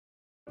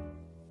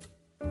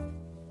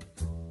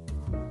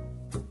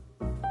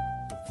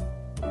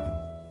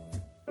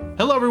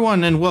Hello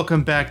everyone and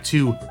welcome back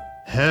to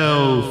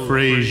Hell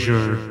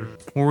Frasier,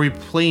 where we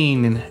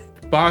playing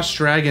Boss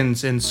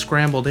Dragons and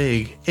Scrambled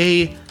Egg,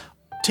 a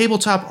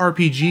tabletop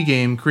RPG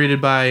game created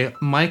by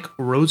Mike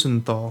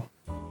Rosenthal.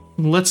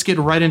 Let's get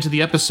right into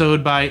the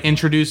episode by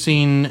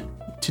introducing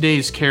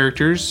today's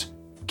characters.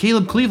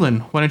 Caleb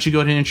Cleveland, why don't you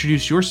go ahead and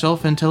introduce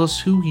yourself and tell us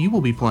who you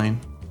will be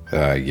playing?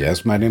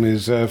 Yes, my name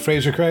is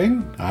Fraser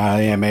Crane. I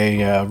am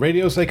a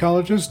radio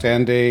psychologist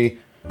and a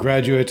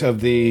graduate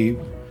of the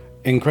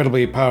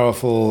incredibly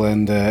powerful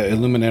and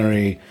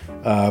illuminary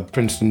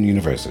Princeton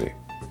University.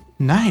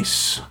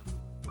 Nice.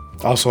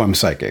 Also, I'm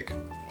psychic.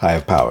 I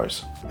have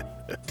powers.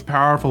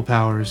 Powerful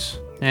powers.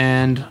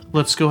 And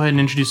let's go ahead and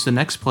introduce the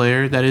next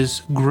player. That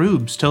is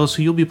Groobs. Tell us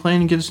who you'll be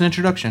playing and give us an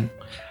introduction.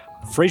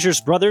 Fraser's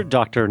brother,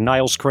 Dr.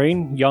 Niles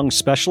Crane, young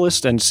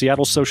specialist and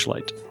Seattle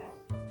socialite.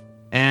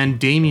 And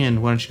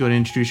Damien, why don't you go ahead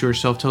and introduce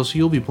yourself? Tell us who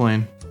you'll be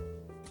playing.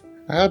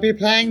 I'll be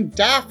playing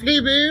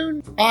Daphne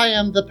Boone. I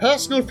am the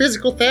personal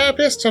physical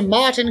therapist to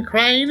Martin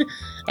Crane,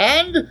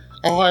 and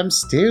I'm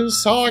still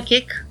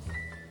psychic.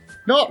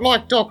 Not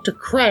like Dr.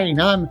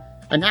 Crane, I'm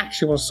an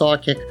actual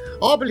psychic.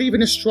 I believe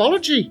in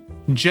astrology.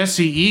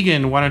 Jesse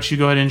Egan, why don't you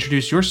go ahead and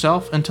introduce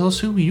yourself and tell us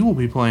who you will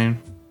be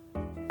playing.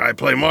 I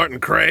play Martin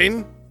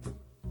Crane,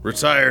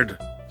 retired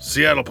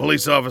Seattle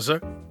police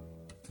officer.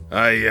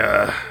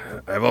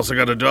 I've also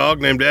got a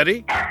dog named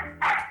Eddie,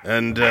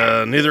 and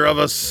neither of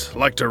us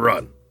like to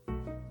run.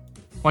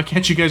 Why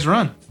can't you guys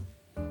run?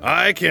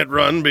 I can't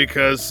run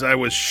because I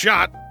was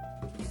shot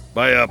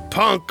by a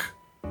punk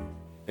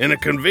in a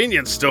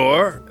convenience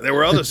store. There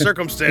were other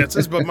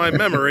circumstances, but my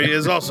memory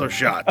is also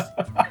shot.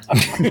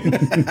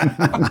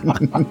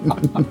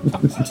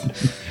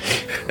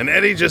 And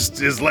Eddie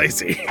just is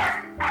lazy.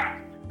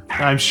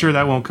 I'm sure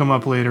that won't come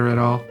up later at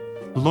all.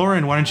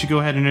 Lauren, why don't you go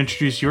ahead and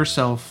introduce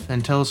yourself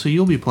and tell us who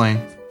you'll be playing?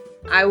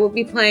 I will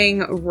be playing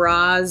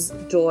Roz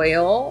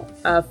Doyle,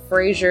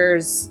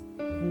 Frasier's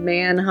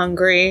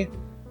man-hungry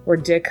or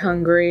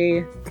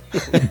dick-hungry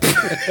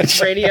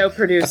radio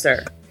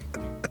producer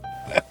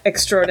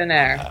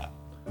extraordinaire.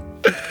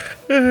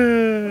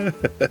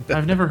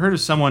 I've never heard of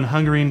someone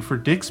hungering for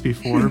dicks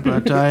before,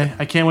 but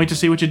I can't wait to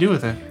see what you do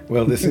with it.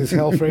 Well, this is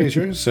Hell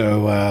Frasier,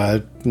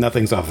 so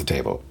nothing's off the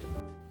table.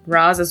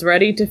 Roz is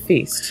ready to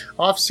feast.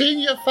 I've seen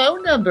your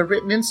phone number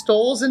written in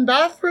stalls and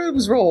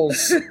bathrooms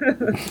rolls.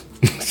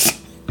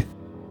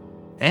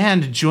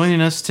 And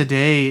joining us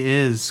today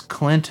is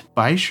Clint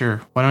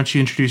Beischer. Why don't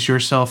you introduce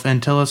yourself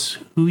and tell us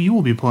who you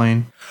will be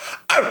playing?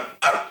 I'm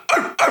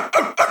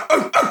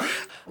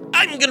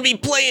going to be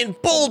playing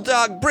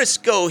Bulldog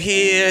Briscoe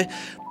here.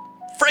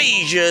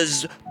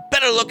 Frasier's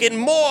better-looking,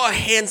 more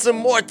handsome,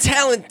 more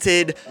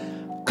talented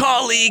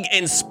colleague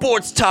and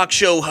sports talk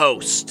show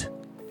host.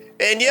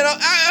 And, you know,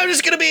 I'm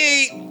just going to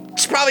be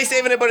probably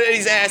saving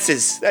everybody's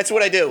asses. That's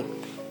what I do.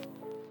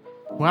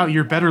 Wow,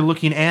 you're better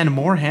looking and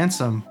more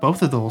handsome.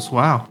 Both of those.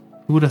 Wow.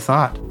 Who would have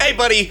thought? Hey,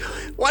 buddy,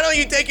 why don't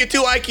you take your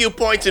 2 IQ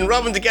points and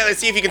rub them together and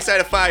see if you can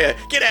start a fire?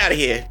 Get out of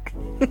here.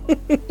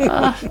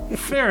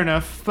 Fair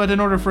enough, but in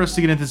order for us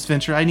to get into this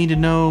venture, I need to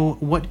know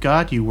what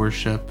god you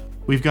worship.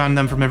 We've gotten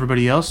them from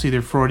everybody else,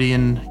 either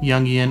Freudian,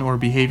 Jungian, or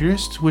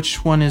behaviorist.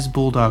 Which one is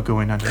Bulldog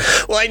going under?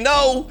 Well, I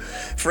know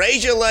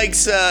Frasier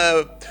likes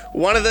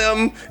one of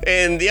them,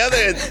 and the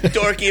other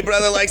dorky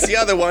brother likes the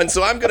other one,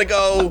 so I'm going to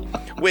go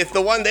with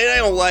the one that I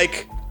don't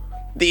like.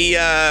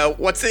 The,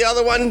 what's the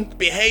other one?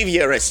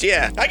 Behaviorist,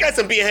 yeah. I got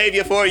some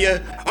behavior for you.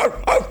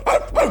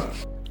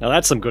 Now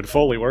that's some good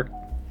Foley work.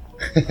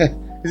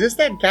 Is this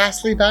that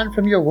ghastly man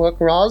from your work,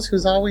 Roz,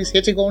 who's always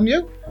hitting on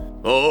you?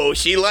 Oh,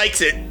 she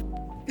likes it.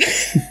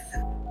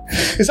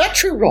 Is that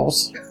true,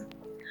 Roz?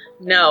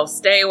 No,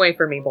 stay away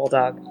from me,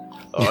 Bulldog.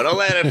 Oh, don't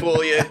let her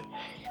fool you.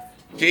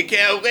 She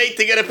can't wait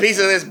to get a piece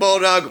of this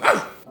Bulldog.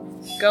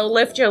 Go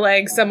lift your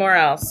legs somewhere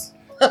else.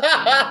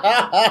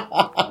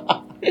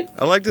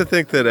 I like to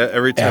think that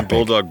every time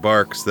Bulldog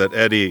barks, that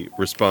Eddie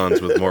responds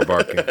with more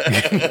barking.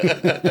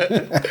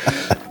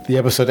 The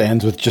episode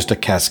ends with just a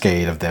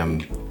cascade of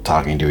them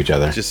talking to each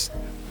other. Just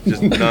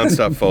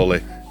nonstop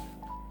Foley.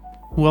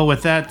 Well,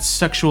 with that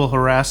sexual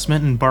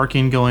harassment and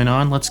barking going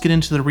on, let's get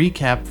into the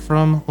recap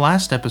from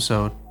last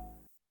episode.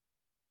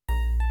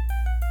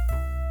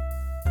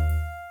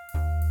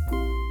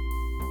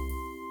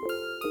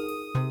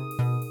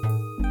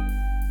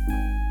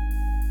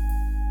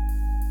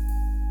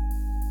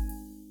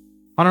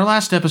 On our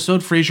last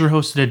episode, Frasier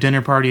hosted a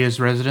dinner party as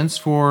residents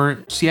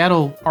for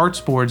Seattle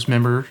Arts Board's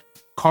member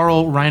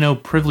Carl Rhino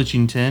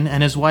Privilegington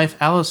and his wife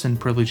Allison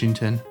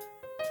Privilegington,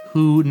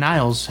 who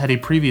Niles had a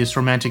previous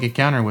romantic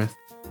encounter with.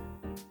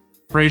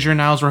 Frasier and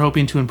Niles were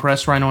hoping to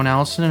impress Rhino and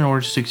Allison in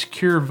order to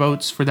secure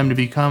votes for them to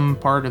become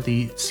part of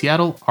the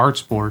Seattle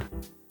Arts Board.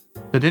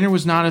 The dinner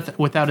was not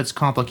without its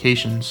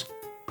complications.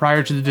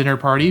 Prior to the dinner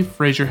party,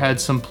 Frasier had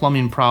some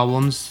plumbing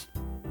problems,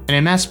 and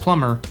a mass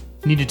plumber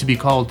needed to be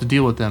called to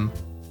deal with them.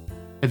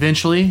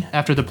 Eventually,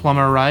 after the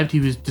plumber arrived,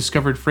 he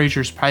discovered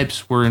Frasier's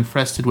pipes were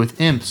infested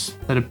with imps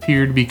that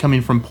appeared to be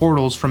coming from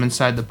portals from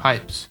inside the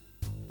pipes.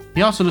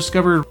 He also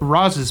discovered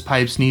Roz's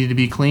pipes needed to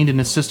be cleaned and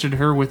assisted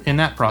her in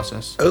that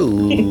process.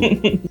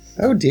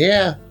 Oh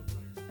dear.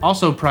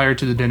 Also, prior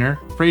to the dinner,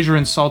 Frasier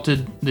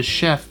insulted the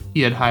chef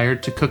he had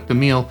hired to cook the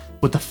meal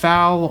with the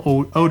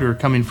foul odor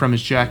coming from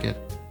his jacket.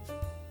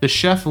 The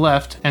chef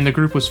left, and the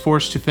group was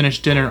forced to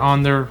finish dinner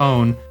on their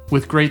own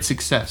with great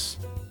success.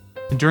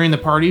 During the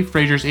party,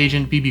 Frasier's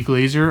agent BB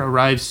Glazer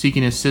arrived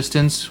seeking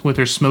assistance with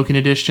her smoking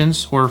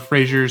addictions, or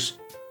Frasier's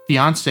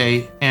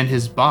fiance and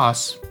his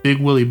boss, Big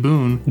Willie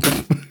Boone,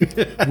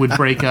 would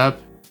break up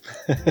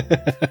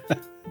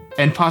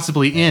and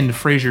possibly end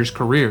Frasier's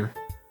career.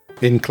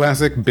 In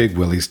classic Big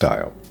Willie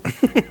style.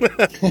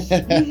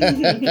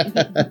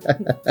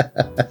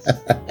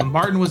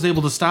 Martin was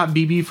able to stop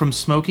BB from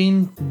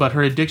smoking, but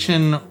her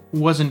addiction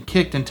wasn't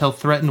kicked until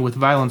threatened with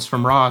violence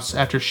from Roz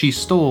after she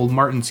stole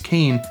Martin's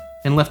cane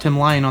and left him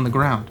lying on the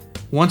ground.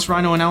 Once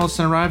Rhino and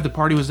Allison arrived, the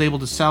party was able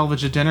to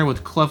salvage a dinner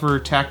with clever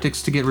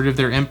tactics to get rid of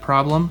their imp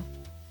problem.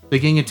 The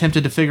gang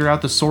attempted to figure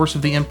out the source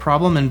of the imp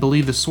problem and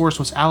believed the source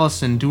was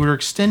Allison due to her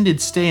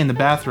extended stay in the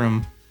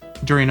bathroom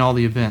during all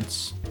the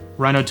events.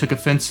 Rhino took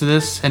offense to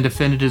this and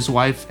defended his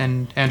wife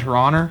and her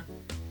honor,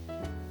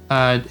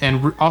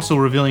 also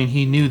revealing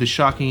he knew the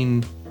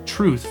shocking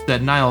truth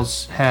that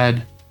Niles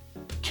had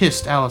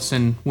kissed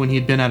Allison when he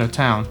had been out of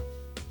town.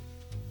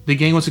 The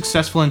gang was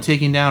successful in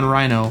taking down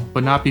Rhino,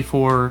 but not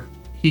before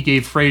he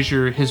gave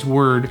Frasier his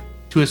word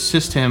to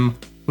assist him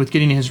with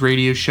getting his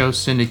radio show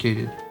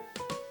syndicated.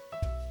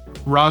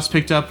 Roz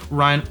picked up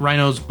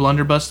Rhino's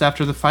blunderbuss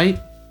after the fight,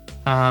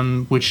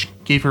 which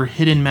gave her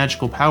hidden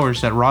magical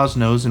powers that Roz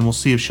knows, and we'll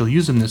see if she'll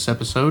use them this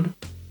episode.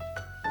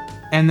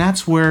 And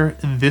that's where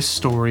this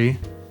story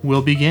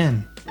will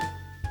begin.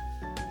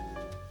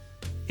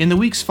 In the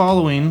weeks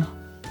following,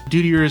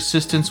 due to your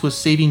assistance with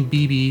saving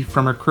BB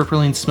from her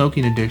crippling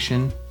smoking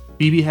addiction,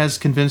 BB has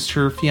convinced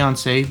her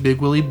fiancé,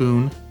 Big Willie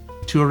Boone,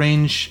 to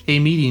arrange a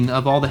meeting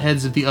of all the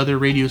heads of the other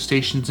radio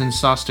stations in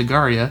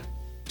Sostagaria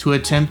to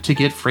attempt to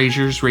get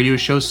Frasier's radio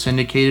show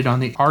syndicated on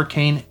the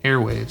arcane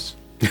airwaves.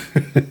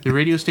 The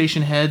radio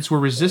station heads were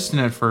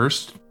resistant at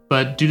first,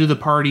 but due to the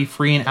party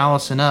freeing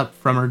Allison up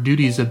from her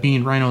duties of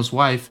being Rhino's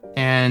wife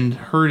and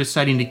her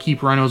deciding to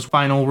keep Rhino's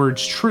final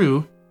words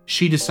true,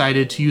 she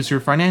decided to use her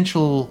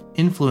financial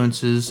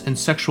influences and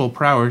sexual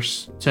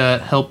prowess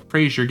to help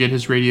Frasier get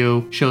his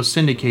radio show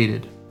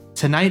syndicated.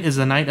 Tonight is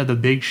the night of the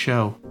big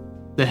show.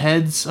 The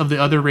heads of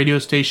the other radio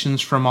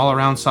stations from all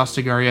around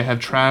Sostagaria have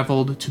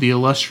traveled to the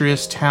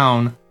illustrious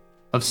town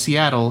of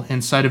Seattle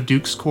inside of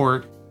Duke's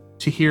Court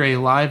to hear a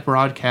live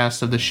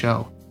broadcast of the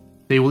show.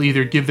 They will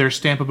either give their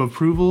stamp of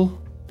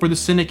approval for the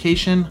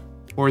syndication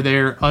or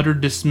their utter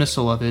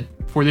dismissal of it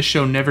for the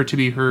show never to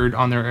be heard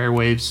on their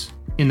airwaves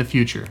in the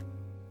future.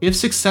 If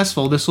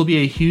successful, this will be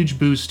a huge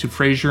boost to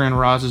Frasier and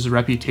Roz's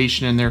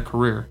reputation in their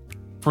career.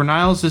 For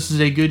Niles, this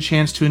is a good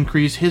chance to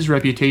increase his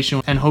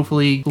reputation and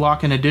hopefully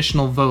lock in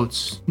additional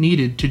votes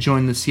needed to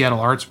join the Seattle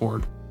Arts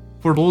Board.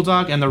 For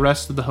Bulldog and the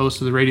rest of the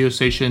hosts of the radio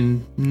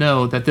station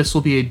know that this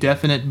will be a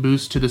definite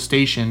boost to the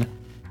station,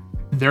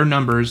 their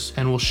numbers,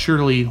 and will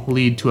surely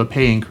lead to a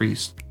pay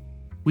increase.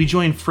 We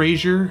join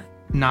Frasier,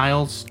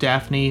 Niles,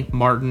 Daphne,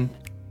 Martin,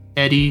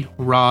 Eddie,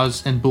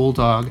 Roz, and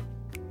Bulldog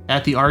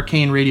at the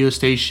arcane radio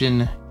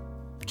station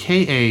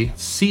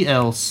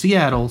KACL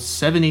Seattle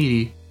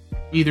 780,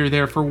 either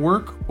there for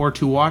work or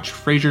to watch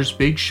Frasier's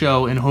big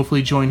show and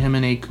hopefully join him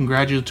in a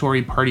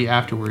congratulatory party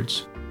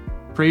afterwards.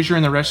 Frasier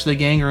and the rest of the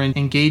gang are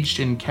engaged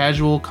in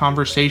casual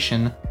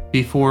conversation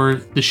before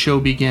the show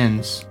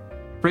begins.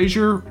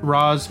 Frasier,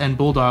 Roz, and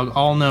Bulldog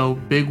all know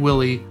Big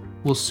Willie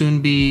will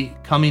soon be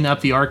coming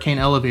up the arcane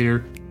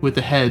elevator with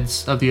the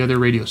heads of the other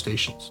radio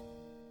stations.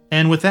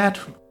 And with that,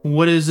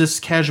 what is this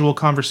casual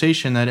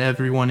conversation that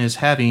everyone is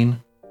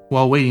having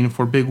while waiting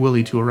for Big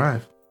Willie to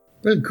arrive?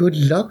 Well, good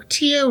luck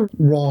to you,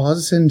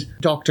 Roz and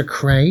Dr.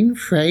 Crane,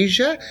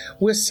 Frasier.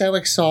 We're so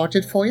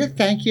excited for you.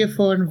 Thank you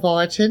for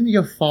inviting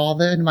your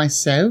father and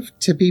myself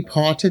to be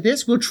part of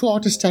this. We'll try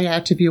to stay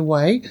out of your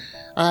way,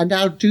 and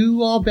I'll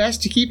do our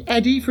best to keep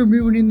Eddie from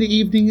ruining the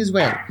evening as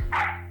well.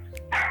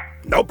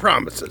 No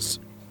promises.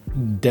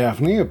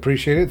 Daphne,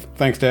 appreciate it.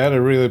 Thanks, Dad. I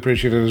really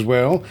appreciate it as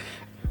well.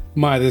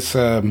 This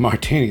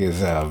martini is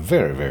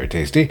very, very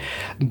tasty.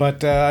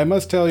 But I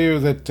must tell you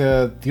that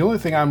the only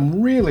thing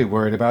I'm really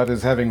worried about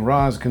is having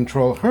Roz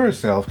control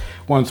herself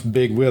once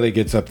Big Willie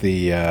gets up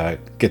the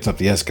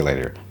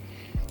escalator.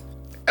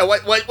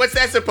 What's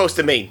that supposed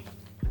to mean?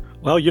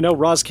 Well, you know,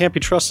 Roz can't be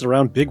trusted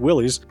around Big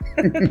Willies.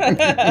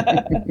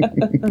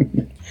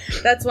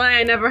 That's why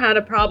I never had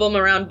a problem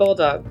around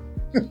Bulldog.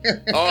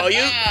 Oh, you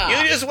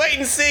just wait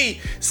and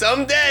see.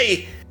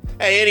 Someday.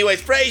 Hey,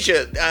 anyways,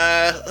 Frasier,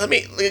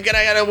 can I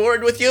have a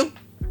word with you?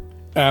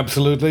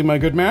 Absolutely, my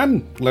good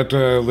man.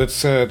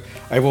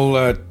 I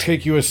will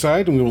take you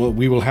aside and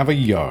we will have a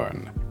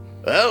yarn.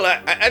 Well,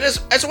 I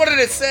just wanted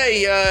to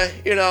say,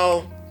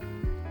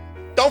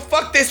 don't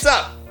fuck this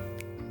up.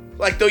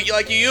 Like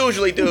you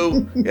usually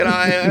do.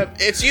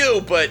 It's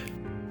you, but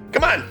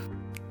come on.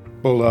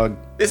 Bulldog.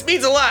 This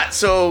means a lot,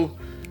 so...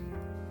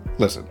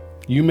 Listen,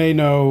 you may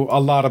know a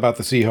lot about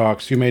the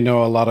Seahawks. You may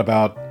know a lot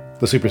about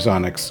the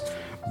Supersonics.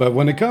 But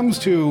when it comes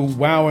to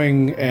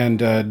wowing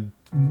and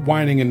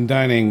whining and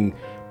dining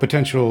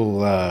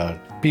potential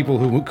people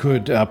who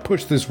could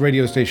push this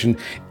radio station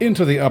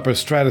into the upper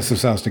stratus of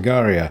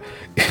Sastagaria,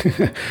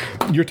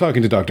 you're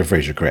talking to Dr.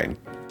 Fraser Crane.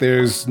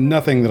 There's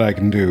nothing that I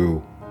can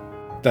do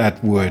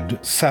that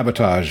would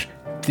sabotage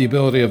the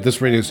ability of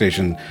this radio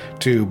station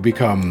to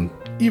become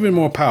even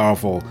more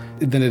powerful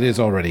than it is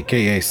already.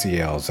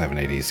 KACL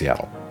 780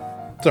 Seattle.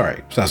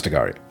 Sorry,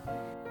 Sastagaria.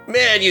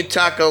 Man, you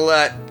talk a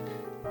lot.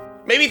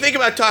 Maybe think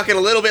about talking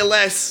a little bit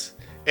less,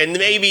 and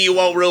maybe you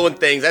won't ruin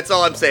things. That's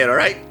all I'm saying, all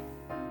right?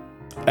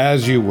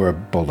 As you were,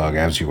 Bulldog,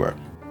 as you were.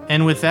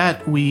 And with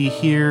that, we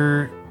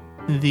hear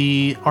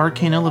the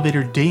arcane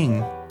elevator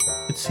ding.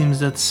 It seems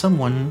that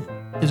someone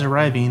is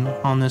arriving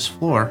on this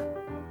floor.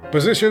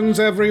 Positions,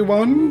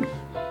 everyone.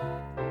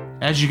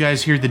 As you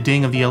guys hear the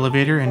ding of the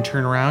elevator and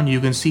turn around, you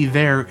can see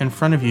there in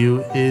front of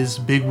you is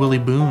Big Willie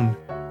Boone.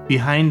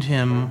 Behind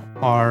him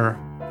are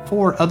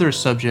 4 other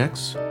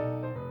subjects.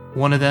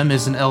 One of them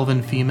is an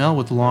elven female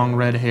with long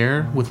red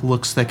hair with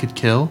looks that could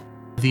kill.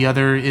 The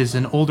other is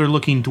an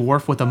older-looking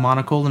dwarf with a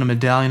monocle and a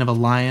medallion of a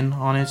lion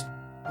on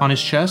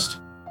his chest.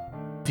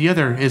 The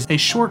other is a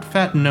short,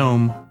 fat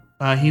gnome.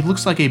 He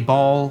looks like a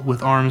ball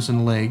with arms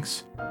and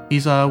legs.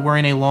 He's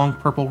wearing a long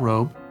purple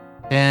robe.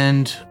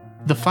 And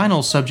the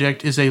final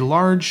subject is a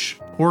large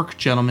orc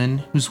gentleman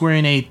who's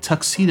wearing a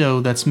tuxedo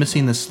that's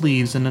missing the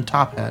sleeves and a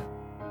top hat.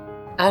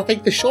 I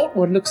think the short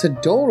one looks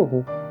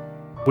adorable.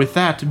 With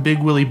that, Big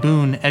Willie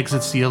Boone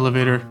exits the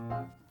elevator.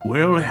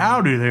 Well,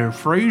 howdy there,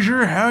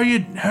 Fraser. How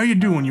you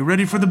doing? You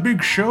ready for the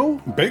big show?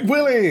 Big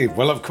Willie!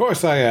 Well, of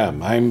course I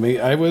am. I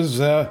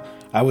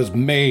was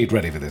made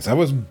ready for this. I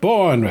was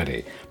born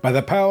ready. By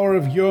the power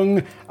of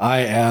Jung, I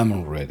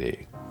am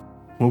ready.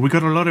 Well, we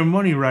got a lot of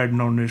money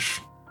riding on this.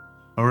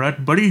 All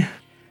right, buddy?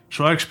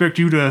 So I expect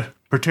you to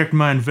protect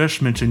my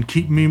investments and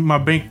keep my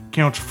bank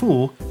accounts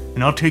full,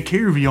 and I'll take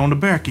care of you on the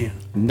back end.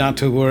 Not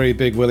to worry,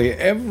 Big Willie.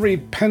 Every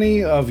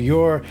penny of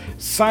your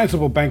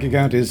sizable bank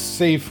account is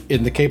safe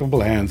in the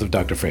capable hands of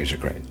Dr. Fraser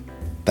Crane.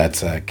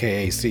 That's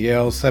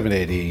KACL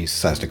 780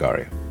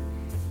 Sastagaria.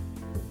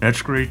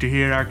 That's great to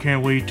hear. I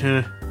can't wait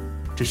to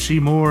see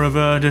more of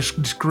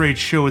this great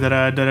show that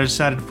I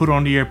decided to put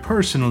on the air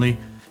personally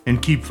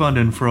and keep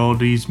funding for all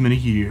these many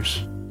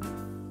years.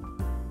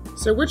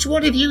 So which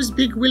one of you is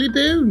Big Willie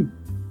Boone?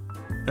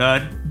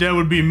 That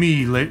would be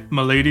me,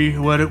 my lady.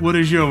 What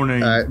is your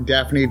name?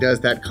 Daphne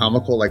does that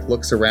comical,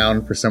 looks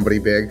around for somebody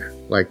big,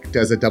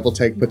 does a double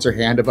take, puts her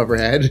hand above her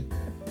head.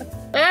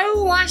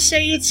 Oh, I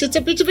see, it's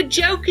a bit of a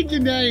joke in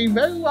your name.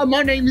 Oh,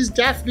 my name is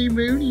Daphne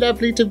Moon,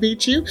 lovely to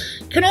meet you.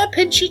 Can I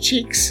pinch your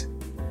cheeks?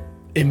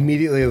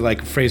 Immediately,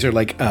 Fraser,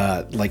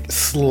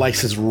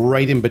 slices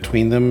right in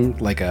between them,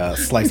 like a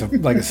slice of,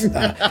 like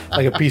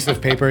a piece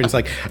of paper. And it's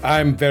like,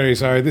 I'm very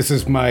sorry. This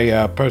is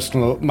my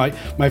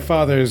my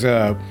father's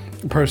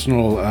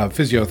personal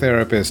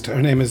physiotherapist.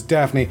 Her name is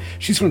Daphne.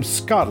 She's from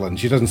Scotland.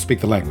 She doesn't speak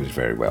the language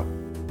very well.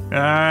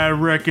 I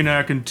reckon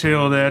I can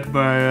tell that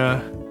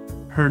by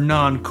her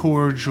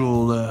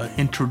non-cordial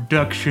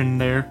introduction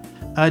there.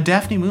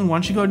 Daphne Moon, why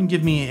don't you go ahead and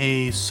give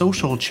me a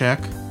social check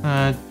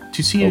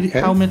to see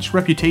how much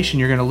reputation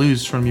you're going to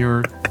lose from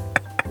your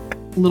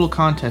little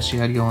contest you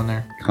had going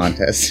there.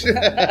 Contest.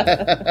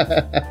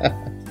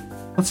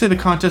 Let's say the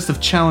contest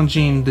of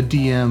challenging the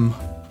DM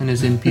and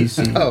his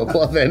NPC. Oh,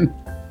 well then,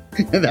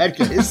 in that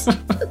case.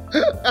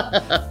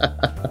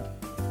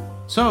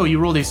 So, you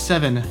rolled a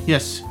 7.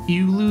 Yes,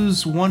 you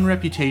lose 1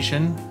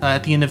 reputation.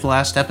 At the end of the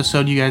last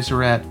episode, you guys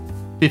were at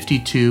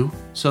 52.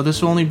 So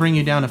this will only bring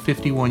you down to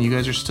 51. You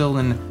guys are still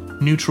in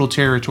neutral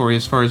territory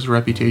as far as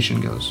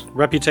reputation goes.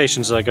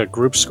 Reputation's like a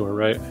group score,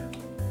 right?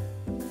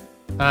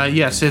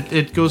 Yes,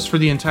 it goes for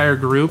the entire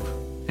group.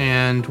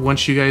 And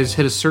once you guys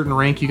hit a certain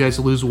rank, you guys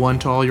lose 1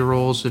 to all your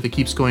rolls. If it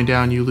keeps going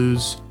down, you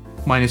lose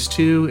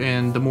 -2.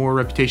 And the more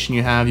reputation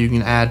you have, you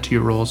can add to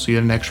your rolls. So you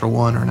get an extra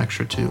 1 or an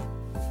extra 2.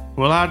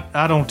 Well,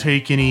 I don't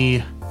take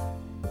any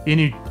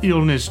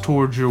illness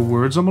towards your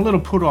words. I'm a little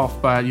put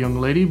off by it, young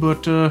lady,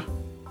 but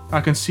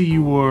I can see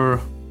you were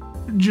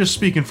just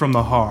speaking from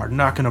the heart,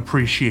 and I can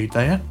appreciate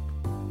that.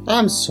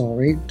 I'm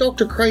sorry.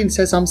 Dr. Crane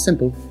says I'm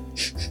simple.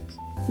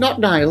 Not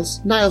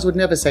Niles. Niles would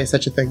never say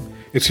such a thing.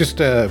 It's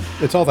just,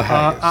 it's all the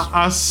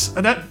haggis.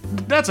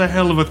 That's a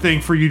hell of a thing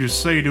for you to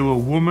say to a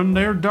woman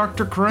there,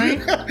 Dr.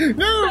 Crane.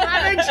 No,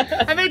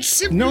 I meant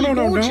simply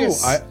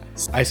gorgeous. No.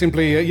 I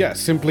simply,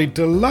 simply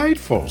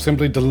delightful.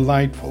 Simply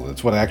delightful.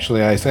 That's what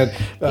actually I said,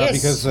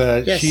 because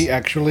she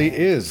actually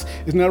is.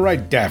 Isn't that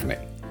right, Daphne?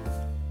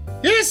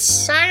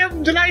 Yes, I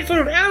am delightful.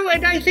 Oh,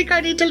 and I think I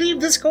need to leave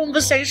this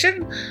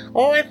conversation.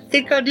 Oh, I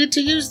think I need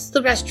to use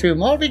the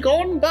restroom. I'll be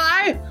gone.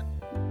 Bye.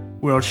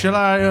 Well, shall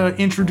I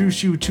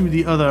introduce you to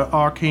the other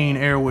Arcane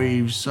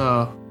Airwaves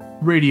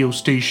radio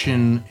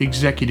station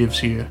executives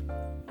here?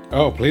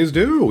 Oh, please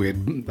do.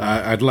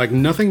 I'd like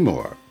nothing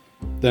more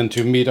than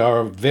to meet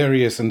our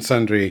various and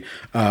sundry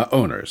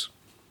owners.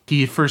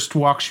 He first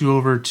walks you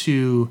over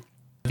to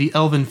the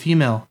elven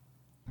female.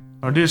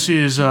 This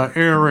is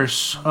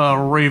Eris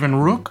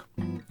Ravenrook.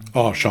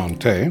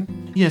 Enchanté.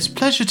 Yes,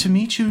 pleasure to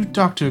meet you,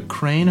 Dr.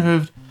 Crane.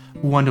 Heard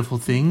wonderful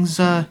things.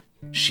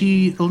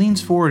 She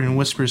leans forward and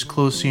whispers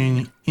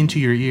closely into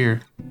your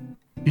ear.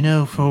 You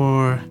know,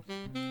 for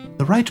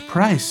the right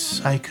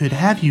price, I could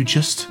have you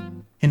just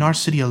in our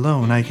city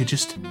alone. I could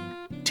just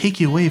take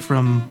you away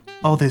from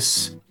all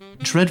this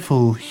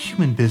dreadful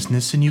human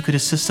business, and you could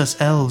assist us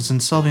elves in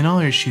solving all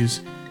our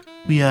issues.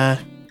 We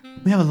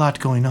have a lot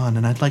going on,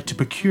 and I'd like to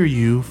procure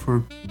you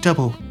for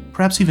double,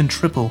 perhaps even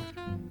triple,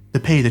 the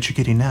pay that you're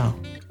getting now.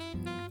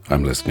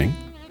 I'm listening.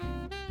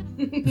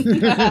 He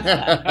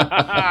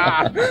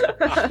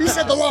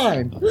said the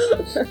line.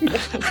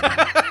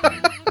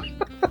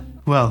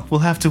 Well,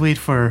 we'll have to wait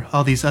for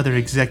all these other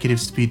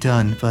executives to be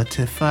done, but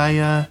if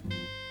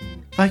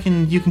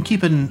you can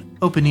keep an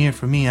open ear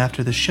for me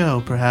after the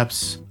show,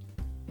 perhaps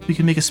we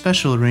can make a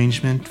special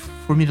arrangement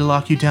for me to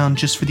lock you down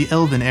just for the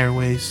Elven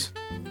Airways.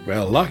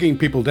 Well, locking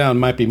people down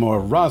might be more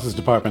Roz's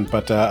department,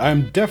 but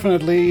I'm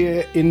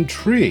definitely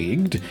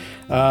intrigued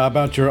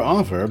about your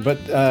offer. But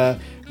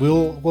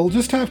we'll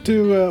just have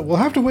to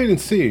wait and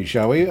see,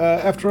 shall we?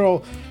 After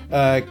all,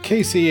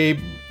 KACL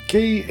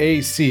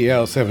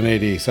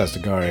 780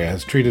 Sastagaria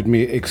has treated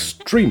me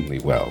extremely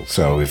well.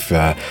 So if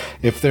there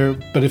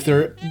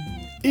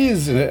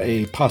is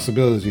a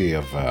possibility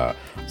of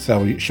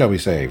shall we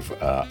say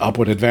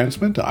upward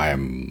advancement, I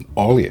am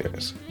all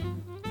ears.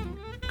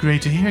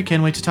 Great to hear.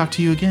 Can't wait to talk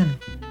to you again.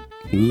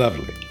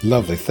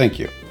 Lovely. Thank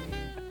you.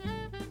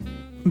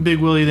 Big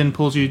Willie then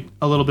pulls you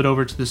a little bit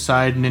over to the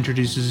side and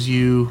introduces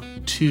you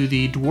to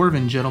the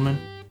dwarven gentleman.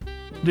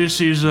 This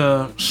is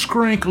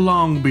Skrank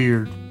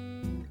Longbeard,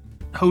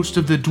 host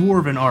of the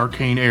Dwarven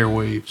Arcane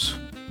Airwaves.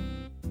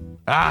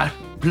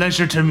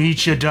 Pleasure to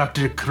meet you,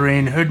 Dr.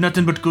 Crane. Heard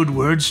nothing but good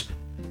words.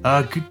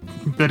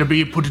 Better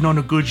be putting on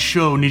a good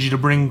show. Need you to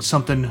bring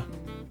something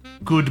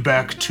good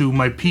back to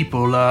my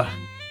people.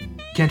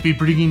 Can't be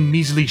bringing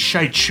measly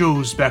shite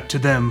shows back to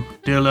them.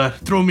 They'll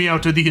throw me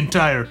out of the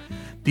entire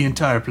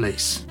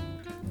place.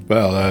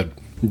 Well,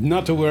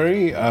 not to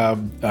worry,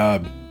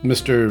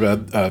 Mr.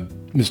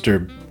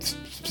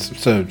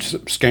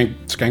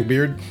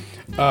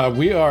 Skankbeard.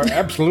 We are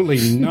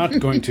absolutely not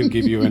going to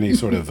give you any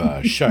sort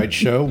of shite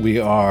show. We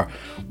are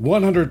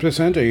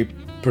 100% a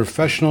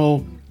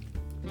professional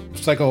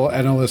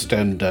psychoanalyst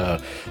and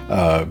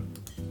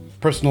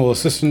personal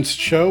assistance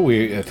show.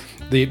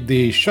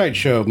 The shite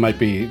show might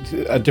be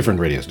a different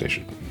radio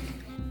station.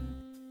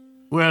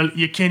 Well,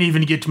 you can't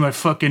even get my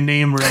fucking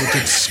name right.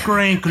 It's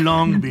Skrank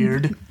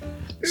Longbeard.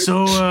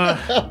 So,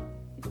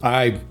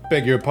 I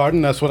beg your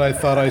pardon, that's what I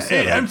thought I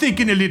said. I'm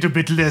thinking a little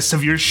bit less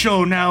of your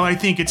show now. I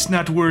think it's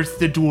not worth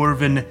the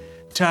dwarven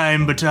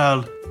time, but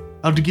I'll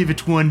give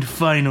it one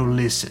final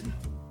listen.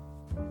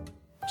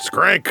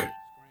 Skrank,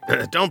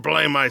 don't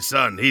blame my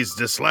son. He's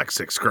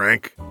dyslexic,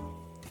 Skrank.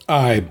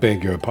 I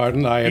beg your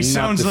pardon, I am not dyslexic. He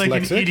sounds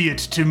like an idiot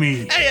to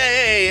me.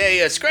 Hey,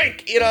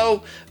 Skrank,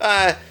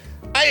 I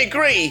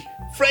agree.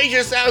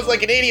 Frazier sounds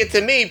like an idiot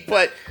to me,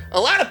 but a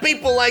lot of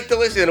people like to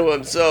listen to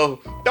him,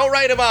 so don't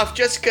write him off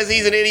just because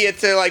he's an idiot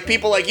to, like,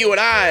 people like you and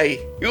I.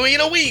 We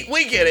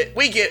get it.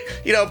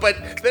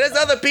 But there's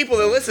other people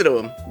that listen to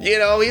him.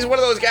 He's one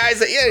of those guys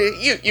that,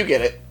 you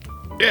get it.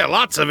 Yeah,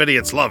 lots of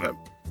idiots love him.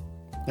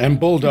 And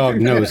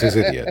Bulldog knows his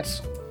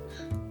idiots.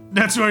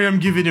 That's why I'm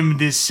giving him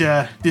this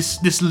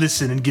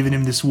listen and giving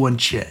him this one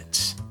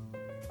chance.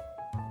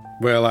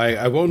 Well,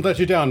 I won't let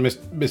you down,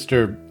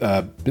 Mr.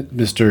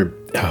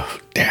 Oh,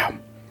 damn.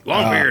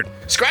 Longbeard.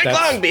 Skrank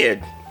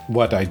Longbeard.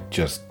 What I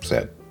just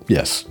said.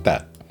 Yes,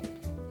 that.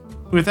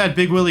 With that,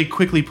 Big Willie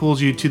quickly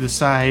pulls you to the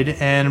side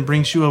and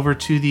brings you over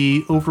to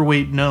the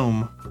overweight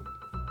gnome.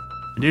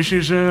 This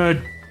is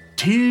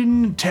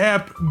Tin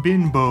Tap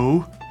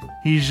Binbo.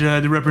 He's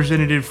the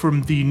representative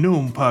from the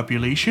gnome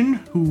population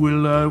who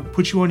will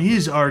put you on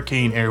his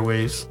arcane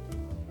airways.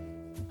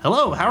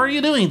 Hello, how are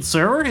you doing,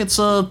 sir? It's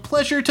a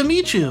pleasure to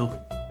meet you.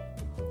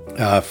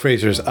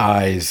 Fraser's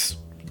eyes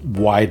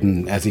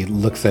widen as he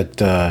looks at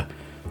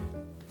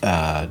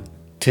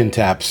Tin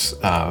Tap's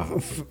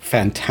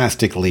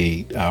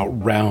fantastically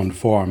round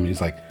form. He's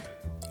like,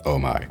 "Oh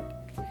my!"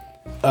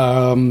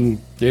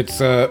 It's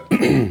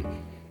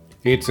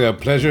it's a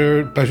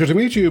pleasure to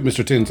meet you,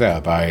 Mr. Tin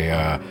Tap.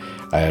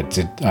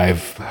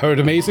 I've heard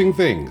amazing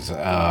things.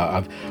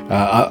 I've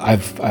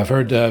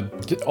heard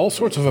all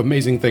sorts of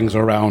amazing things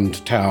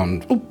around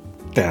town. Oh,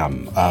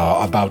 damn!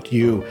 About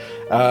you.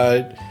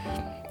 That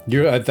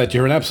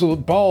you're an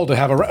absolute ball to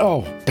have around.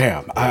 Oh,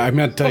 damn! I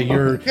meant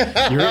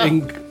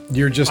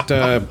you're just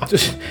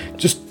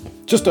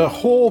a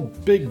whole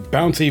big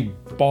bouncy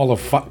ball of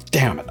fun.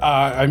 Damn it!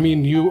 I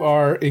mean, you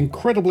are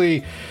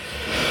incredibly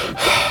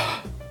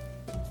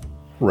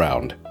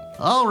round.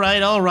 All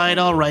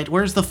right.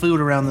 Where's the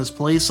food around this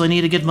place? I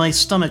need to get my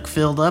stomach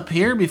filled up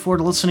here before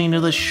listening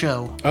to this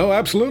show. Oh,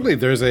 absolutely.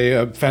 There's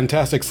a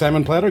fantastic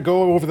salmon platter.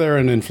 Go over there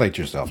and inflate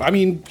yourself. I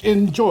mean,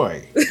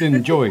 enjoy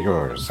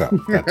yourself.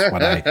 That's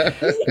what I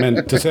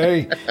meant to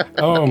say.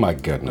 Oh, my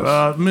goodness.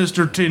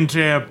 Mr.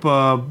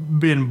 Tintap,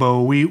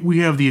 Bimbo, we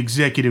have the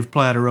executive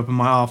platter up in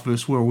my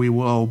office where we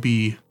will all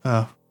be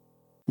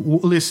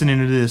listening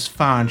to this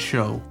fine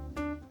show.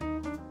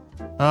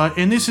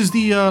 And this is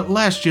the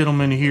last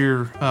gentleman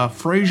here,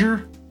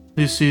 Fraser.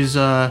 This is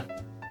Gat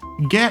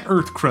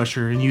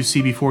Earthcrusher, and you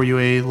see before you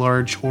a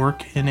large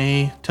orc in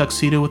a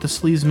tuxedo with the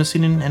sleeves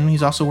missing, and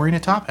he's also wearing a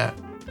top hat.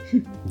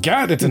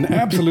 Gat, it's an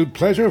absolute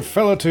pleasure,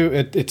 fella.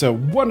 It's a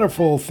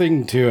wonderful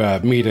thing to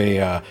meet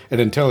an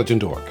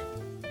intelligent orc.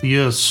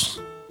 Yes,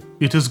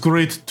 it is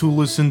great to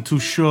listen to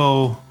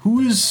show. Who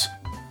is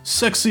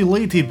sexy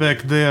lady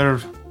back there?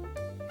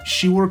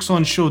 She works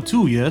on show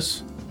too,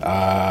 yes?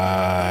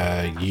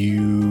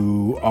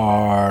 You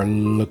are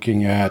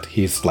looking at...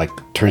 He's like,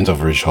 turns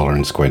over his shoulder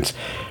and squints.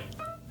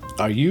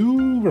 Are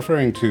you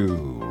referring to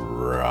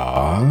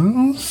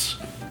Roz?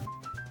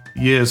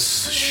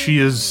 Yes,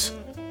 she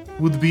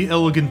would be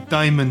elegant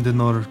diamond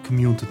in our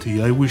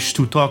community. I wish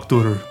to talk to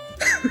her.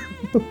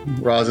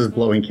 Roz is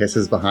blowing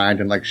kisses behind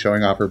and like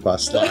showing off her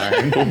bust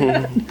line.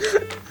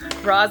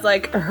 Roz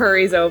like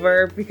hurries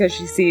over because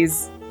she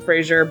sees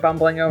Fraser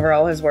bumbling over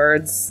all his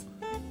words.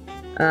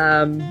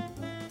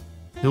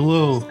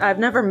 Hello. I've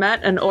never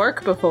met an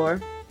orc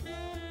before.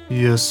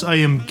 Yes, I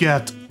am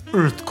Gat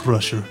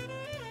Earthcrusher.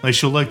 I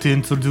should like to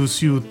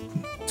introduce you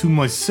to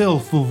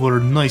myself over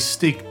a nice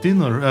steak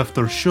dinner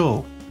after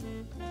show.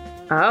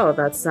 Oh,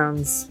 that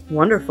sounds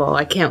wonderful.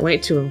 I can't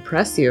wait to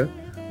impress you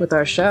with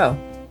our show.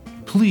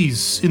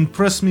 Please,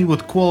 impress me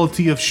with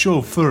quality of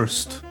show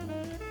first.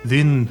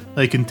 Then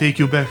I can take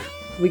you back.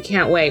 We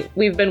can't wait.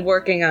 We've been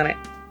working on it.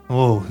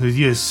 Oh,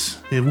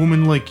 yes. A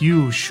woman like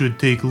you should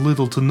take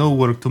little to no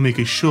work to make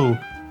a show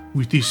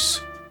with this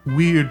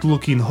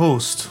weird-looking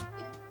host.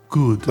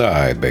 Good.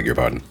 I beg your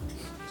pardon.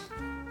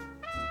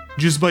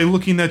 Just by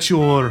looking at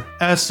your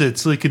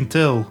assets, I can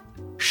tell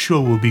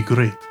show will be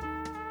great.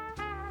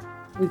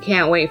 We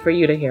can't wait for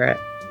you to hear it.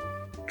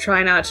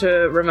 Try not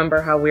to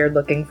remember how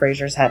weird-looking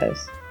Fraser's head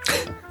is.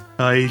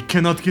 I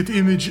cannot get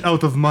image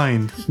out of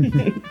mind.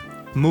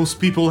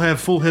 Most people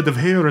have full head of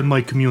hair in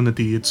my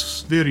community.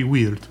 It's very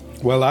weird.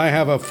 Well, I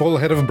have a full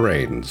head of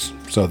brains,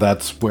 so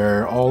that's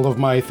where all of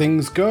my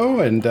things go,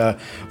 and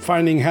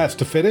finding hats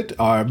to fit it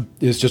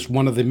is just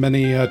one of the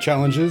many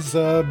challenges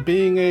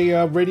being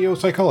a radio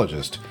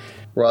psychologist.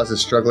 Roz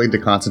is struggling to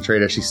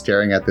concentrate as she's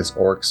staring at this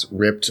orc's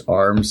ripped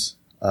arms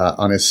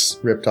on his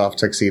ripped-off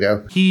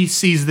tuxedo. He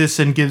sees this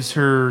and gives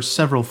her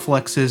several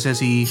flexes as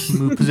he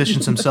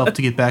positions himself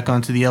to get back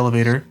onto the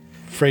elevator.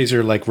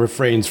 Fraser,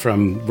 refrains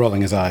from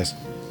rolling his eyes.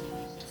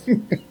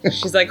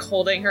 She's,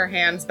 holding her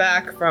hands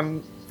back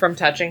from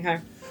touching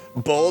her.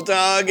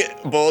 Bulldog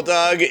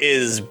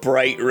is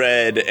bright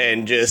red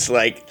and just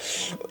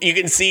you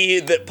can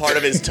see that part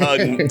of his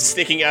tongue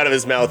sticking out of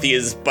his mouth. He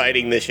is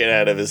biting the shit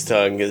out of his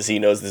tongue because he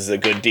knows this is a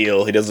good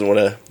deal. He doesn't want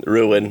to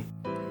ruin.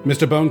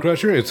 Mr.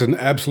 Bonecrusher, it's an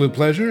absolute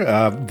pleasure.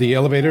 The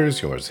elevator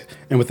is yours.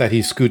 And with that,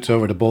 he scoots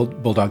over to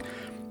Bulldog.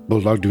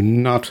 Bulldog, do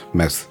not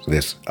mess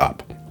this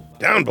up.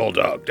 Down,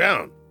 Bulldog,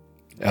 down.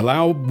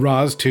 Allow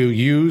Roz to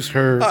use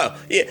her... Oh,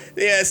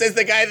 yeah, says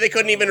the guy that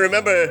couldn't even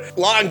remember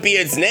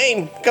Longbeard's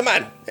name. Come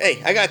on.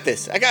 Hey, I got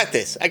this.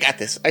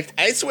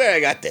 I swear I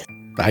got this.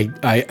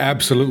 I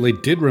absolutely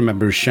did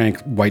remember Shank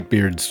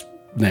Whitebeard's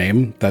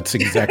name. That's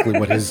exactly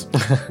what his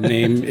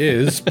name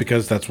is,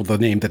 because that's the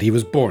name that he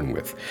was born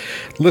with.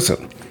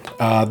 Listen,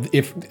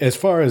 as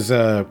far as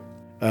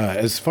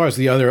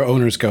the other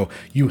owners go,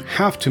 you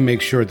have to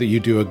make sure that you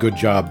do a good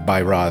job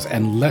by Roz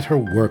and let her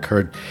work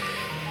her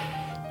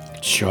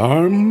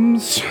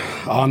charms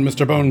on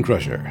Mr.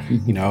 Bonecrusher.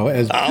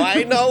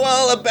 I know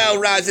all about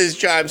Roz's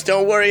charms.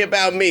 Don't worry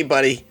about me,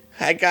 buddy.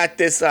 I got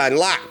this on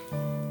lock.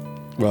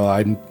 Well,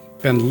 I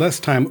spend less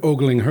time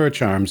ogling her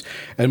charms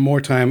and more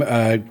time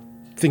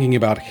thinking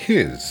about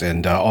his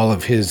and all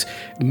of his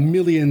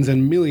millions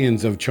and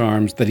millions of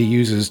charms that he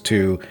uses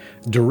to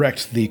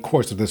direct the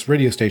course of this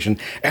radio station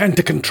and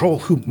to control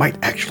who might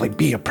actually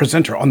be a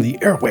presenter on the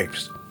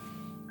airwaves.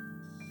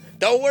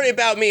 Don't worry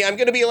about me. I'm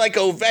going to be like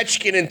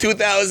Ovechkin in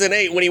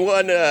 2008 when he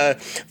won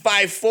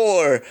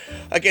 5-4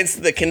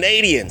 against the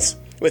Canadians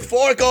with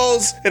 4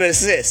 goals and an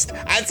assist.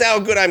 That's how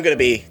good I'm going to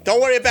be. Don't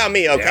worry about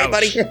me, okay,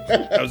 buddy?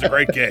 That was a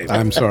great game.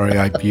 I'm sorry,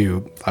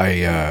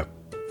 I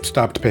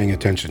stopped paying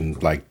attention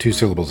 2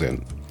 syllables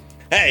in.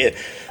 Hey,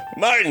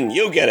 Martin,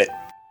 you get it.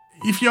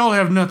 If y'all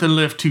have nothing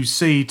left to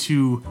say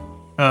to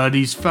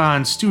these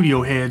fine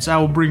studio heads, I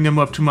will bring them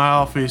up to my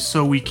office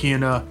so we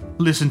can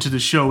listen to the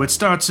show. It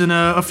starts in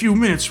a few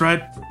minutes,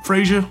 right,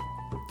 Fraser?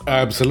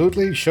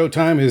 Absolutely.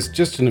 Showtime is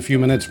just in a few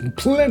minutes.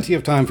 Plenty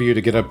of time for you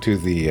to get up to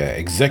the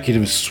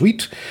executive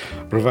suite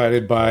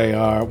provided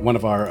by one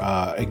of our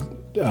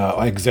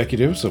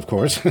executives, of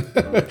course.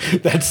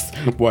 That's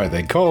why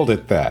they called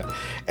it that.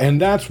 And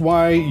that's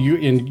why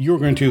you're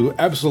going to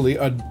absolutely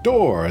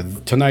adore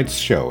tonight's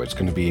show. It's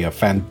going to be a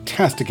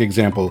fantastic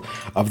example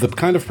of the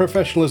kind of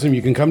professionalism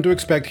you can come to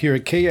expect here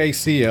at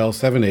KACL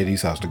 780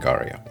 South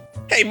Dagaria.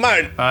 Hey,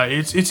 Martin.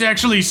 It's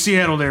actually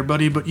Seattle there,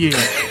 buddy, but yeah.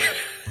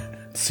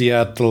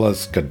 Seattle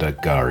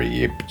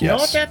Dagaria,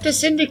 yes. Not after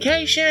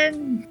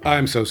syndication.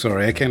 I'm so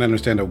sorry. I can't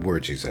understand a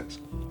word she says.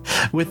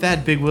 With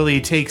that, Big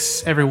Willie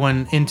takes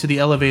everyone into the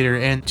elevator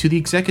and to the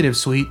executive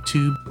suite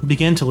to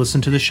begin to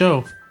listen to the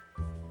show.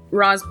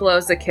 Roz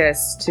blows a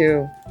kiss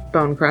to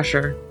Bone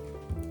Crusher.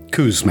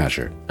 Coup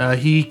Smasher.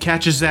 He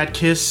catches that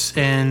kiss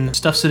and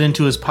stuffs it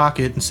into his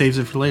pocket and saves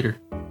it for later.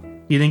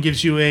 He then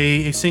gives you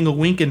a single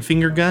wink and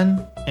finger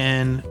gun,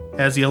 and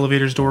as the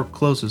elevator's door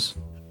closes.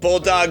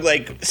 Bulldog,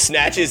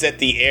 snatches at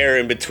the air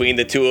in between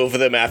the two of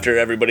them after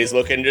everybody's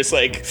looking, just,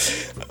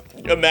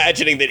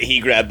 imagining that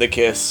he grabbed the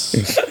kiss.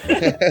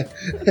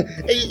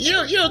 You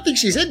don't think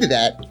she's into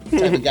that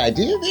type of guy,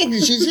 do you?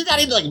 She's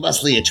not even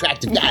muscly,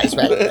 attractive guys,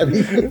 right? I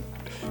mean,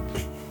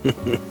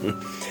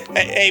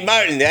 Hey,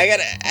 Martin,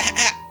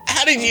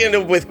 how did you end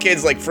up with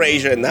kids like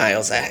Frasier and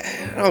Niles?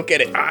 I don't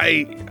get it.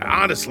 I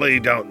honestly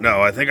don't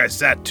know. I think I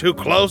sat too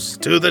close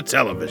to the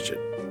television.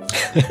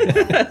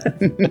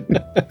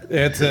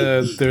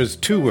 There's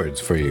two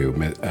words for you,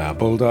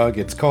 Bulldog.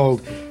 It's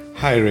called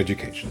higher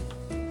education.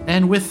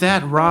 And with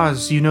that,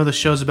 Roz, you know the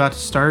show's about to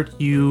start.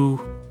 You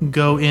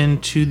go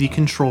into the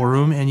control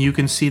room and you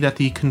can see that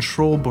the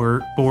control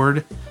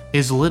board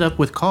is lit up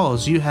with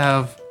calls. You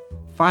have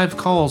 5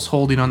 calls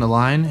holding on the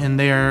line, and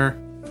they are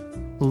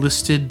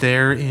listed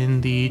there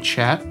in the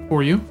chat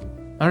for you.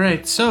 All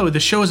right, so the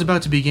show is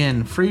about to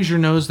begin. Frasier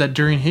knows that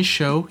during his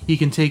show, he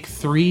can take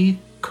 3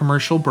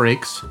 commercial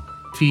breaks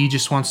if he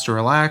just wants to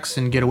relax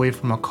and get away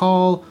from a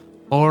call,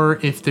 or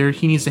if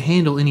he needs to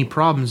handle any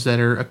problems that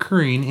are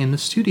occurring in the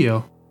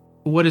studio.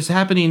 What is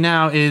happening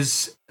now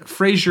is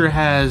Frasier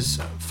has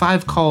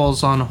 5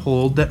 calls on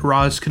hold that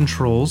Roz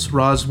controls.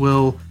 Roz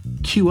will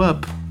queue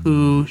up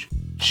who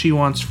she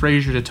wants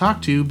Frasier to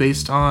talk to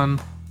based on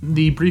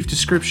the brief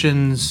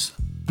descriptions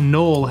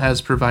Noel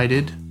has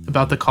provided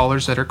about the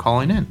callers that are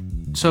calling in.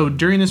 So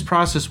during this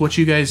process, what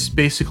you guys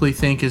basically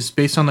think is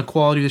based on the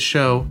quality of the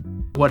show,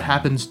 what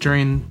happens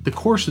during the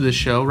course of the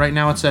show. Right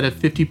now it's at a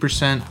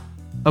 50%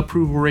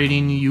 approval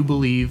rating, you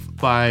believe,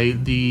 by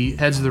the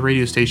heads of the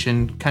radio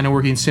station, kind of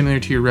working similar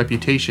to your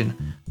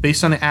reputation.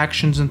 Based on the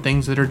actions and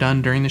things that are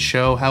done during the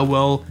show, how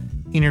well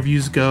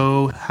interviews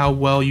go, how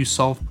well you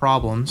solve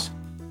problems,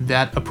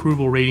 that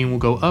approval rating will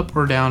go up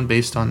or down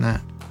based on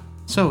that.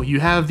 So you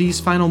have these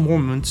final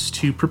moments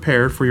to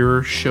prepare for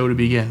your show to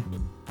begin.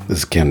 This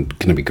is going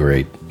to be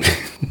great.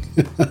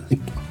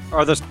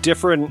 Are there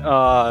different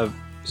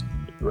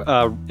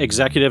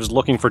executives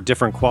looking for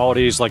different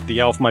qualities? Like the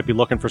elf might be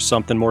looking for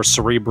something more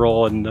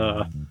cerebral, and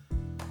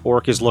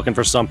Orc is looking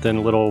for something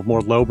a little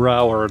more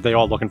lowbrow, or are they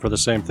all looking for the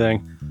same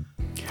thing?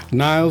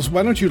 Niles,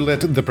 why don't you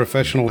let the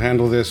professional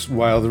handle this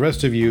while the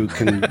rest of you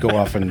can go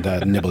off and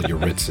nibble your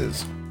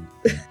Ritzes?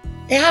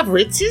 they have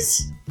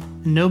Ritzes?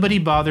 Nobody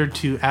bothered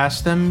to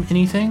ask them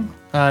anything,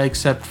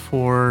 except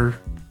for,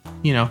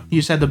 you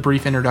just had the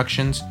brief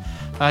introductions.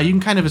 You can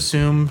kind of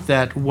assume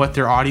that what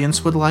their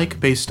audience would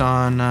like based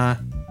on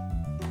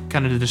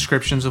kind of the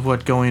descriptions of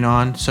what's going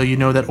on. So you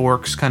know that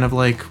Orcs kind of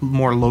like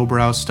more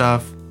lowbrow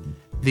stuff.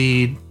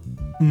 The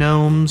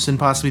gnomes and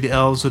possibly the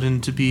elves would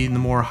tend to be in the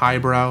more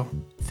highbrow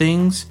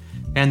things.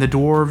 And the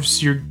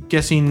dwarves, you're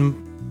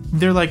guessing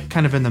they're like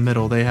kind of in the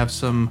middle. They have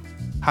some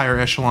higher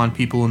echelon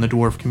people in the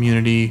dwarf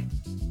community.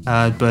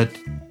 But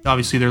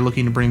obviously they're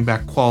looking to bring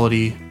back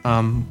quality,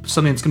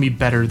 something that's going to be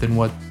better than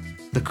what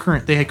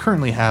they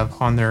currently have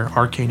on their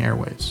arcane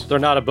airwaves. They're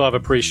not above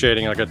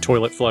appreciating like a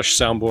toilet flush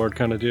soundboard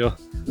kind of deal.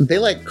 They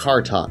like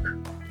car talk.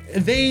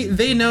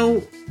 They know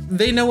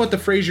what the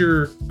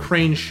Frasier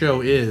Crane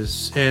show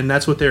is, and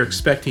that's what they're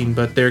expecting.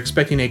 But they're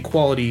expecting a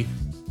quality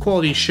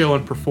show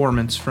and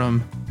performance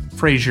from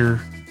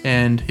Frasier.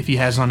 And if he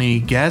has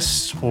any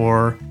guests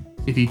or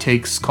if he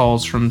takes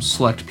calls from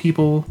select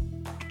people,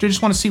 they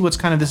just want to see what's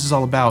kind of this is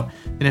all about,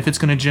 and if it's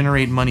going to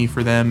generate money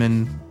for them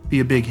and be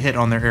a big hit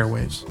on their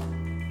airwaves.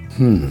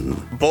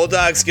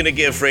 Bulldog's gonna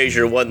give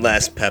Frasier one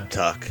last pep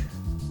talk.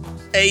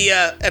 Hey,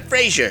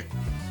 Frasier,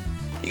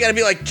 you gotta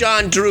be like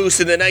John Druce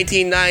in the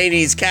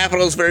 1990s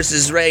Capitals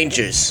versus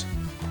Rangers.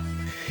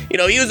 He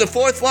was a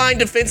fourth-line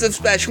defensive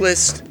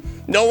specialist.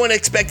 No one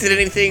expected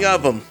anything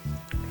of him.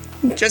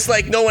 Just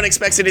like no one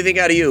expects anything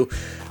out of you.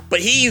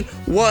 But he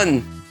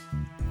won.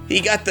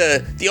 He got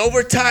the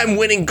overtime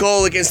winning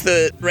goal against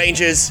the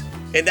Rangers,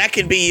 and that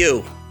can be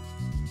you.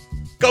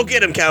 Go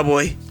get him,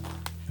 cowboy.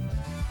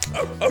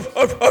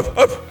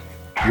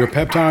 Your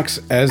pep talks,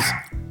 as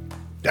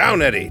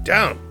Down, Eddie,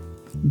 down.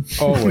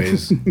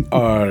 always,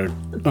 are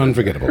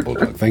unforgettable,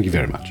 Bulldog. Thank you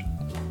very much.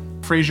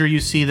 Frasier, you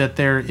see that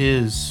there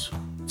is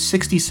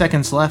 60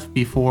 seconds left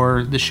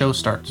before the show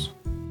starts.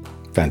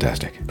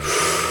 Fantastic.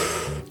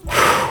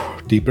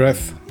 Deep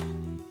breath.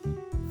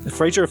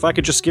 Fraser, if I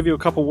could just give you a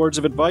couple words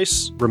of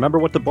advice, remember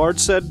what the bard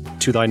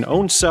said, to thine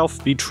own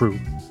self be true.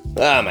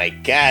 Oh my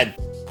god.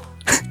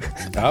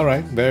 All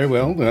right, very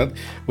well.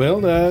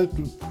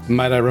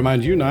 Might I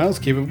remind you, Niles,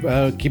 keep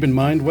in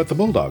mind what the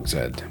bulldog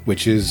said,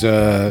 which is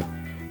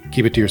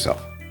keep it to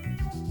yourself.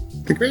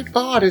 The great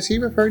bard, is he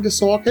referring to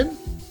Sorkin?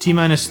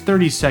 T-minus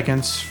 30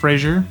 seconds,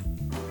 Fraser.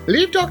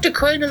 Leave Dr.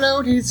 Crane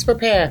alone, he's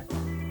prepared.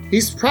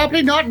 He's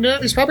probably not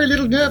nervous, he's probably a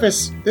little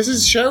nervous.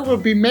 This show will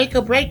be make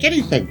or break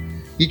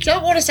anything. You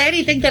don't want to say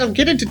anything that'll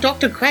get into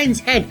Dr. Crane's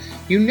head.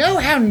 You know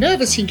how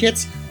nervous he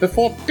gets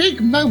before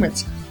big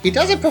moments. He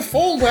doesn't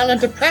perform well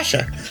under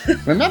pressure.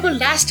 Remember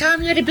last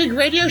time you had a big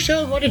radio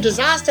show, what a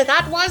disaster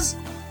that was?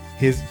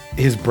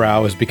 His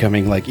brow is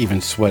becoming, like, even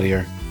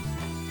sweatier.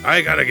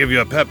 I gotta give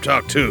you a pep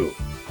talk, too.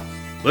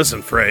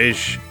 Listen,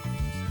 Frage.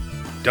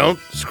 Don't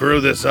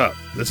screw this up.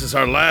 This is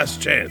our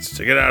last chance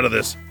to get out of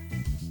this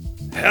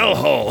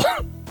hellhole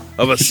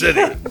of a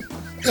city.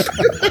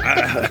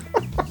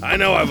 I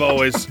know I've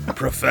always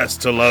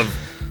professed to love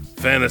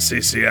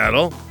fantasy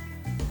Seattle.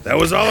 That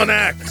was all an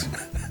act.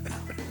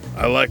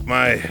 I like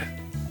my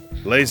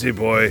lazy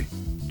boy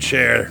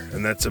chair,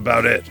 and that's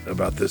about it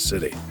about this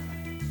city.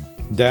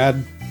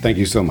 Dad, thank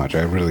you so much.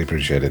 I really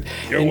appreciate it.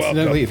 You're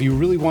Incidentally, welcome. if you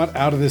really want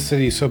out of this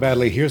city so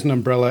badly, here's an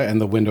umbrella and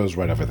the window's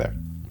right over there.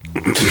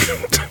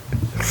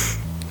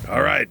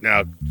 All right,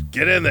 now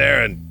get in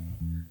there and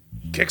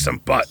kick some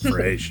butt,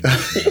 Frage.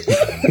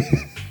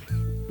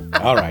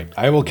 All right,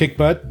 I will kick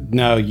butt.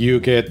 Now you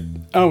get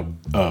out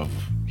of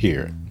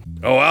here.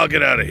 Oh, I'll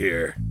get out of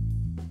here.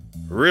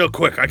 Real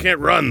quick, I can't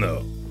run,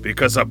 though,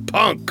 because a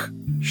punk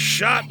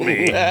shot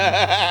me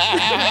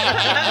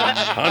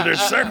under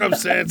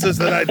circumstances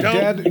that I don't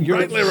Dad, your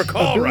rightly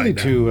recall ability right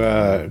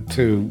now.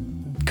 to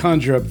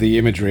conjure up the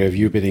imagery of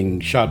you getting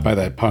shot by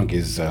that punk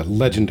is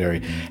legendary.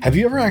 Have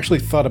you ever actually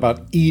thought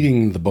about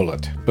eating the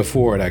bullet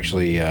before it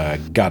actually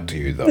got to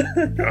you, though?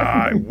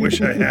 I wish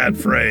I had,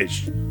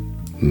 Frage.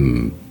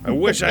 I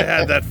wish I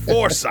had that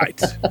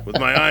foresight with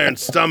my iron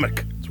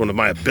stomach. It's one of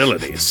my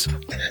abilities.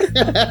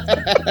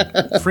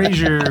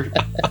 Fraser,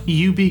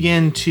 you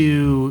begin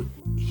to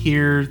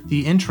hear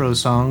the intro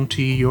song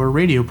to your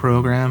radio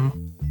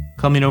program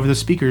coming over the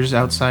speakers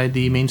outside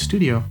the main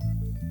studio.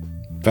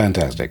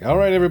 Fantastic. All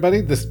right,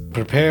 everybody,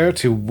 prepare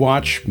to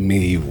watch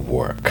me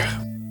work.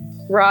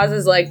 Roz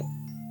is like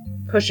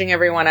pushing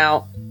everyone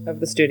out of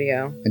the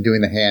studio. And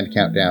doing the hand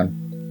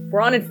countdown.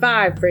 We're on in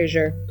 5,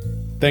 Fraser.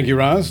 Thank you,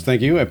 Roz.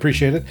 Thank you. I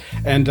appreciate it.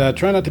 And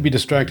try not to be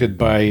distracted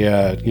by,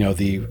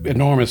 the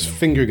enormous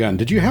finger gun.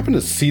 Did you happen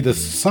to see the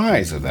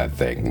size of that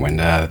thing when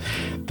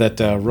that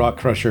rock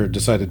crusher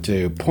decided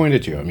to point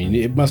at you? I mean,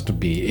 it must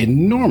be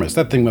enormous.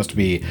 That thing must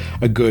be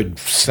a good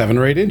 7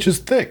 or 8 inches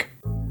thick.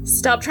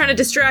 Stop trying to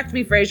distract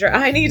me, Fraser.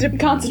 I need to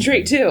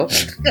concentrate too.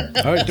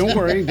 All right, don't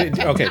worry.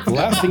 Okay, the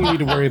last thing you need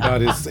to worry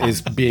about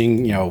is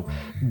being,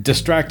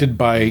 distracted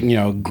by,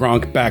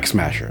 Gronk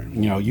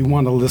Backsmasher. You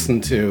want to listen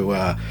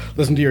to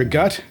your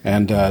gut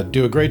and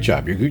do a great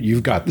job.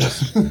 You've got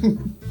this.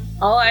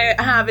 All I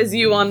have is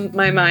you on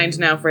my mind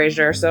now,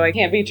 Fraser, so I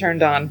can't be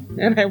turned on,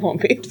 and I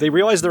won't be. Do they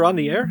realize they're on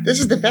the air? This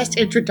is the best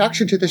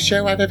introduction to the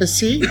show I've ever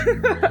seen.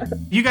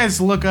 You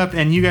guys look up,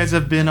 and you guys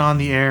have been on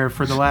the air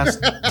for the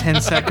last 10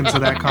 seconds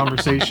of that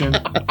conversation.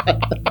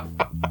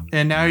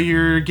 And now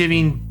you're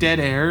giving dead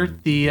air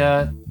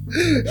the,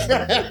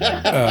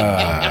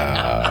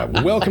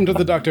 Welcome to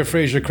the Dr.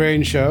 Fraser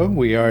Crane Show.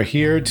 We are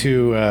here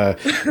to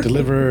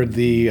deliver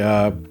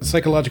the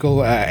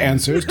psychological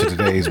answers to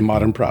today's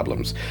modern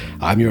problems.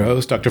 I'm your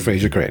host, Dr.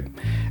 Fraser Crane.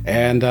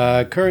 And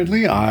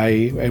currently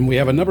we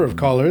have a number of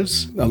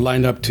callers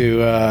lined up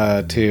to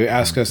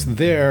ask us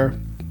their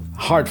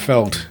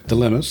heartfelt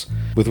dilemmas,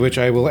 with which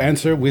I will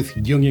answer with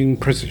Jungian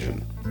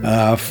precision.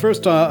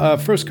 First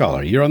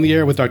caller, you're on the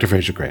air with Dr.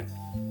 Fraser Crane.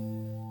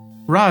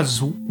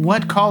 Roz,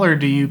 what caller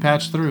do you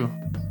patch through?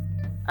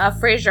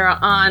 Fraser,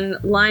 on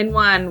line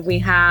 1, we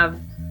have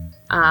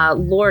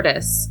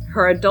Lourdes.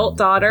 Her adult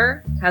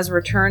daughter has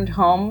returned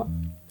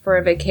home for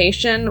a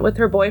vacation with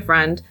her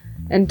boyfriend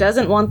and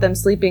doesn't want them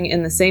sleeping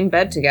in the same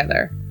bed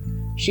together.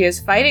 She is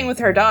fighting with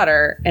her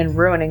daughter and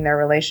ruining their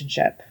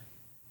relationship.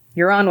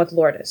 You're on with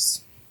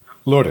Lourdes.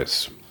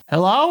 Lourdes.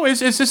 Hello? Is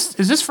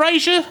this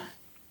Fraser?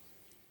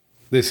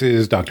 This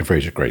is Dr.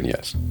 Fraser Crane,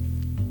 yes.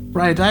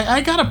 Right,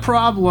 I got a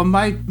problem.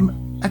 I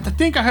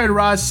think I heard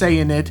Roz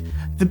saying it,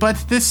 but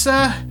this,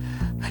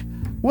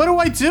 what do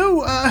I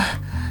do?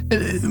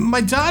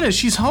 My daughter,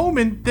 she's home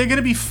and they're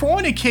gonna be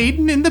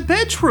fornicating in the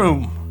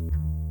bedroom.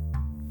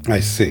 I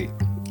see.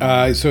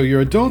 So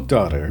your adult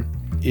daughter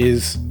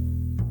is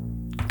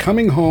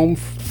coming home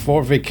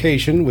for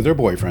vacation with her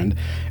boyfriend,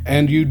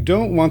 and you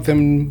don't want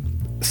them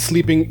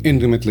sleeping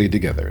intimately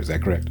together, is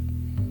that correct?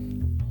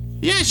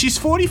 Yeah, she's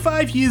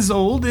 45 years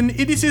old, and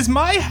this is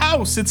my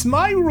house. It's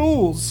my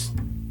rules.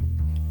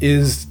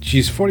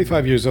 She's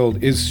 45 years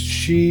old. Is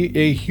she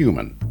a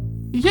human?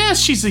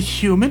 Yes, she's a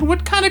human.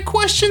 What kind of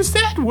question's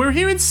that? We're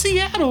here in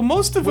Seattle.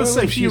 Most of us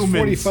are If she's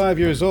humans. 45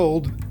 years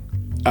old,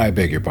 I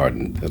beg your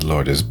pardon,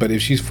 Lourdes, but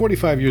if she's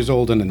 45 years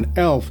old and an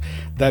elf,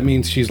 that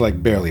means she's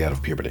like barely out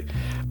of puberty.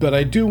 But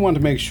I do want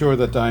to make sure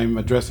that I'm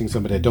addressing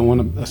somebody. I don't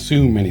want to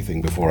assume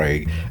anything before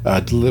I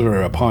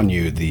deliver upon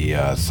you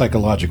the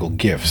psychological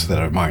gifts that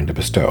are mine to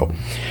bestow.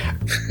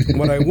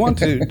 What I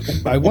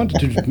wanted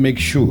to make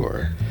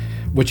sure,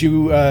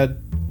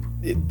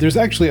 there's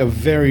actually a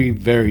very,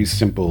 very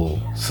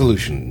simple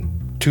solution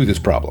to this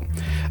problem.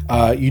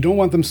 You don't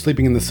want them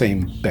sleeping in the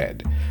same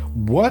bed.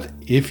 What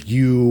if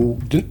do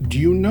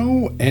you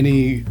know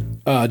any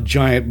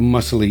giant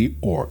muscly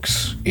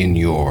orcs in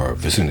your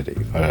vicinity?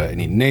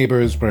 Any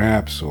neighbors,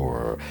 perhaps,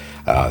 or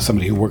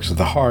somebody who works at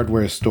the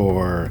hardware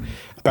store,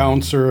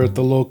 bouncer at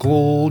the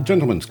local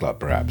gentleman's club,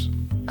 perhaps?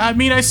 I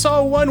mean, I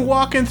saw one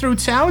walking through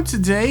town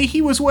today. He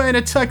was wearing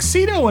a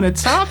tuxedo and a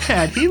top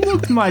hat. He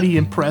looked mighty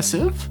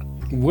impressive.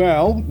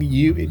 Well,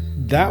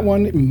 that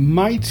one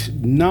might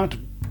not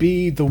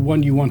be the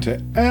one you want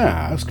to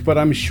ask, but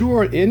I'm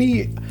sure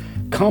any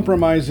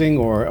compromising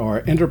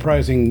or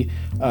enterprising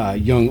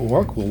young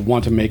orc will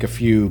want to make a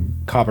few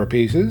copper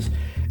pieces.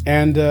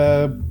 And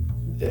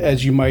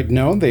as you might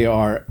know, they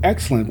are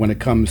excellent when it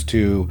comes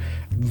to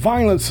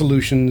violent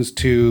solutions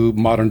to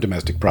modern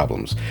domestic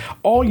problems.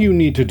 All you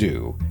need to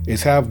do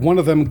is have one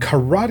of them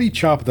karate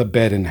chop the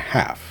bed in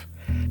half,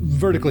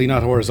 vertically,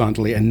 not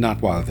horizontally, and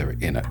not while they're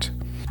in it.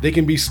 They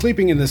can be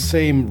sleeping in the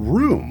same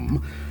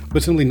room,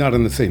 but simply not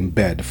in the same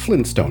bed,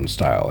 Flintstone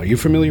style. Are you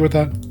familiar with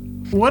that?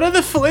 What are the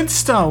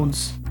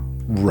Flintstones?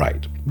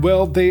 Right.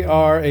 Well, they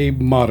are a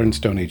modern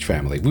Stone Age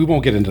family. We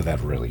won't get into that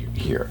really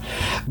here.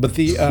 But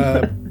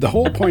the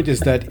whole point is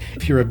that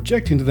if you're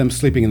objecting to them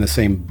sleeping in the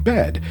same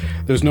bed,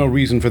 there's no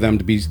reason for them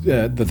to be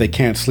that they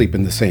can't sleep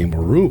in the same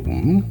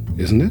room,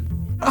 isn't it?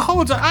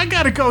 Hold on, I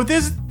gotta go.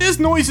 There's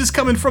noises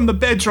coming from the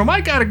bedroom.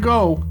 I gotta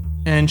go.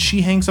 And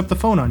she hangs up the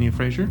phone on you,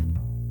 Fraser.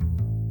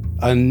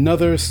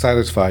 Another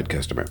satisfied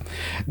customer.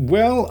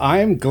 Well,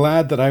 I'm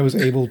glad that I was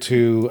able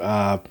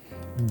to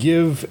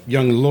give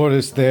young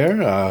Lourdes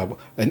there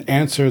an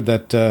answer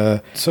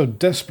that so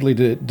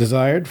desperately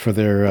desired for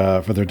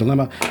their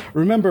dilemma.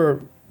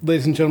 Remember,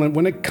 ladies and gentlemen,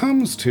 when it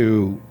comes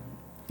to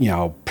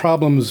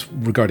problems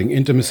regarding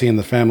intimacy in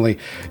the family,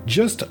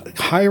 just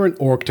hire an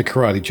orc to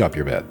karate chop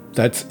your bed.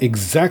 That's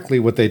exactly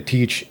what they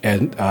teach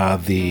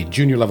at the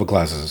junior level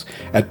classes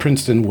at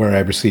Princeton, where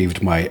I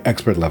received my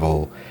expert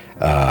level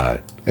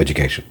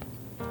education.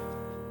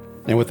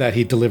 And with that,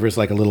 he delivers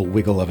like a little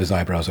wiggle of his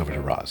eyebrows over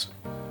to Roz.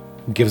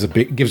 Gives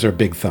her a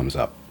big thumbs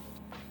up.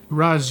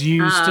 Roz,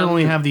 you still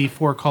only have the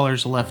 4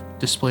 callers left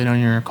displayed on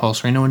your call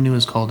screen. No one new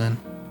is called in.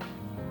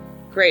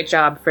 Great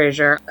job,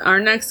 Fraser. Our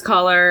next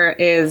caller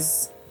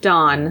is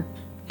Don,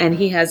 and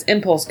he has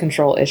impulse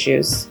control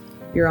issues.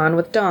 You're on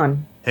with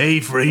Don. Hey,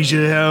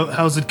 Fraser,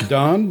 how's it?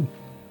 Don?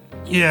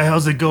 Yeah,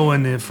 how's it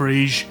going there,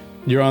 Fraser?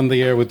 You're on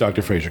the air with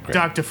Dr. Fraser Crane.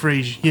 Dr.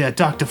 Fraser. Yeah,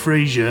 Dr.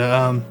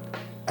 Fraser.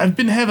 I've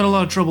been having a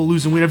lot of trouble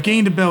losing weight. I've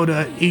gained about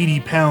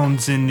 80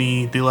 pounds in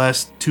the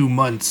last 2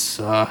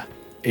 months.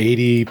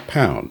 80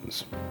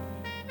 pounds?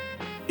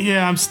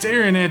 Yeah, I'm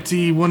staring at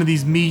one of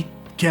these meat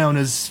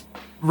counters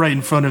right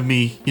in front of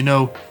me.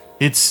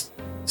 It's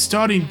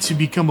starting to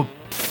become a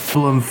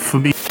problem for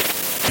me.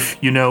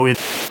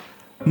 It's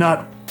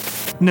not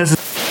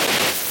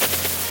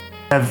necessarily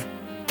have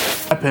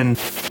happened,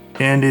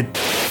 and it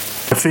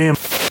a family.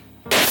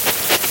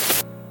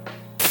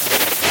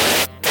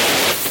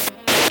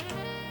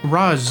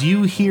 Roz,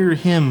 you hear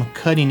him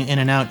cutting in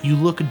and out. You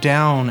look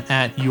down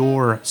at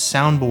your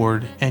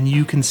soundboard, and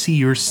you can see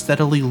you're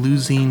steadily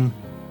losing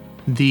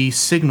the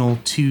signal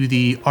to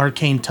the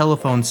arcane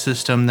telephone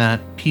system that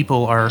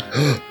people are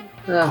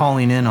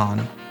calling in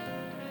on.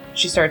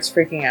 She starts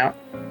freaking out.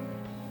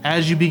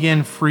 As you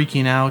begin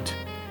freaking out,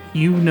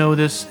 you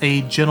notice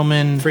a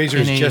gentleman.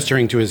 Fraser's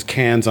gesturing to his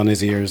cans on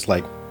his ears,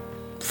 like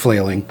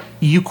flailing.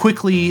 You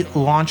quickly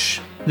launch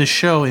the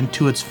show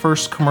into its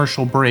first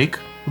commercial break,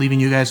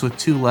 leaving you guys with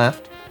 2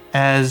 left,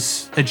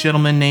 as a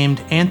gentleman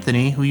named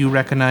Anthony, who you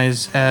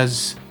recognize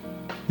as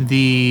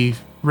the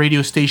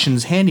radio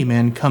station's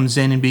handyman, comes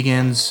in and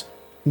begins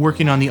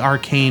working on the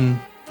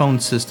arcane phone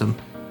system.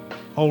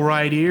 All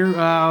right, here.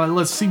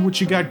 Let's see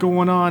what you got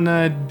going on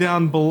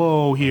down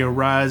below here,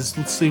 Roz.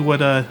 Let's see what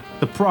the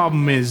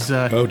problem is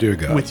oh, dear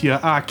God. With your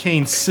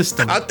arcane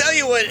system. I'll tell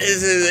you what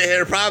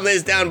the problem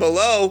is down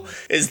below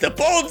is the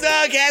bulldog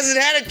hasn't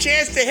had a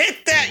chance to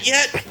hit that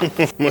yet.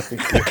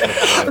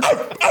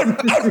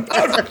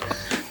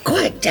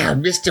 Quiet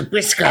down, Mr.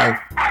 Briscoe.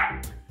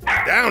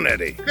 Down,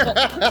 Eddie.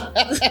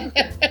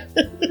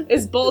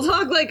 Is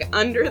Bulldog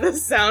under the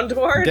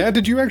soundboard? Dad,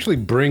 did you actually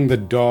bring the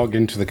dog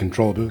into the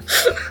control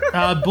booth?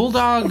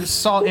 Bulldog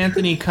saw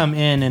Anthony come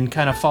in and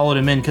kind of followed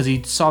him in because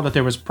he saw that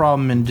there was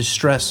problem and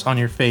distress on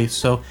your face.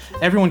 So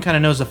everyone kind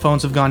of knows the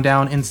phones have gone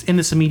down in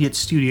this immediate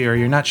studio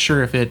area. You're not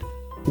sure if it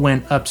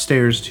went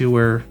upstairs to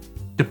where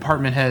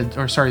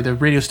the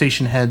radio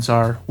station heads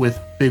are with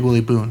Big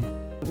Willie Boone.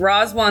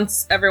 Roz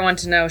wants everyone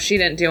to know she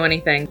didn't do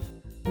anything.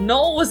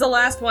 Noel was the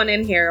last one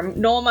in here.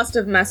 Noel must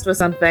have messed with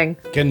something.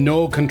 Can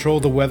Noel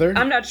control the weather?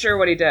 I'm not sure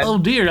what he did. Oh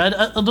dear,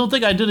 I don't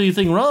think I did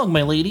anything wrong,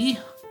 my lady.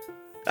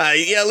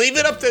 Yeah, leave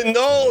it up to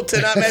Noel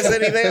to not mess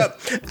anything up.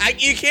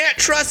 You can't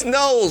trust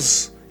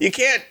Gnolls. You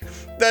can't.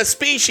 The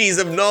species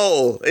of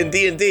Gnoll in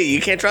D&D,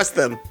 you can't trust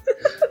them.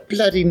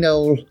 Bloody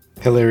Noel.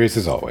 Hilarious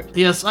as always.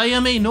 Yes, I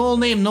am a Noel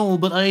named Noel,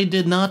 but I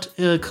did not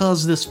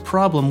cause this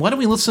problem. Why don't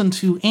we listen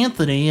to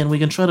Anthony and we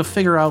can try to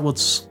figure out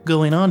what's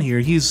going on here?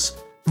 He's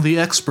the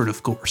expert,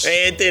 of course.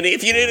 Hey, Anthony,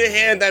 if you need a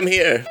hand, I'm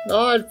here.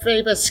 Oh, I'd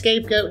favor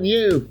scapegoating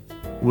you.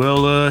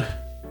 Well,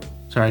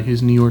 sorry,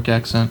 his New York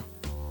accent.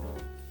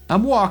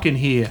 I'm walking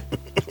here.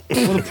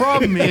 Well, the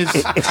problem is...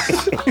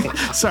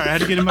 Sorry, I had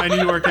to get in my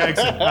New York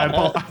accent. I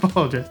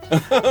apologize.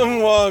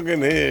 I'm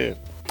walking here.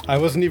 I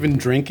wasn't even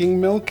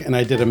drinking milk, and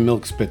I did a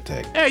milk spit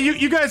take. Hey,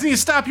 you guys need to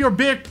stop your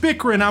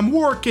bickering. I'm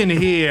working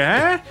here,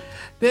 huh?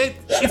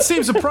 It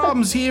seems the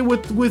problem's here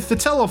with the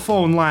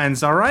telephone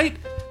lines, all right?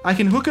 I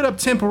can hook it up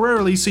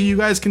temporarily so you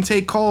guys can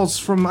take calls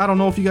from... I don't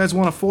know if you guys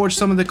want to forge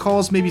some of the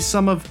calls. Maybe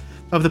some of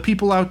the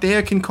people out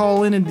there can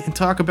call in and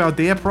talk about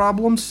their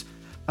problems.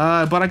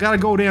 But I gotta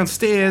go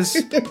downstairs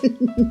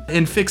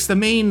and fix the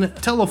main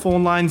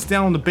telephone lines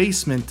down in the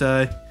basement.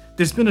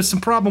 There's been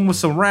some problem with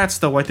some rats,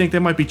 though. I think they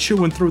might be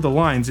chewing through the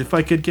lines. If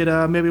I could get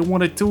maybe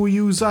one or two of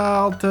yous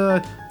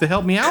to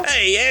help me out.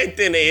 Hey,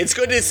 Anthony, it's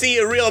good to see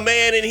a real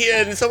man in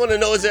here and someone who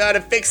knows how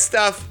to fix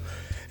stuff.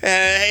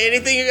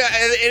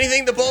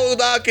 Anything the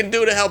Bulldog can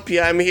do to help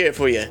you, I'm here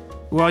for you.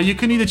 Well, you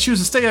can either choose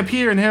to stay up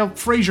here and help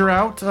Fraser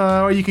out,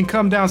 or you can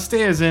come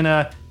downstairs and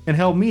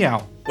help me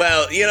out.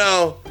 Well, you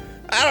know...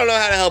 I don't know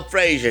how to help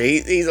Fraser.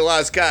 He's a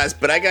lost cause,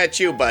 but I got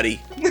you, buddy.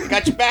 I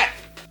got your back.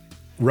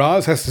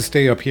 Roz has to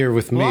stay up here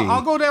with me. Well,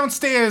 I'll go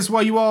downstairs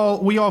while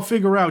we all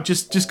figure out.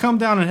 Just come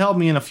down and help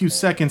me in a few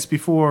seconds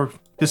before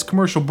this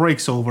commercial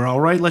breaks over,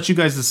 all right? Let you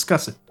guys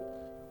discuss it.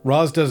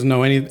 Roz doesn't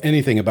know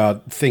anything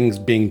about things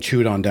being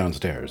chewed on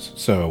downstairs,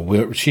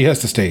 so she has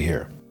to stay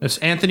here. As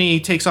Anthony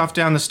takes off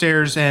down the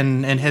stairs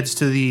and heads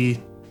to the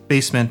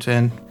basement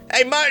and...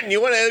 Hey, Martin, you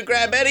want to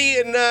grab Eddie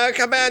and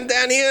come on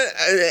down here?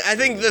 I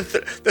think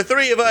the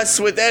three of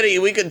us with Eddie,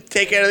 we could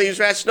take care of these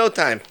rats in no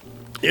time.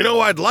 You know,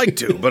 I'd like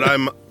to, but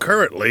I'm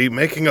currently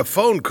making a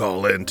phone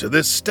call in to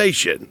this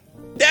station.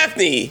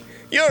 Daphne,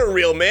 you're a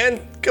real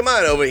man. Come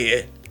on over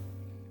here.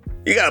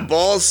 You got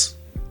balls.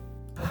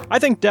 I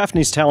think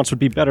Daphne's talents would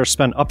be better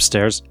spent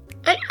upstairs.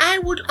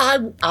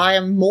 I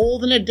am more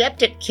than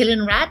adept at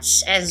killing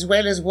rats as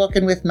well as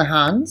working with my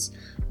hands.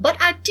 But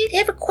I did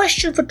have a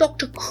question for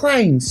Dr.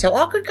 Crane, so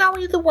I could go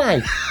either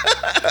way.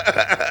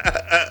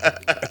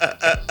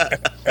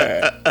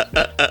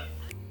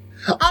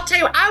 I'll tell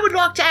you what, I would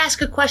like to ask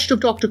a question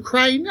of Dr.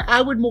 Crane.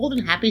 I would more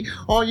than happy.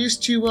 I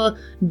used to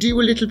do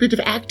a little bit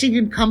of acting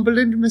in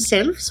Cumberland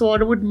myself, so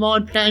I wouldn't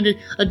mind playing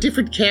a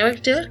different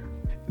character.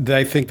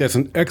 I think that's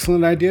an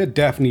excellent idea.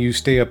 Daphne, you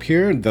stay up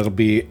here. That'll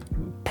be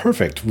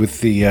perfect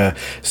with the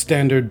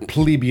standard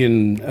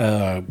plebeian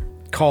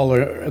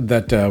caller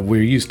that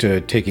we're used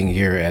to taking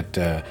here at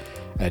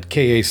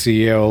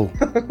KACL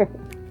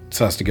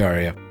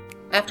Sastigaria.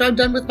 After I'm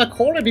done with my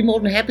call, I'd be more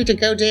than happy to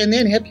go down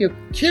there and help you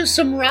kill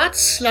some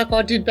rats like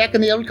I did back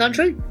in the old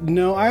country.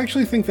 No, I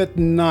actually think that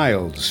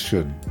Niles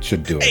should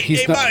do it.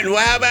 Hey, Martin,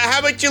 well, how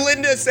about you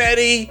lend us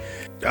Eddie?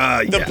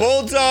 The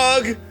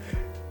Bulldog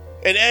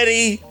and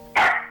Eddie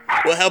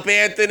will help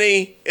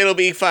Anthony. It'll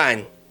be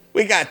fine.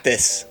 We got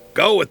this.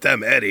 Go with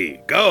them,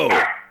 Eddie. Go.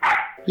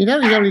 You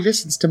know he only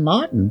listens to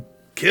Martin.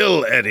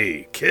 Kill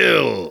Eddie.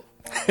 Kill.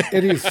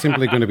 Eddie's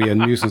simply going to be a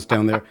nuisance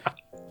down there.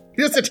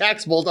 He just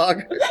attacks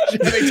Bulldog.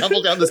 They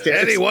tumble down the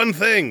stairs. Eddie, one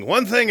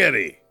thing,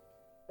 Eddie.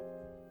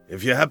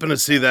 If you happen to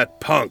see that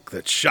punk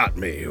that shot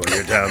me when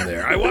you're down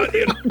there, I want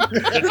you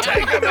to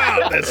take him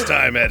out this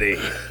time, Eddie.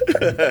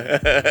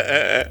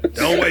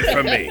 Don't wait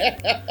for me.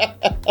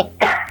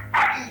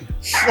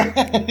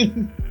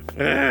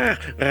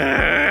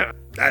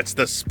 That's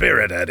the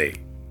spirit,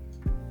 Eddie.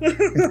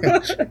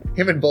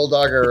 Him and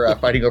Bulldog are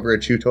fighting over a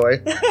chew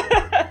toy.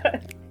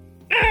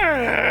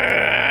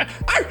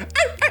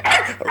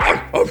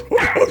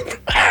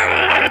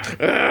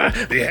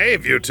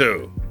 Behave, you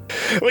two.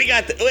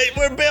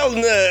 We're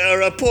building a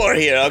rapport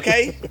here,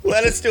 okay?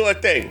 Let us do our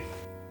thing.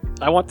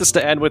 I want this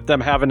to end with them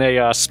having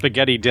a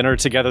spaghetti dinner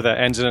together that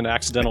ends in an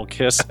accidental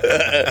kiss.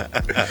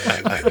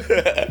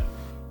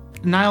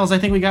 Niles, I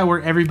think we got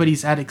where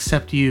everybody's at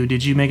except you.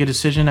 Did you make a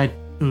decision? I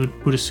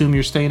would assume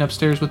you're staying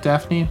upstairs with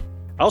Daphne.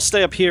 I'll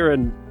stay up here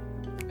and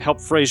help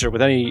Fraser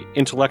with any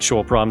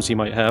intellectual problems he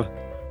might have.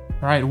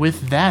 All right,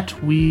 with that,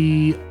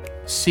 we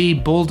see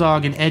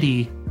Bulldog and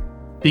Eddie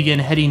begin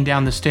heading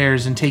down the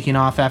stairs and taking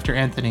off after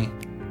Anthony.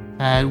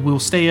 We'll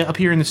stay up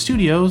here in the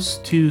studios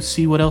to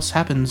see what else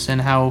happens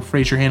and how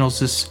Fraser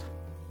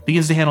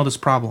begins to handle this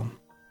problem.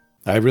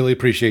 I really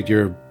appreciate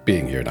your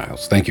being here,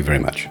 Niles. Thank you very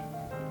much.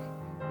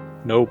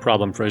 No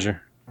problem,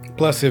 Fraser.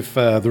 Plus, if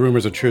the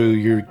rumors are true,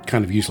 you're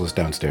kind of useless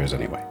downstairs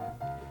anyway.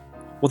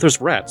 Well, there's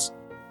rats.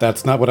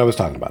 That's not what I was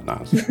talking about,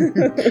 Niles.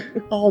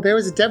 Oh, there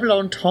was a double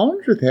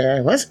entendre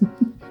there, wasn't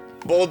there?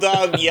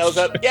 Bulldog yells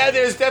up, yeah,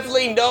 there's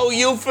definitely no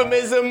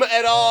euphemism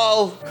at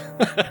all.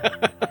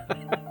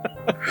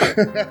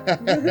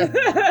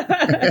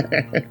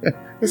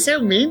 They're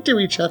so mean to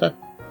each other.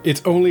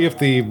 It's only if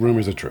the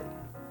rumors are true.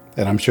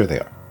 And I'm sure they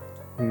are.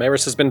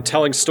 Maris has been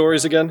telling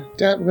stories again?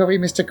 Don't worry,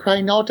 Mr.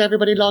 Crane. Not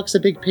everybody likes a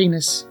big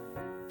penis.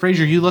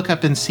 Fraser, you look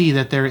up and see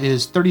that there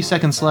is 30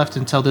 seconds left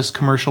until this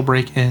commercial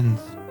break ends.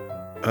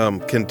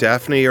 Can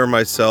Daphne or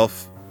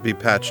myself be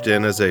patched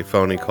in as a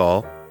phony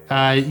call?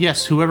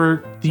 Yes,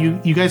 whoever...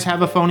 You guys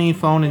have a phony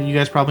phone, and you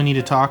guys probably need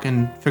to talk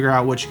and figure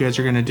out what you guys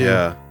are going to do.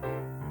 Yeah.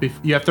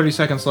 You have 30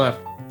 seconds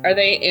left. Are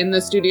they in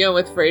the studio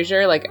with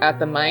Fraser, like at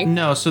the mic?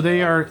 No, so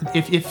they are...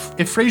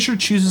 If Fraser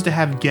chooses to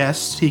have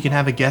guests, he can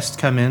have a guest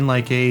come in,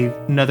 like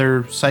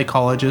another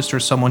psychologist or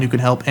someone who can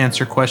help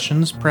answer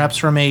questions, perhaps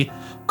from a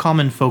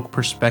common folk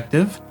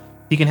perspective.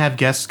 He can have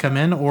guests come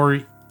in,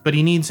 but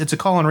he needs... It's a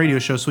call-in radio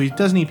show, so he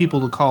does need people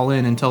to call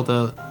in until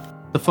the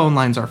phone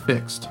lines are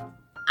fixed.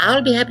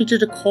 I'll be happy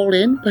to call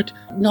in, but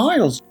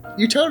Niles,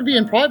 you told me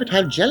in private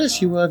how jealous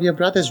you were of your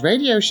brother's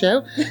radio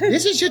show.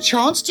 This is your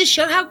chance to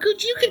show how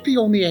good you could be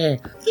on the air.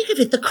 Think of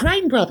it, the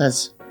Crane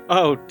brothers.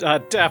 Oh,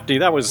 Daphne,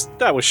 that was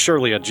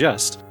surely a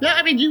jest. Yeah,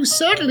 I mean, you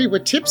certainly were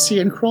tipsy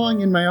and crying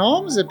in my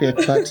arms a bit,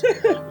 but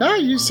no,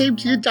 you seemed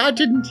to... I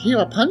didn't hear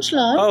a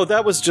punchline. Oh,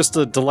 that was just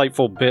a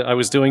delightful bit I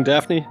was doing,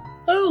 Daphne.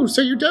 Oh,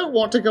 so you don't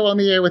want to go on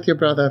the air with your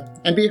brother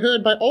and be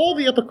heard by all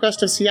the upper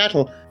crust of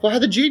Seattle for how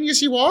the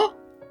genius you are?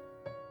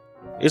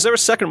 Is there a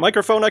second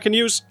microphone I can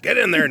use? Get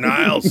in there,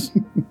 Niles.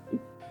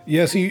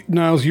 Yes,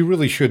 Niles, you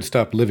really should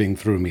stop living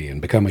through me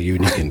and become a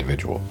unique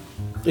individual.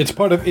 It's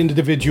part of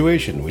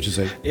individuation, which is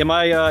a... Am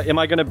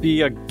I going to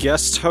be a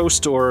guest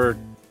host or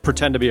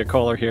pretend to be a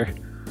caller here?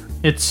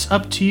 It's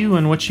up to you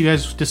and what you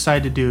guys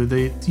decide to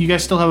do. You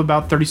guys still have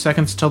about 30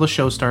 seconds till the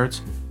show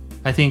starts.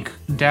 I think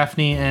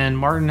Daphne and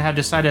Martin have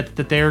decided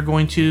that they are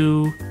going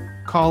to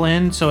call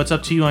in, so it's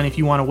up to you on if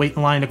you want to wait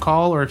in line to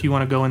call or if you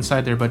want to go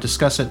inside there, but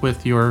discuss it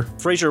with your...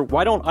 Fraser,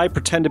 why don't I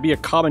pretend to be a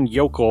common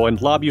yokel and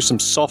lob you some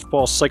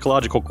softball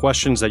psychological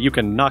questions that you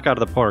can knock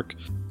out of the park?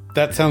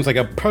 That sounds like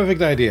a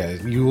perfect idea.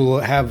 You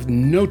will have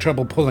no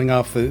trouble pulling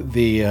off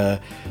a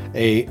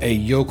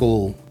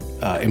yokel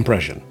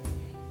impression.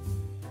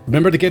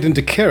 Remember to get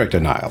into character,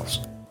 Niles.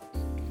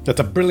 That's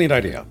a brilliant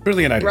idea.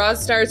 Brilliant idea.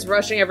 Roz starts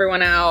rushing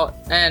everyone out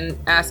and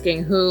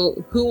asking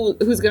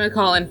who's going to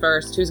call in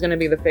first. Who's going to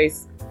be the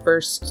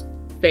first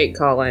fake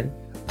call in?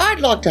 I'd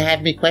like to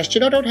have me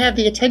question. I don't have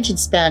the attention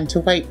span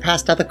to wait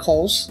past other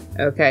calls.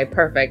 Okay,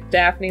 perfect.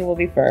 Daphne will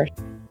be first.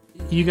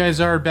 You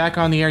guys are back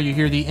on the air. You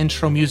hear the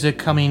intro music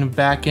coming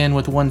back in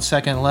with 1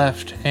 second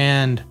left,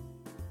 and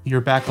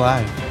you're back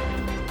live.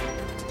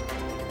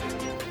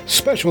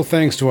 Special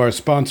thanks to our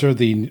sponsor,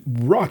 the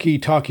Rocky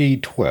Talkie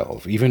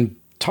 12. Even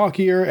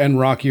talkier and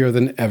rockier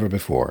than ever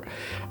before.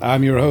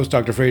 I'm your host,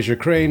 Dr. Fraser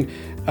Crane.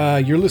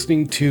 You're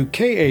listening to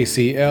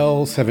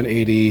KACL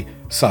 780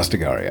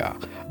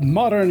 Sastagaria.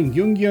 Modern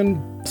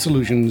Jungian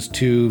solutions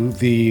to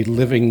the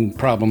living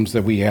problems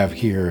that we have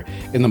here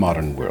in the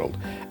modern world.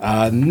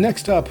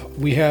 Next up,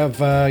 we have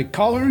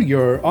caller.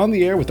 You're on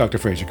the air with Dr.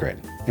 Fraser Crane.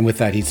 And with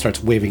that, he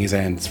starts waving his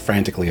hands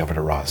frantically over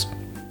to Roz.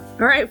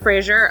 All right,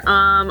 Fraser.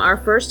 Our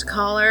first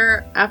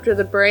caller after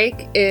the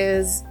break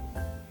is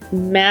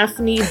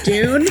Maffney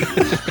Dune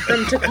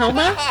from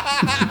Tacoma.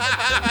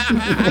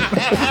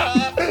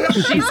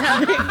 She's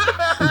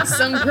having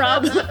some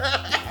problem.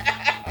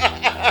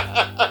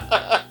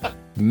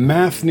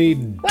 Maffney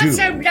Dune. What's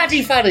so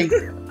bloody funny?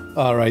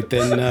 All right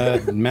then,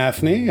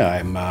 Maffney,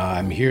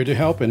 I'm here to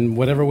help in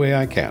whatever way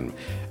I can.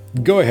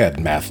 Go ahead,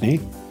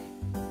 Maffney.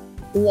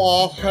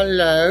 Well,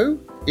 hello.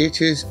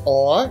 It is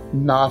I,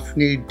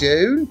 Maffney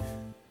Dune,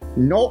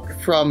 not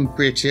from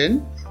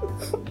Britain.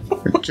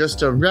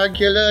 Just a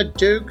regular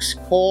Duke's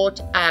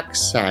Court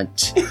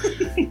accent.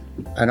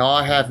 And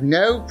I have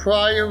no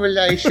prior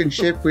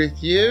relationship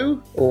with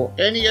you or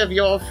any of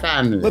your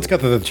family. Let's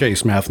cut to the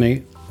chase,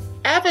 Maffney.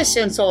 Ever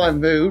since I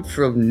moved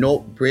from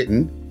North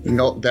Britain,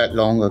 not that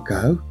long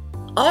ago,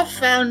 I've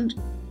found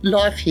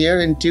life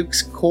here in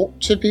Duke's Court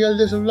to be a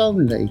little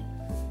lonely.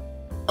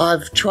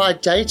 I've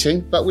tried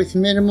dating, but with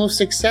minimal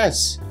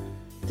success.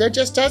 There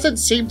just doesn't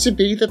seem to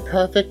be the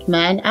perfect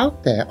man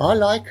out there. I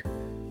like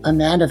a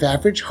man of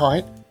average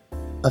height,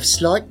 of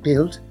slight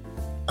build.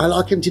 I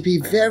like him to be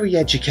very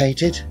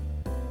educated,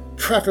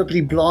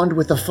 preferably blonde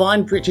with a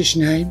fine British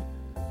name.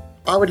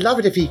 I would love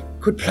it if he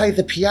could play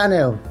the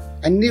piano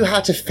and knew how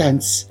to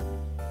fence.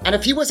 And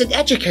if he was an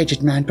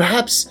educated man,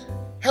 perhaps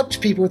helped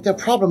people with their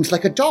problems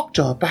like a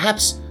doctor,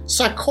 perhaps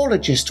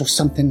psychologist or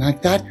something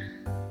like that.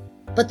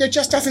 But there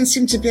just doesn't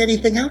seem to be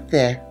anything out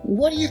there.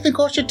 What do you think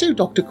I should do,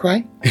 Dr.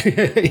 Crane?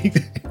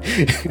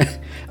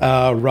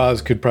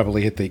 Roz could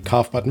probably hit the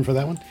cough button for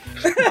that one.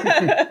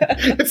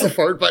 It's the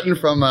fart button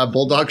from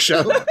Bulldog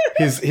Show.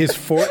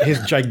 His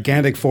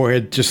gigantic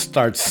forehead just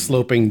starts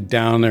sloping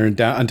down and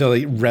down until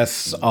he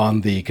rests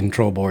on the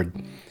control board.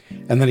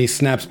 And then he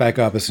snaps back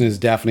up as soon as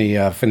Daphne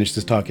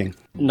finishes talking.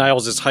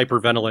 Niles is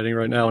hyperventilating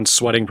right now and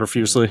sweating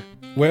profusely.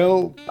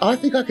 Well, I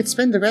think I could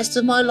spend the rest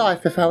of my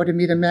life if I were to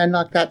meet a man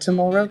like that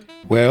tomorrow.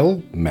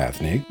 Well,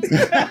 Maffney.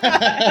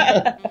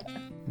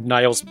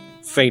 Niles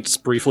faints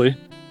briefly.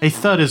 A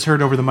thud is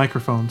heard over the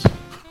microphones.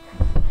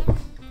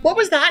 What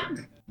was that?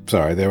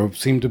 Sorry, there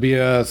seemed to be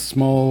a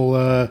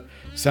small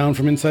sound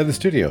from inside the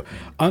studio.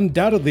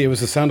 Undoubtedly, it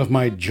was the sound of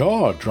my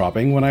jaw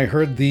dropping when I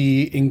heard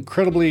the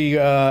incredibly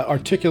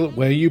articulate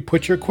way you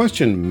put your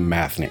question,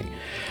 Mathny.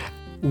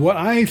 What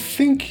I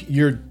think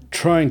you're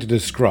trying to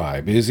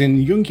describe is,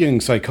 in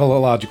Jungian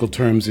psychological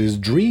terms, is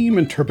dream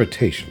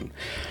interpretation.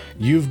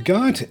 You've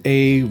got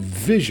a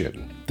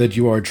vision that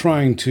you are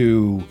trying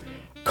to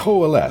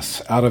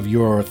coalesce out of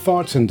your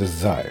thoughts and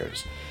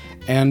desires.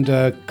 And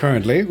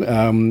currently,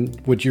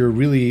 what you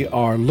really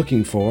are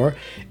looking for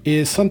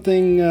is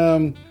something,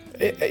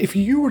 if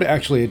you were to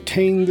actually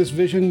attain this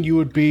vision, you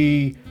would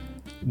be,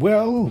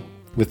 well,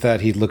 with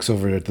that, he looks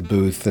over at the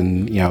booth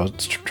and,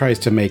 tries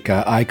to make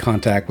eye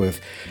contact with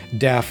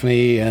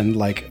Daphne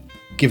and,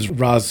 gives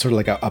Roz sort of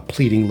like a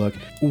pleading look.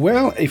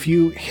 Well, if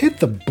you hit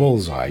the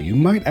bullseye, you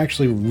might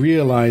actually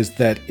realize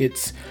that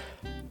it's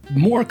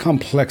more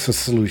complex a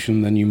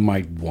solution than you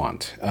might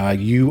want.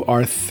 You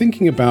are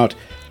thinking about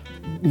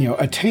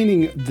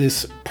attaining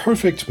this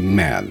perfect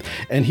man.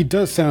 And he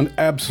does sound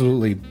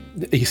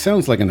he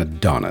sounds like an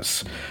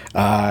Adonis.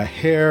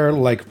 Hair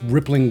like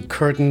rippling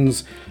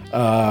curtains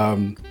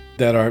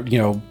that are,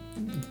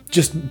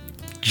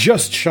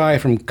 just shy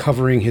from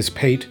covering his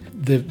pate.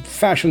 The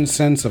fashion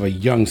sense of a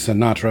young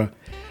Sinatra.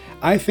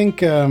 I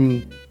think,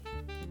 and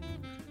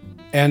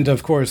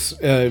of course,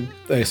 a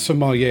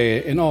sommelier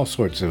in all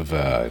sorts of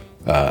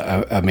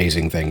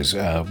amazing things,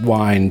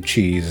 wine,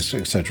 cheese,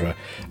 etc.,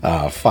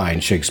 fine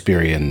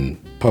Shakespearean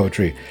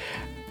poetry.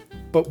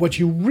 But what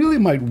you really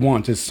might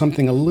want is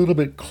something a little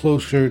bit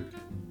closer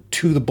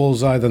to the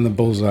bullseye than the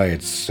bullseye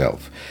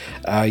itself.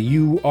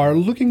 You are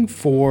looking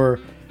for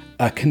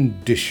a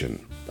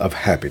condition of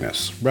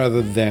happiness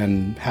rather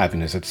than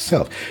happiness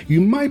itself.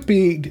 You might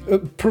be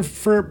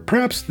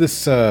perhaps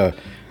this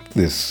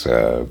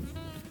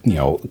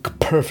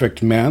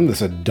perfect man,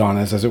 this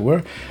Adonis, as it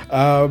were,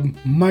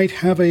 might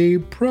have a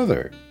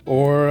brother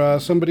or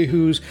somebody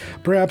who's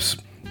perhaps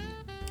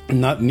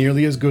not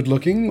nearly as good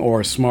looking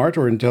or smart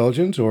or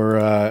intelligent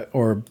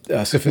or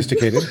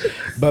sophisticated,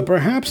 but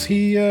perhaps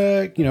he,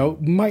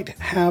 might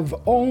have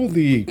all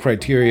the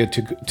criteria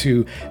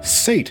to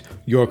sate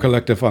your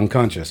collective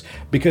unconscious.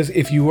 Because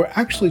if you were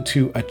actually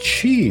to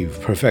achieve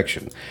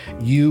perfection,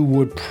 you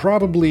would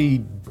probably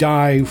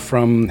die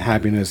from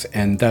happiness,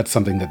 and that's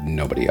something that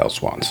nobody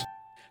else wants.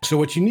 So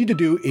what you need to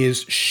do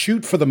is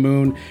shoot for the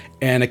moon,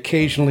 and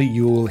occasionally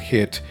you will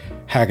hit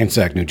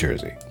Hackensack, New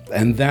Jersey.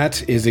 And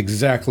that is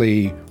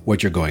exactly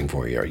what you're going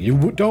for here.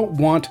 You don't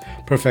want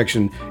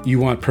perfection, you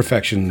want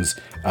perfection's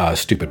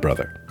stupid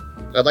brother.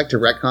 I'd like to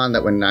retcon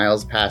that when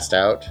Niles passed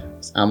out,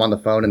 I'm on the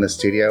phone in the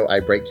studio, I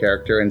break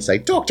character and say,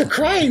 Dr.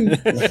 Crane!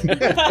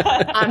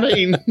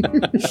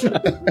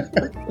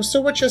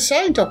 So what you're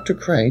saying, Dr.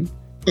 Crane,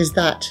 is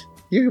that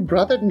your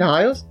brother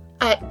Niles?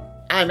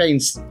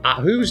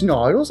 Who's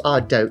Niles? I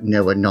don't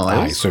know a Niles.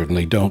 I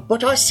certainly don't.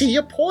 But I see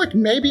your point.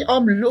 Maybe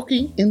I'm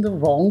looking in the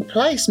wrong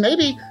place.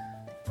 Maybe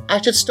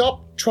I should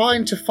stop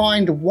trying to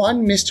find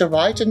one Mr.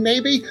 Right, and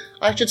maybe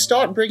I should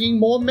start bringing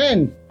more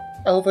men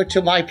over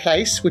to my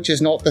place, which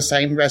is not the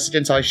same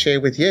residence I share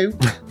with you.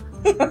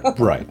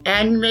 Right.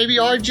 And maybe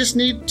I just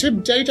need to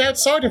date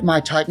outside of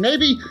my type.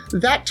 Maybe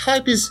that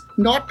type is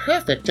not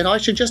perfect, and I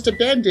should just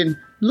abandon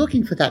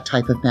looking for that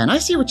type of man. I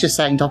see what you're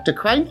saying, Dr.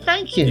 Crane.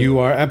 Thank you. You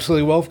are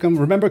absolutely welcome.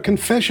 Remember,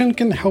 confession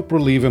can help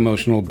relieve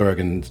emotional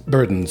burdens.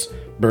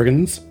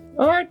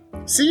 All right.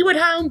 See you at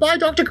home. Bye,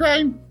 Dr.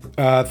 Crane.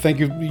 Thank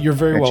you. You're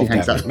very welcome.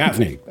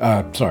 Mathny.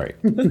 Sorry.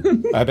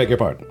 I beg your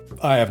pardon.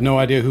 I have no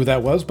idea who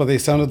that was, but they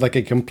sounded like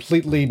a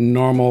completely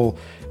normal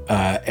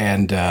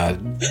and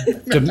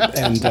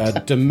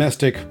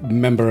domestic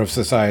member of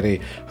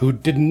society who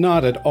did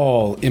not at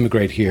all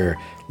immigrate here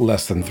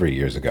less than 3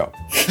 years ago.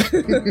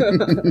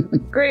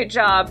 Great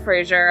job,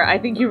 Frasier. I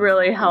think you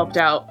really helped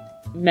out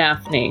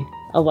Mathny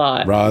a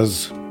lot.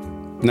 Roz,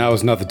 now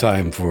is not the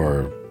time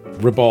for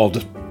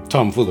ribald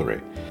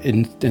tomfoolery.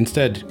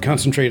 Instead,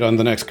 concentrate on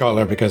the next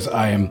caller because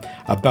I am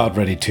about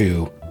ready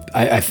to...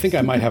 I think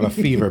I might have a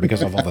fever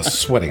because of all the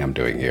sweating I'm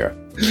doing here.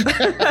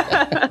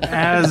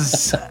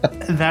 As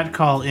that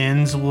call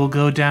ends, we'll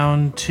go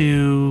down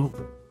to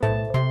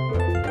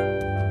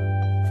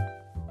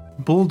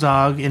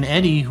Bulldog and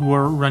Eddie, who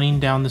are running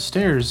down the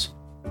stairs.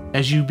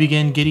 As you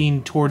begin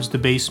getting towards the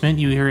basement,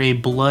 you hear a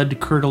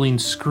blood-curdling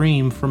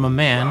scream from a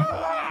man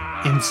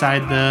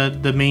inside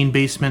the main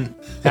basement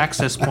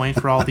access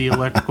point for all the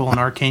electrical and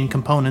arcane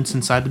components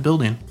inside the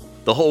building.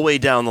 The whole way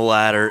down the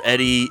ladder,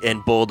 Eddie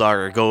and Bulldog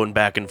are going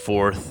back and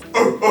forth.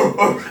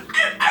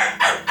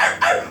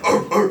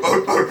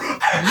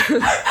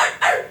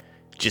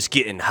 Just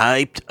getting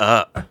hyped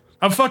up.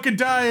 I'm fucking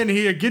dying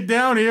here. Get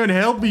down here and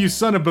help me, you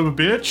son of a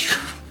bitch.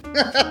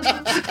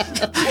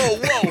 Whoa,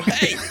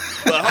 hey!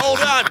 But hold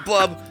on,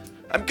 bub.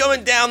 I'm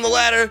coming down the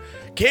ladder,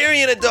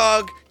 carrying a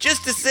dog,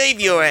 just to save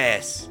your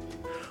ass.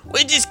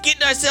 We're just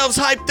getting ourselves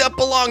hyped up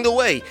along the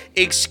way.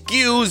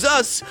 Excuse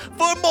us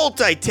for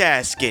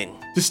multitasking.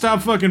 Just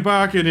stop fucking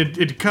barking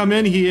and come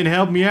in here and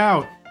help me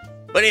out.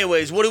 But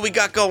anyways, what do we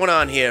got going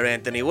on here,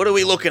 Anthony? What are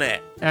we looking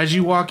at? As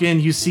you walk in,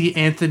 you see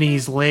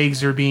Anthony's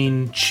legs are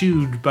being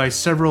chewed by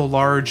several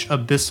large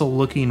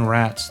abyssal-looking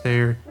rats.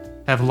 They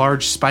have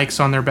large spikes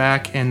on their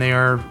back, and they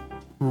are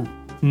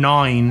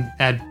gnawing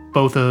at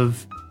both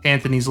of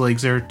Anthony's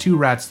legs. There are 2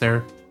 rats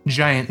there,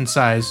 giant in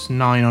size,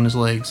 gnawing on his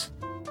legs.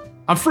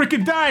 I'm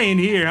freaking dying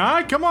here,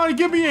 huh? Come on and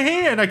give me a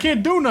hand. I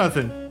can't do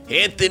nothing.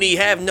 Anthony,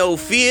 have no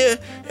fear.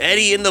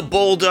 Eddie and the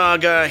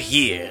Bulldog are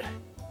here.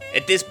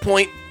 At this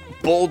point,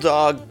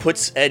 Bulldog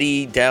puts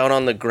Eddie down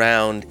on the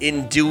ground.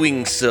 In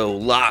doing so,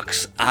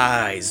 locks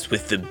eyes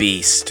with the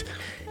beast.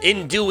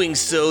 In doing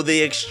so,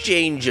 they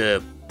exchange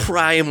a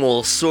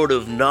primal sort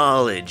of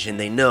knowledge, and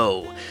they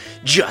know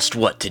just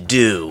what to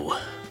do.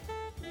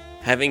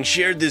 Having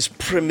shared this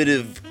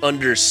primitive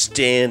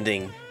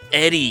understanding,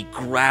 Eddie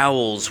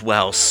growls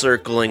while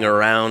circling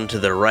around to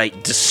the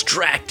right,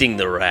 distracting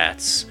the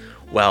rats,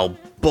 while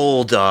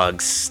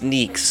Bulldog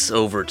sneaks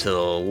over to the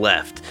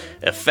left,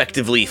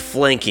 effectively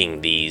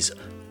flanking these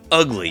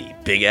ugly,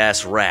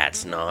 big-ass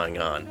rats gnawing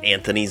on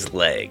Anthony's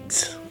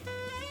legs.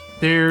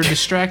 They're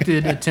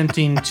distracted,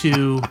 attempting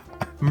to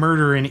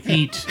murder and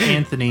eat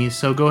Anthony,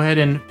 so go ahead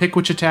and pick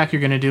which attack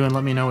you're going to do and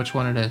let me know which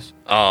one it is.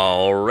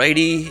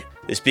 Alrighty.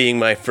 This being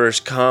my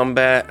first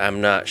combat,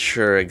 I'm not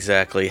sure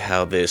exactly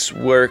how this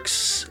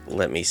works.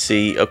 Let me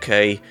see.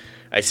 Okay,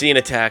 I see an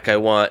attack I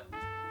want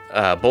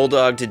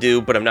Bulldog to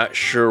do, but I'm not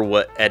sure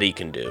what Eddie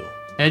can do.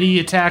 Eddie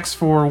attacks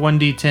for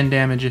 1d10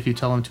 damage if you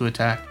tell him to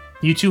attack.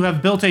 You two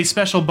have built a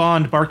special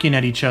bond barking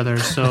at each other,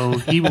 so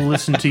he will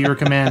listen to your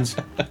commands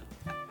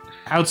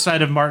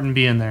outside of Martin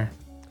being there.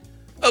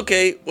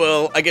 Okay,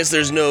 well, I guess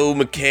there's no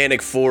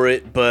mechanic for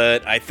it,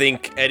 but I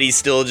think Eddie's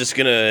still just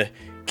gonna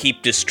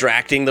keep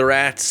distracting the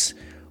rats,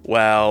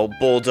 while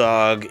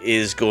Bulldog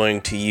is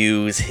going to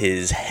use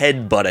his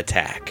headbutt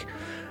attack.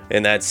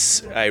 And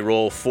that's, I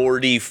roll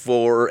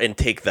 4d4 and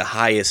take the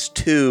highest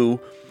 2,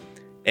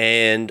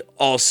 and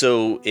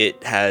also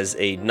it has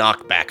a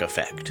knockback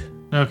effect.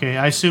 Okay,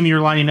 I assume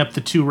you're lining up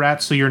the 2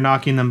 rats so you're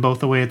knocking them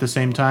both away at the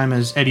same time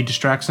as Eddie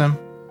distracts them?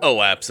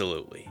 Oh,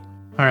 absolutely.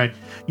 Alright,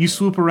 you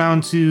swoop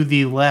around to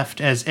the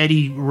left as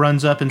Eddie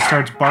runs up and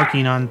starts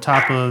barking on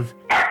top of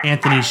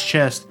Anthony's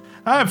chest.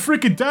 I'm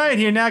freaking dying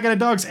here, now I got a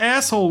dog's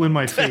asshole in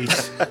my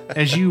face.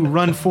 As you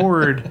run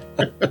forward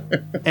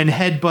and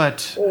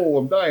headbutt. Oh,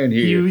 I'm dying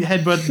here. You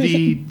headbutt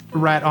the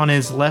rat on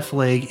his left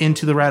leg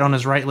into the rat on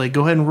his right leg.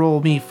 Go ahead and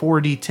roll me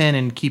 4d10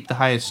 and keep the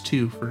highest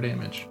 2 for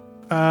damage.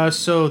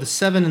 So the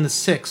 7 and the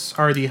 6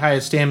 are the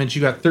highest damage.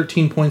 You got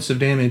 13 points of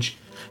damage.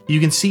 You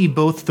can see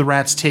both the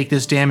rats take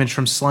this damage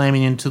from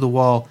slamming into the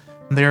wall.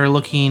 They're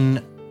looking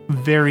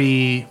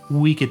very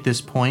weak at this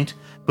point,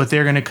 but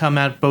they're going to come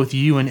at both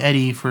you and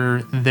Eddie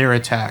for their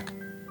attack.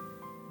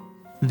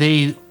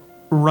 They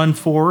run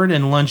forward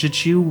and lunge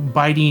at you,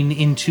 biting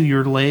into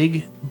your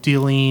leg,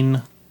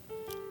 dealing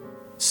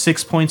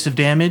 6 points of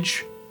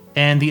damage,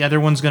 and the other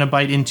one's going to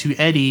bite into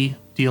Eddie,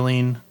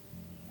 dealing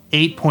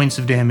 8 points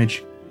of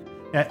damage.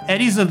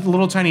 Eddie's a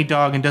little tiny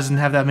dog and doesn't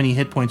have that many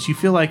hit points. You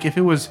feel like if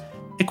it was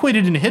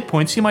equated into hit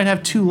points, he might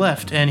have 2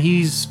 left, and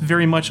he's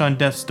very much on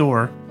death's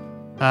door.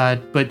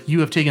 But you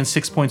have taken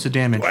 6 points of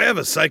damage. Do I have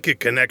a psychic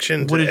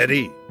connection to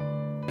Eddie?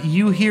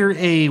 You hear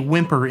a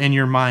whimper in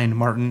your mind,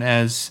 Martin,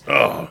 as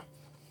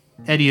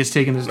Eddie has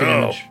taken this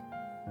damage.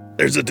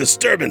 There's a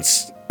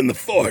disturbance in the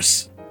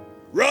force.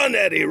 Run,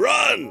 Eddie,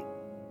 run!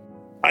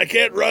 I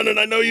can't run, and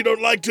I know you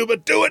don't like to,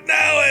 but do it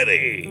now,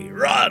 Eddie!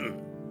 Run!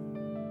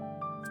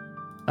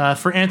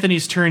 For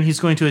Anthony's turn, he's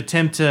going to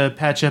attempt to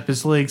patch up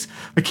his legs.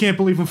 I can't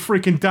believe I'm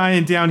freaking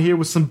dying down here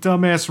with some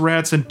dumbass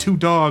rats and 2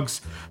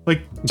 dogs.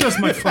 Like, just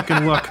my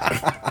fucking luck.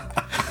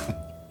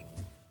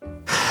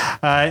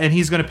 And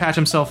he's going to patch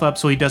himself up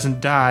so he doesn't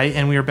die,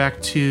 and we are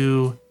back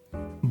to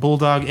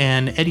Bulldog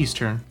and Eddie's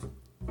turn.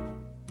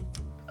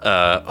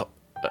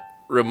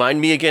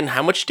 Remind me again,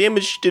 how much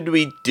damage did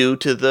we do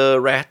to the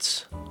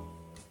rats?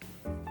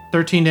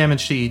 13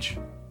 damage to each.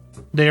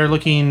 They are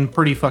looking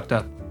pretty fucked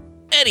up.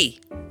 Eddie!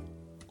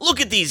 Look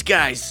at these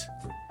guys.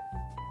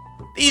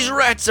 These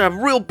rats are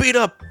real beat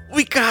up.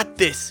 We got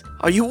this.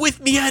 Are you with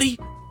me, Eddie?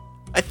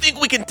 I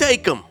think we can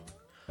take them.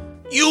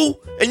 You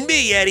and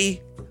me,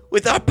 Eddie.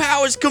 With our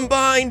powers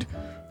combined,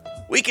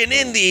 we can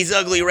end these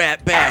ugly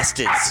rat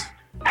bastards.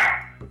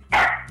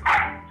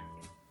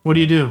 What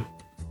do?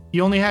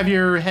 You only have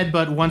your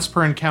headbutt once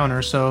per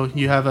encounter, so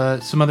you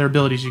have some other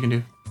abilities you can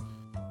do.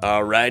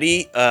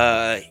 Alrighty.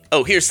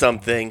 Here's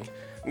something.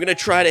 I'm gonna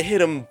try to hit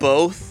them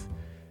both.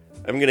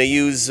 I'm gonna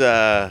use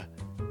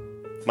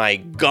my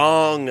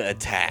gong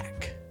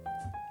attack.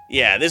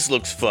 Yeah, this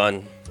looks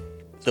fun.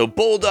 So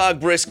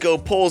Bulldog Briscoe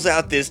pulls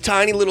out this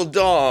tiny little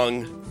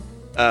dong.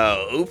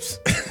 Oops.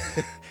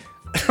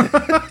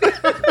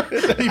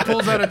 He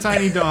pulls out a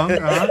tiny dong. Go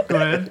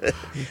ahead.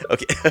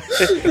 Okay.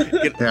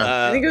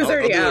 I think it was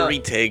already I'll do out. a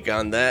retake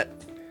on that.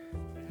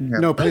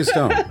 No, please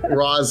don't.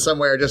 Roz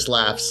somewhere just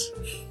laughs.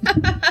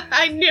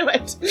 I knew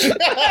it.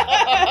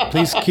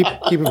 Please keep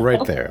it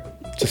right there.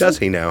 Does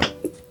he now?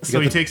 So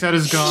he takes out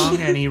his gong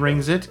and he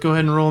rings it. Go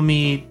ahead and roll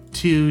me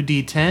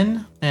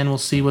 2d10, and we'll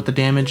see what the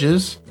damage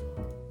is.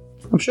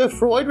 I'm sure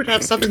Freud would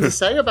have something to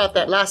say about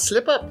that last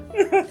slip-up.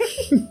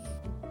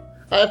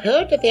 I've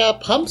heard that there are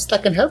pumps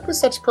that can help with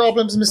such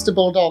problems, Mr.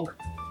 Bulldog.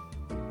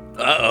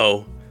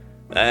 Uh-oh.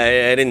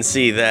 I didn't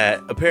see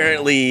that.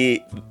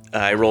 Apparently,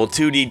 I roll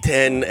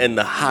 2d10 and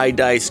the high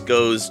dice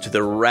goes to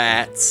the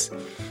rats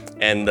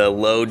and the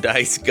low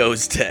dice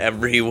goes to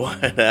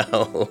everyone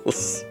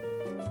else.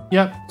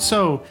 Yep.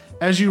 So,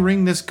 as you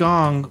ring this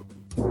gong,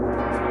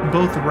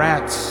 both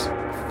rats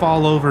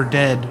fall over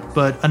dead,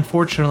 but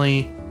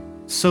unfortunately,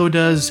 so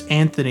does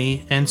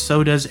Anthony and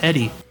so does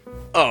Eddie.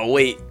 Oh,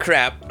 wait,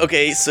 crap.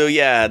 Okay, so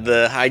yeah,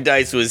 the high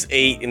dice was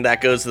 8 and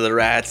that goes to the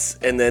rats,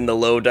 and then the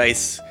low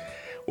dice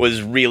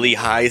was really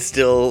high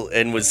still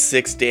and was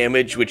 6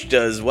 damage, which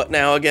does what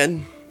now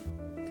again?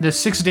 The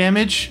 6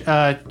 damage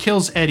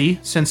kills Eddie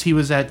since he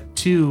was at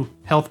 2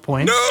 health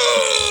points.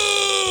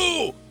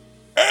 No!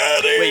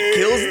 Eddie! Wait,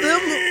 kills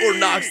them or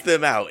knocks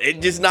them out?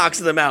 It just knocks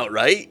them out,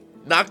 right?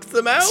 Knocks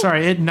them out?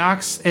 Sorry, it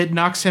knocks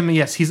him.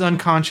 Yes, he's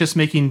unconscious,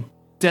 making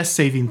death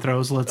saving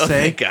throws, let's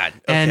say. Thank God.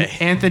 Okay. And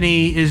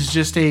Anthony is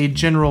just a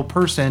general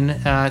person,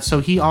 so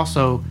he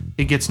also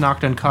gets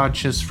knocked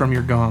unconscious from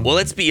your gong. Well,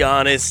 let's be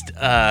honest.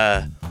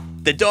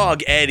 The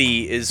dog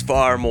Eddie is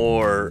far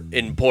more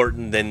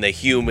important than the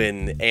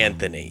human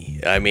Anthony.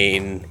 I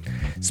mean,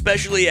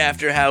 especially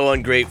after how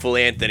ungrateful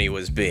Anthony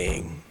was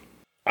being.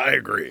 I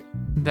agree.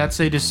 That's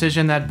a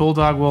decision that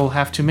Bulldog will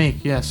have to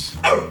make, yes.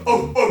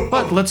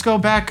 But let's go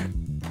back.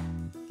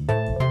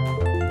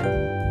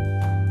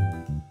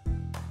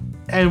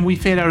 And we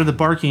fade out of the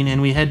barking and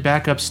we head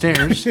back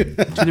upstairs to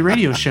the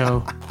radio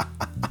show.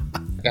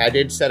 I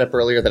did set up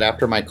earlier that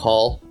after my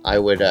call, I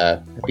would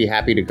be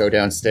happy to go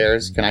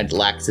downstairs. Can I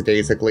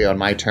lackadaisically on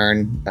my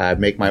turn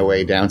make my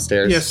way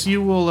downstairs? Yes,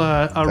 you will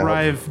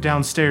arrive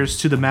downstairs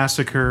to the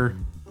massacre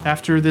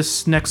after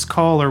this next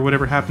call or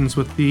whatever happens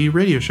with the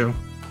radio show.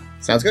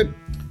 Sounds good.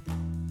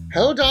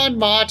 Hold on,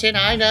 Martin.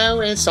 I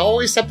know it's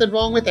always something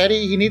wrong with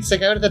Eddie. He needs to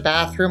go to the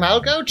bathroom.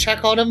 I'll go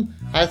check on him.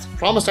 I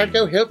promised I'd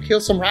go help kill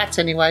some rats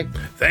anyway.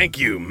 Thank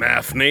you,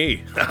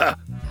 Maffney.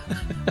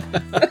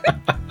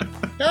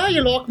 Oh,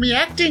 you like me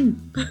acting.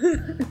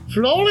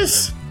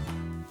 Flawless.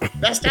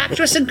 Best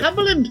actress in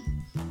Cumberland.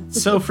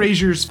 So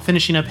Frasier's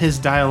finishing up his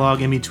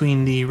dialogue in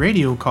between the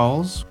radio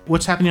calls.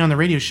 What's happening on the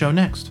radio show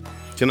next?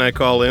 Can I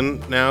call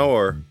in now,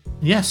 or?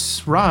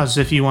 Yes, Roz,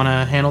 if you want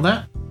to handle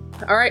that.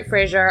 All right,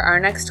 Frasier, our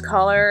next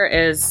caller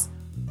is...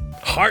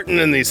 Heartin'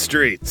 in these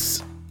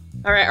streets.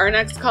 All right, our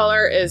next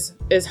caller is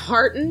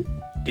Harton.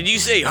 Did you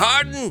say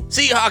Harden?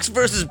 Seahawks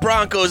versus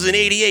Broncos in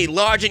 88.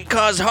 Largent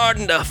caused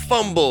Harden to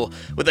fumble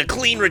with a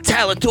clean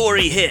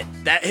retaliatory hit.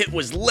 That hit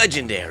was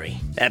legendary.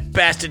 That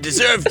bastard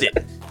deserved it.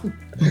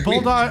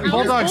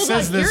 Bulldog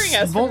says hearing us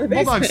this. from the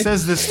Bulldog basement?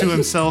 says this to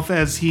himself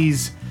as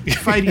he's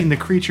fighting the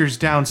creatures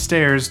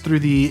downstairs through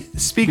the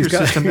speaker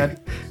system that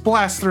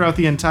blasts throughout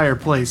the entire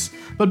place.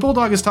 But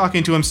Bulldog is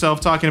talking to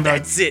himself, talking about...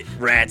 That's it,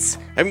 rats.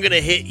 I'm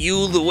gonna hit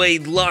you the way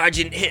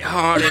Largent hit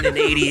Harden in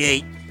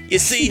 88. You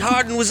see,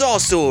 Harden was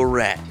also a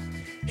rat.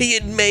 He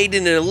had made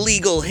an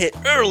illegal hit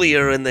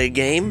earlier in the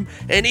game,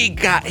 and he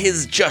got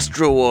his just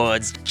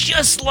rewards.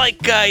 Just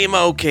like I am.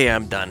 Okay,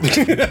 I'm done.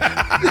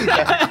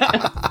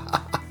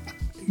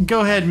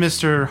 Go ahead,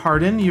 Mr.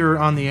 Harden. You're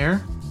on the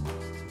air.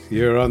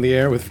 You're on the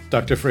air with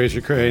Dr.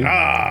 Fraser Crane.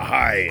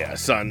 Hi,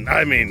 son.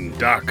 I mean,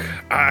 Doc.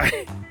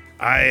 I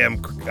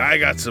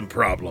got some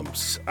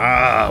problems.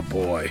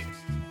 Boy.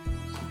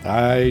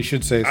 I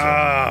should say so.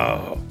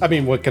 Oh. I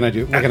mean, what can I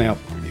do? What can I help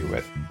you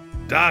with?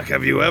 Doc,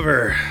 have you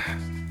ever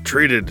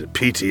treated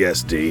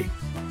PTSD?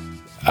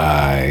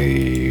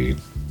 I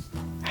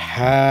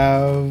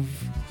have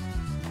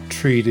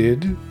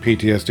treated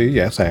PTSD.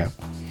 Yes, I have.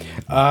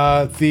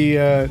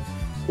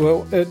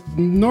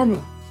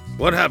 Normal.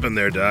 What happened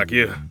there, Doc?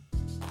 You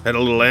had a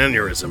little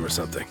aneurysm or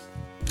something.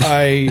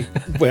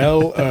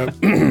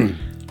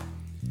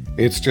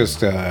 It's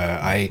just,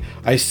 I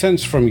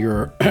sense from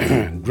your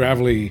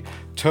gravelly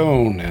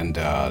tone and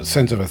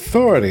sense of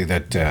authority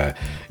that,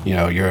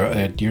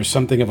 you're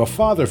something of a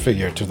father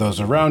figure to those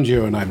around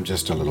you, and I'm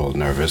just a little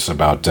nervous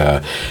about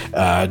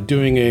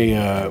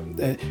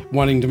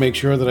wanting to make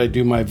sure that I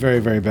do my very,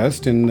 very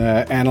best in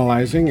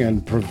analyzing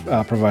and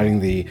providing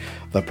the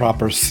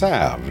proper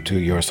salve to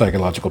your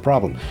psychological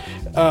problem.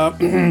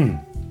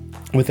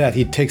 With that,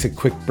 he takes a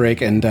quick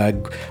break and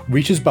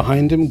reaches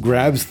behind him,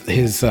 grabs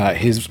his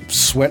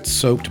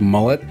sweat-soaked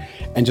mullet,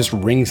 and just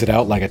wrings it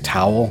out like a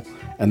towel,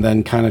 and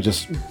then kind of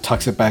just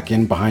tucks it back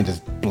in behind his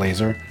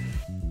blazer.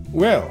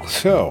 Well,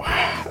 so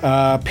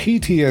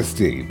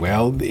PTSD.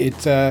 Well,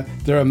 there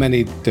are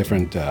many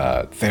different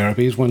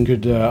therapies one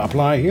could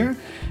apply here.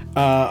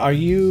 Are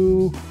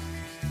you?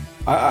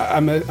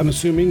 I'm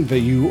assuming that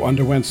you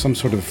underwent some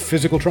sort of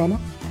physical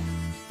trauma.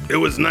 It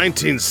was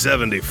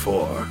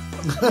 1974.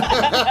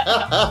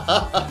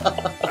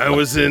 I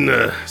was in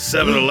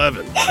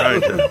 7-Eleven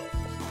trying to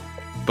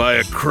buy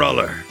a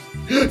cruller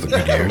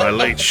for my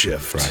late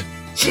shift. Right.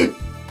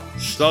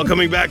 It's all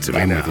coming back to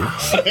me now.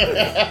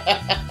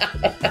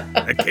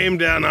 I came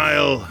down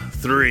aisle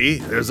 3.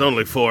 There's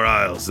only 4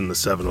 aisles in the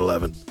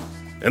 7-Eleven.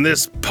 And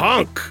this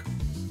punk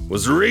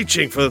was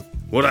reaching for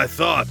what I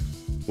thought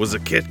was a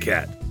Kit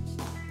Kat.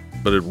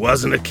 But it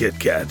wasn't a Kit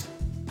Kat.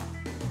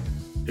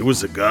 It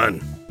was a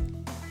gun.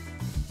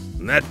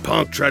 And that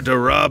punk tried to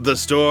rob the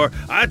store.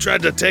 I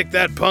tried to take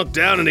that punk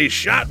down and he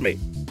shot me.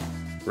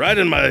 Right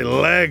in my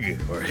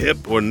leg or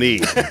hip or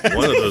knee.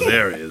 One of those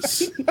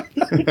areas.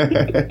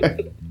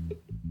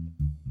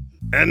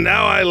 And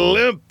now I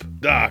limp,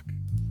 Doc.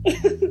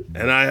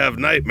 And I have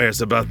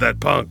nightmares about that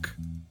punk.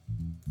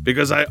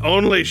 Because I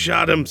only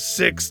shot him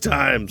 6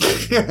 times.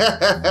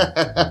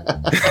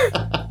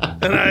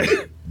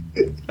 And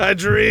I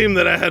dreamed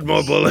that I had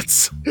more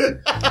bullets.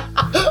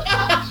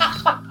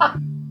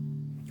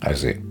 I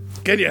see.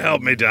 Can you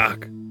help me,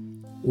 Doc?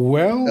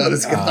 Well, Oh,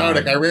 this is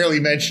cathartic. I rarely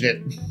mention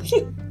it.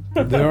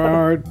 there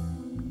are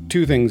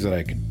 2 things that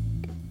I could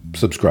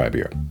prescribe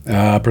here.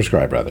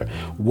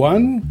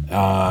 One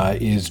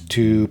is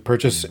to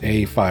purchase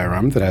a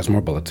firearm that has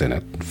more bullets in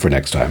it for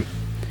next time.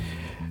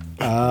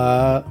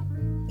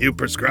 You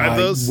prescribe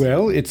those?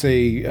 Well, I'm a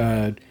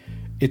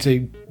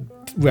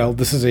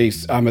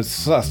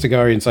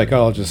Sastegarian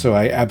psychologist, so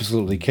I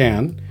absolutely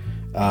can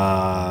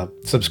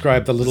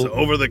subscribe the little So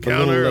over the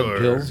counter lead or-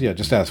 pills. Yeah,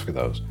 just ask for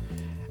those.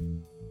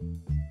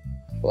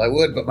 Well, I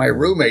would, but my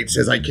roommate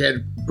says I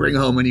can't bring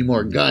home any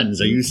more guns.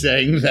 Are you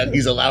saying that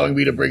he's allowing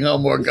me to bring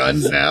home more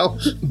guns now?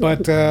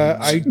 But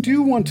I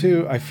do want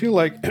to. I feel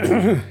like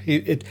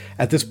it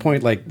at this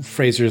point, like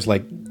Fraser's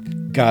like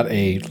got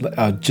a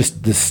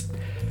just this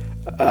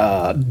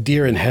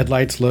deer in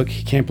headlights look.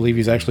 He can't believe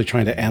he's actually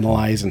trying to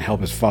analyze and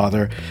help his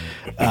father.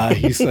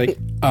 He's like,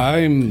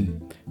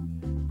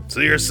 So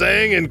you're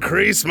saying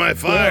increase my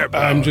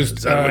firepower? I'm just.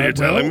 Is that what you're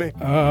telling me?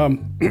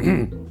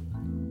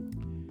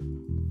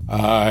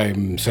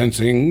 I'm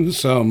sensing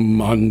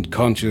some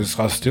unconscious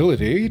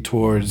hostility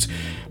towards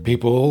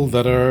people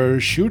that are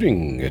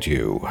shooting at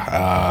you.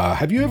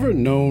 Have you ever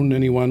known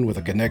anyone with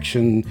a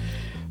connection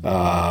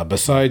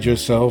besides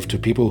yourself to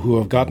people who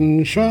have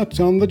gotten shot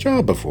on the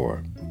job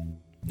before?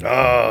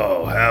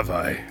 Oh, have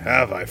I,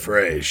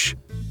 Frage?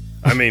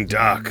 I mean,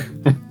 Doc.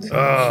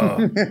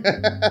 Oh.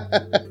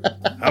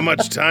 How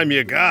much time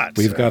you got?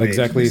 We've got I mean,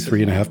 exactly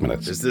 3.5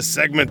 minutes. Does this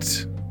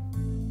segment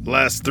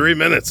last 3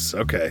 minutes?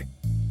 Okay.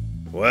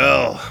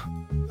 Well,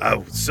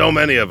 so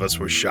many of us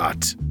were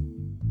shot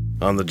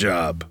on the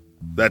job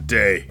that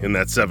day in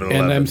that 7-Eleven.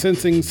 And I'm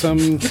sensing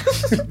some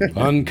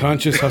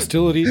unconscious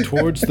hostility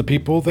towards the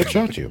people that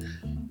shot you.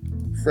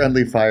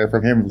 Friendly fire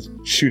from him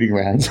shooting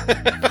rounds.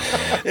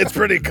 It's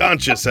pretty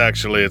conscious,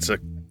 actually.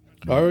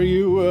 Are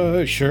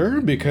you sure?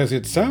 Because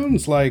it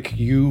sounds like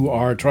you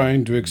are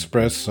trying to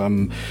express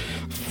some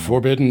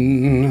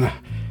forbidden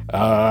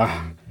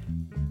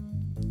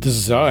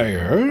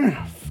desire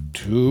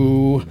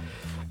to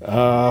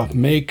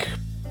make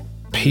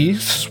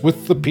peace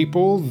with the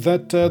people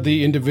that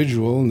the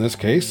individual in this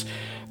case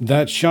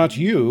that shot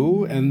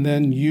you, and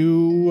then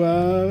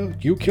you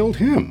killed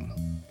him.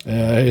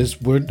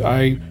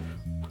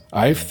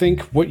 I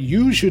think what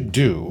you should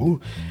do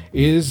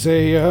is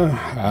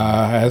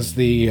as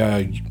the.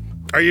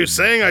 Are you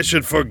saying I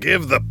should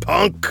forgive the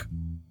punk?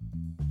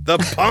 The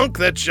punk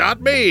that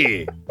shot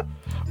me?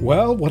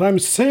 Well, what I'm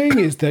saying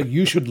is that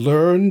you should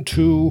learn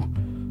to.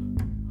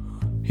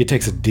 He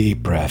takes a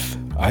deep breath.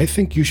 I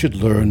think you should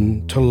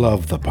learn to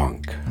love the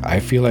punk. I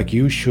feel like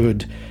you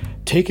should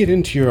take it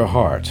into your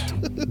heart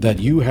that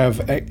you have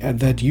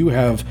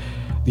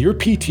your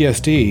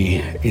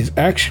PTSD is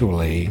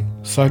actually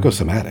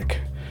psychosomatic.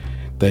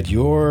 That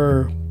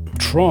your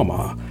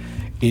trauma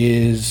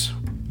is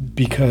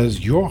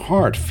because your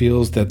heart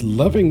feels that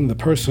loving the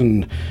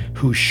person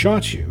who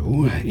shot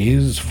you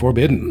is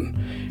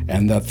forbidden,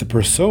 and that the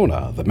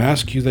persona, the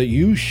mask that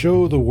you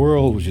show the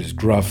world, which is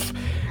gruff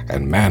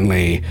and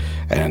manly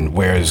and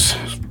wears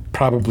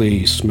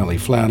probably smelly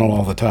flannel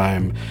all the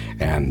time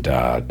and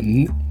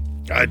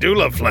I do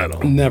love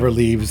flannel. Never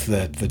leaves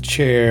the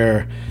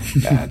chair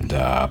and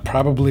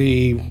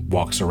probably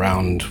walks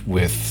around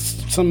with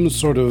some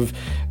sort of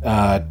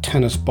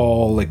tennis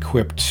ball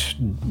equipped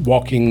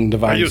walking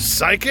device. Are you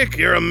psychic?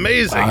 You're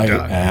amazing, I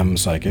Doc. am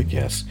psychic,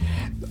 yes.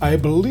 I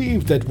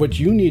believe that what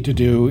you need to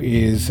do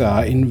is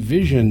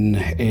envision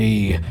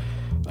a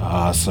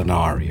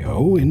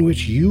scenario in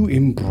which you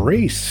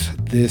embrace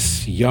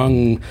this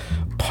young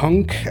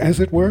punk, as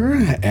it were,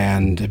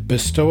 and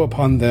bestow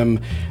upon them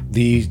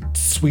the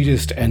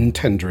sweetest and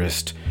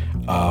tenderest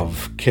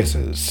of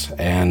kisses,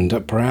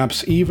 and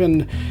perhaps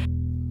even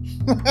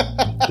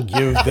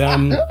give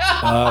them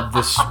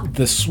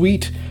the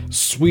sweet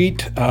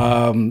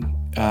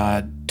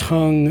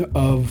tongue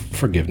of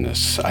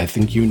forgiveness. I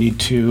think you need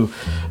to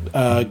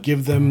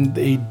give them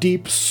a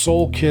deep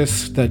soul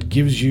kiss that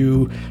gives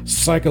you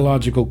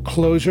psychological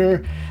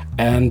closure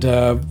and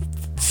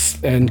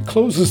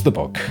closes the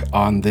book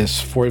on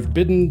this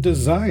forbidden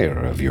desire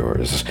of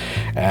yours,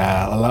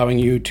 allowing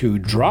you to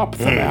drop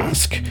the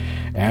mask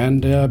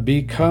and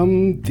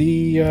become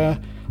the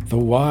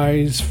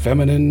wise,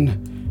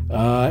 feminine,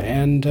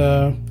 and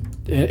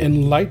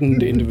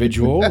enlightened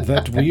individual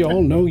that we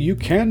all know you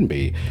can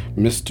be,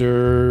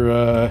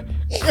 Mr.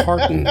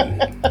 Carton.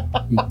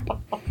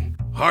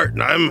 Hart,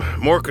 I'm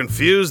more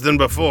confused than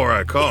before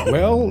I called.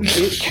 Well,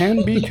 it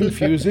can be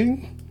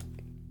confusing.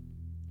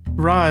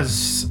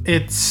 Roz,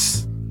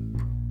 it's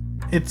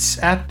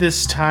at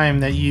this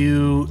time that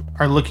you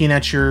are looking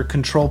at your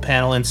control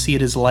panel and see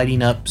it is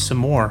lighting up some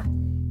more.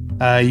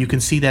 You can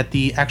see that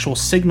the actual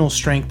signal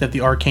strength of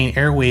the arcane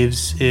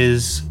airwaves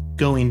is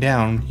going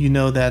down. You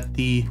know that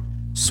the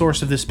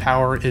source of this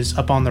power is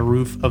up on the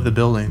roof of the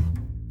building.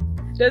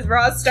 Does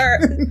Roz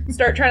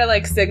start trying to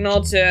like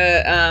signal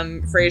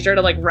to Fraser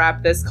to like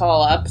wrap this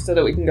call up so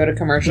that we can go to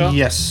commercial?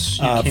 Yes,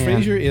 you can.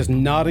 Fraser is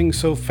nodding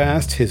so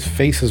fast his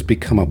face has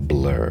become a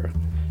blur.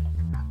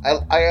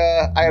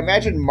 I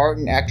imagine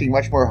Martin acting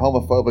much more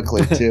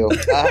homophobically too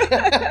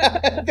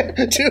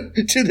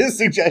to this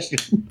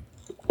suggestion.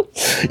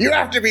 You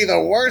have to be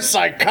the worst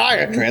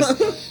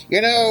psychiatrist.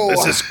 You know.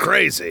 This is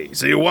crazy.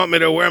 So you want me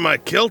to wear my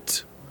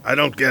kilt? I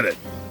don't get it.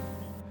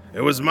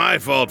 It was my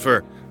fault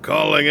for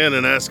calling in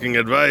and asking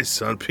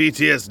advice on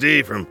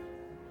PTSD from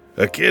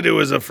a kid who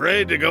was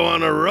afraid to go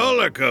on a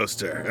roller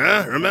coaster.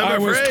 Huh? Remember, I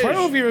was Frage?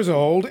 12 years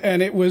old,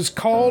 and it was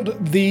called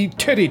the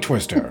Titty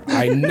Twister.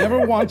 I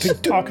never want to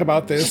talk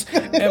about this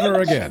ever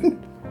again.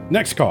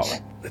 Next caller.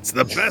 It's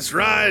the best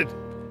ride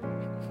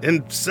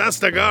in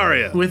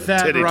Sastagaria. With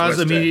that, Titty Roz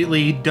Twister.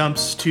 immediately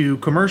dumps to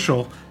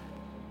commercial.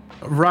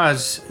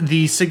 Roz,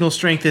 the signal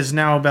strength is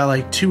now about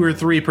like 2 or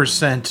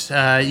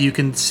 3%. You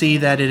can see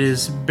that it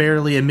is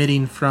barely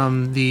emitting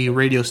from the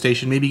radio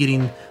station, maybe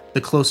getting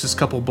the closest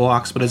couple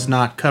blocks, but it's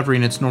not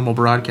covering its normal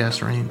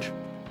broadcast range.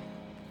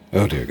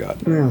 Oh, dear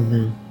God.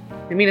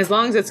 I mean, as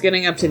long as it's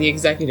getting up to the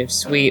executive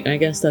suite, I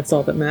guess that's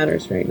all that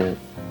matters right now.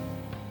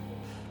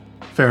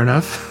 Fair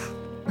enough.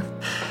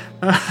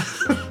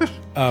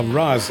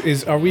 Roz,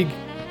 is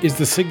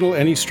the signal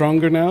any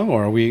stronger now,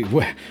 or are we...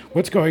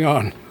 What's going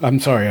on? I'm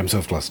sorry, I'm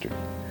so flustered.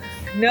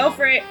 No,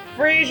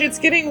 Frage, it's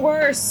getting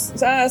worse.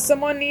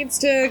 Someone needs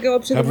to go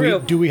up to the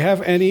roof. Do we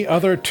have any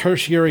other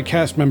tertiary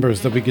cast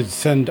members that we could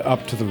send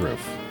up to the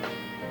roof?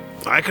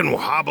 I can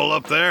hobble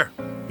up there.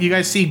 You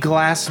guys see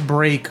glass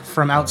break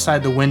from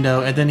outside the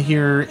window and then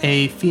hear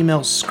a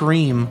female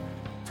scream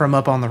from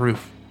up on the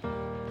roof.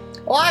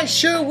 Well, I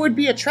sure would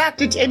be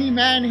attracted to any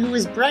man who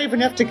is brave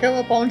enough to go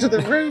up onto the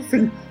roof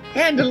and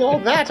handle all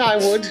that, I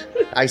would.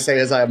 I say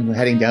as I'm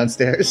heading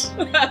downstairs.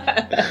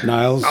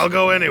 Niles? I'll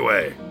go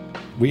anyway.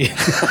 We...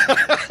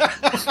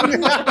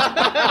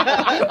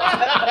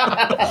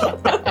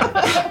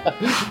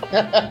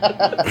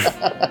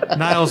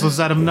 Niles, was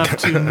that enough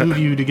to move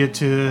you to get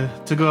to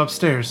go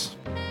upstairs?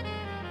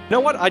 You know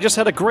what? I just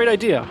had a great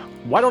idea.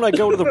 Why don't I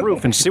go to the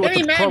roof and see what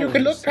Any the man problem who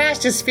can is? look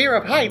past his fear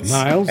of heights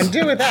Niles? and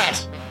do with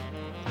that.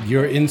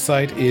 Your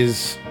insight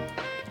is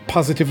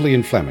positively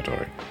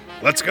inflammatory.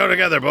 Let's go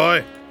together,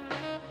 boy.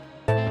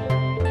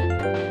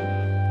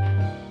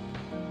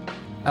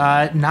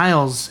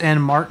 Niles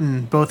and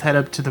Martin both head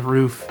up to the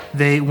roof.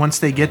 Once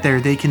they get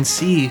there, they can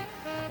see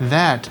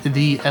that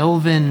the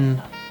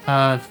elven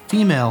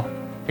female,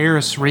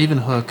 Eris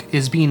Ravenhook,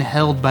 is being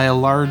held by a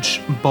large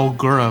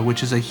Bulgura,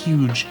 which is a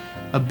huge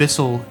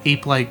abyssal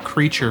ape-like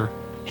creature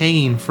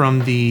hanging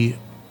from the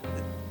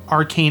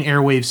arcane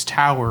airwaves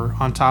tower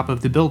on top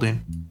of the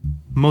building.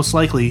 Most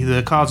likely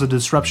the cause of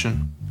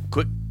disruption.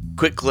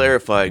 Quick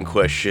clarifying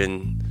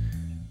question.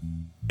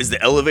 Is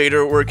the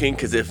elevator working?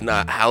 Because if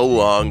not, how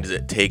long does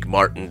it take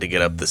Martin to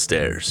get up the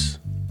stairs?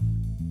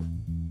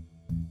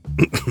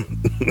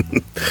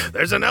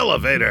 There's an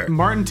elevator.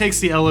 Martin takes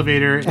the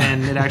elevator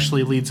and it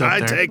actually leads up I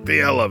there. take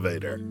the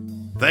elevator.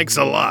 Thanks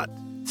a lot.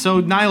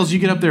 So, Niles, you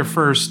get up there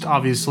first,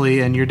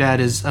 obviously, and your dad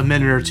is a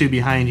minute or two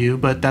behind you,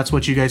 but that's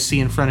what you guys see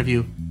in front of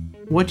you.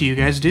 What do you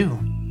guys do?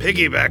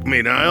 Piggyback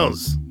me,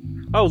 Niles.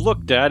 Oh,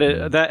 look, Dad,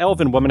 that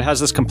elven woman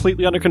has this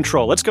completely under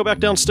control. Let's go back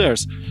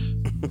downstairs.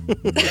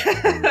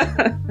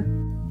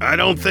 I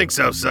don't think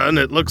so, son.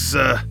 It looks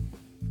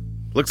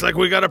like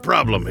we got a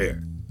problem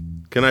here.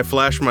 Can I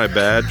flash my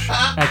badge?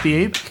 At the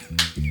ape?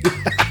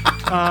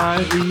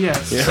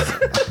 Yes. Yeah.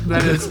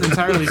 That is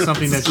entirely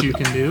something that you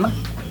can do.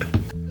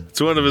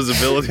 It's one of his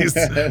abilities.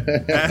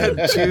 Add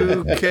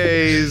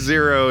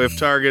 2K0 if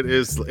target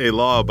is a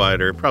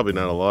law-abider. Probably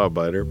not a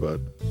law-abider, but...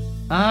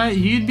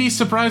 You'd be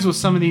surprised with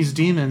some of these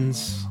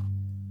demons.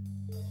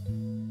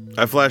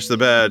 I flash the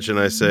badge and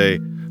I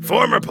say,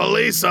 former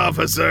police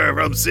officer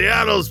from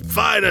Seattle's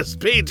finest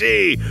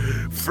PT,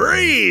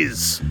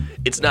 freeze!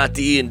 It's not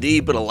D&D,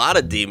 but a lot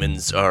of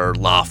demons are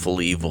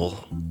lawful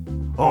evil.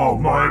 Oh,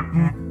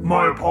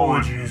 my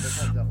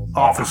apologies,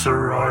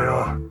 officer.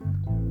 I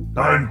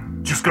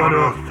just got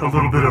a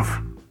little bit of,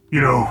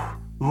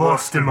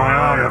 lust in my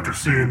eye after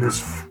seeing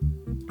this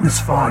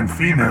fine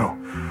female,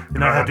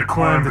 and I had to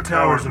climb the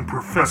towers and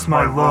profess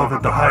my love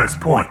at the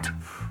highest point.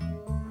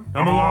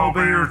 I'm a law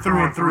obeyer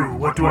through and through.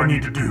 What do I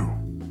need to do?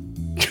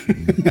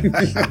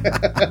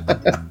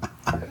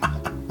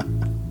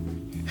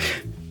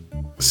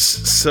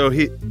 So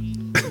he...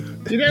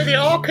 the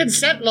all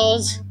consent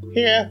laws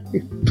here.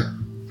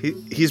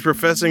 He's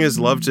professing his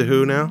love to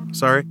who now?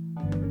 Sorry?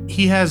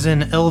 He has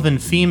an elven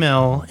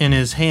female in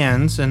his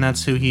hands, and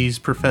that's who he's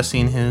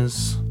professing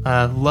his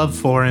love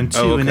for, and two,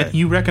 okay. and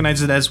you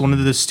recognize it as one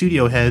of the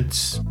studio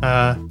heads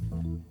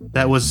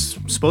that was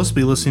supposed to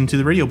be listening to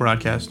the radio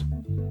broadcast.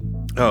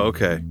 Oh,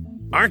 okay.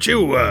 Aren't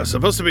you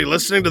supposed to be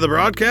listening to the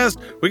broadcast?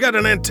 We got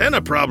an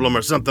antenna problem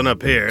or something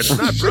up here. It's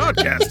not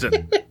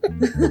broadcasting.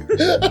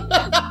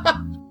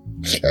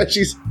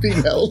 She's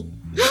female.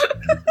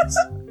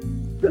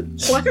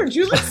 Why aren't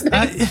you listening?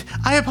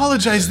 I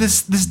apologize.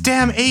 This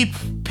damn ape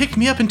picked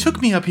me up and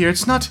took me up here.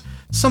 It's not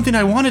something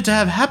I wanted to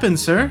have happen,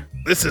 sir.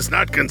 This is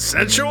not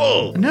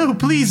consensual. No,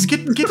 please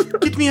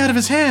get me out of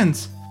his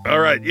hands. All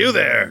right, you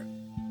there.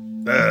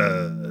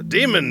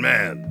 Demon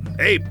man,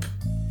 ape,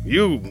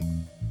 you,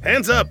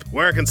 hands up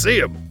where I can see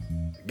him.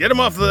 Get him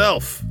off the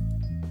elf.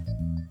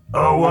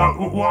 Oh,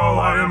 while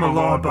I am a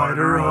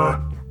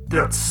law-abider,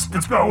 that's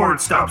about where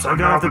it stops. I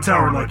got off the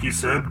tower like you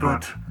said,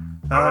 but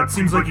it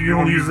seems like you can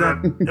only use that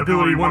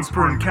ability once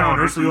per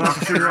encounter, so you'll have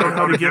to figure out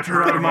how to get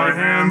her out of my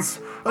hands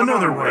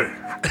another way.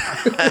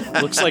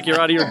 Looks like you're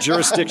out of your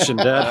jurisdiction,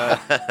 Dad.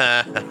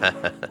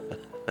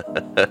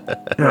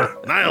 Yeah.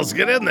 Niles,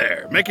 get in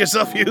there. Make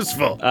yourself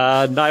useful.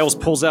 Niles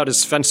pulls out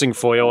his fencing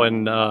foil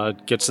and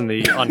gets in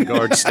the on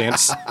guard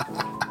stance.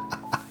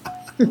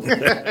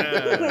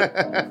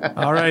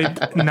 All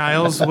right,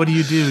 Niles, what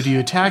do? Do you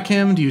attack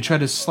him? Do you try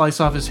to slice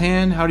off his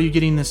hand? How are you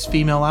getting this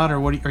female out, or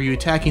what? Are you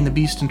attacking the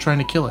beast and trying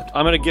to kill it?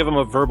 I'm going to give him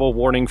a verbal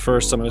warning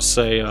first. I'm going to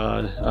say,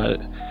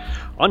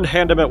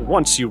 unhand him at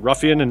once, you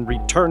ruffian, and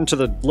return to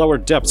the lower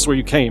depths where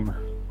you came.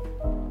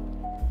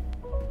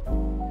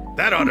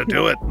 That ought to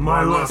do it.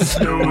 My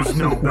lust knows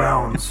no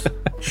bounds.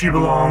 She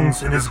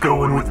belongs and is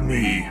going with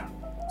me.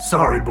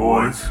 Sorry,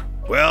 boys.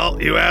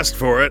 Well, you asked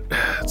for it.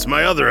 It's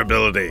my other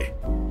ability.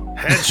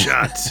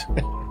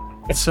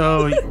 Headshot.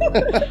 So,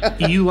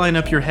 you line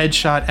up your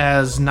headshot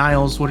as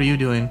Niles. What are you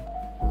doing?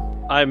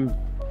 I'm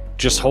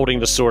just holding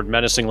the sword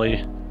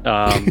menacingly,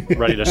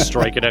 ready to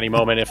strike at any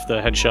moment if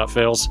the headshot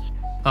fails.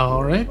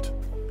 All right.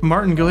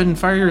 Martin, go ahead and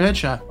fire your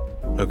headshot.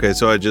 Okay,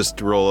 so I just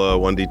roll a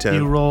 1d10.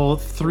 You roll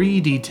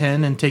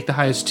 3d10 and take the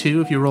highest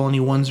 2. If you roll any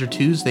 1s or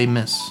 2s, they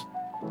miss.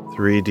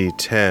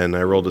 3d10.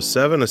 I rolled a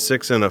 7, a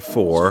 6, and a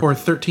 4. For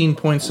 13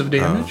 points of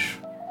damage.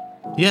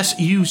 Yes,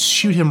 you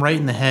shoot him right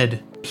in the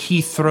head.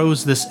 He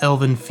throws this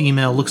elven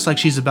female. Looks like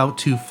she's about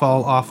to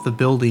fall off the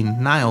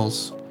building.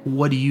 Niles,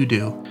 what do you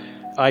do?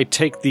 I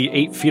take the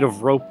 8 feet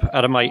of rope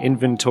out of my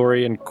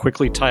inventory and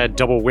quickly tie a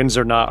double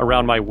Windsor knot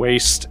around my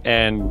waist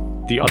and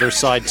the other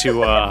side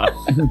to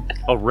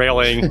a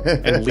railing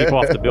and leap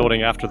off the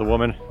building after the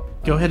woman.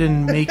 Go ahead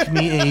and make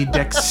me a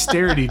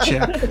dexterity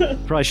check.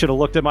 Probably should have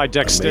looked at my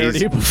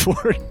dexterity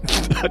before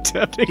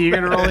attempting. You're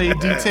going to roll a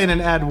d10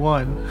 and add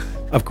 1.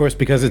 Of course,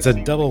 because it's a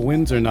double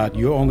Windsor knot,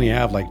 you only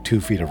have like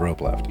 2 feet of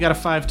rope left. You got a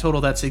 5 total.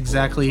 That's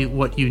exactly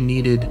what you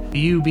needed.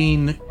 You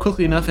being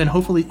quickly enough, and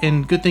hopefully,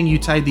 and good thing you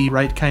tied the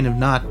right kind of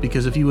knot,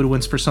 because if you would have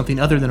went for something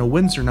other than a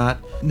Windsor knot,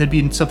 that'd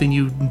be something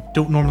you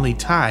don't normally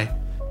tie.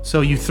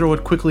 So you throw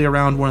it quickly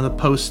around one of the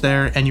posts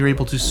there, and you're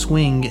able to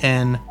swing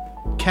and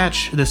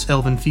catch this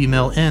elven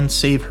female and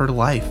save her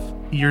life.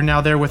 You're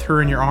now there with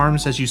her in your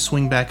arms as you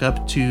swing back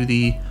up to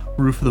the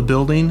roof of the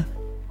building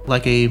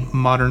like a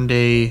modern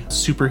day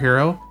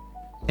superhero.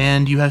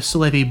 And you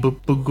still have a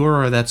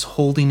Bulgura that's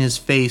holding his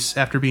face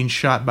after being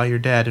shot by your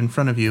dad in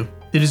front of you.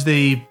 It is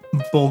the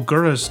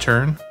Bulgura's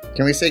turn.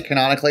 Can we say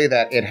canonically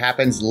that it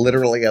happens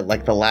literally at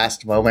like the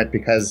last moment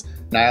because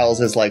Niles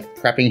is like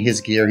prepping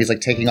his gear. He's like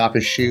taking off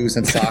his shoes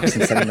and socks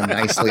and setting them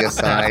nicely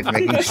aside,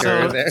 making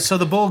sure So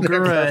the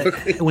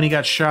Bulgura, when he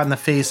got shot in the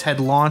face, had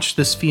launched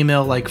this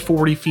female like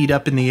 40 feet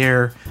up in the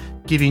air,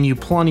 giving you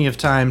plenty of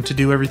time to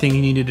do everything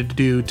you needed to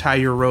do, tie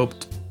your rope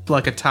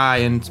like a tie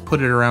and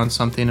put it around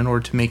something in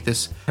order to make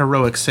this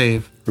heroic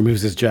save.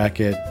 Removes his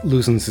jacket,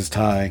 loosens his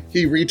tie.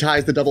 He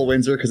reties the double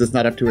Windsor because it's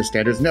not up to his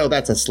standards. No,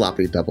 that's a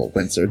sloppy double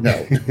Windsor.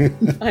 No.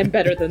 I'm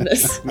better than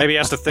this. Maybe he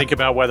has to think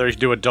about whether he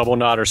do a double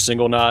knot or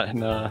single knot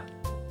and,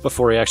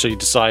 before he actually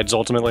decides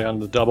ultimately on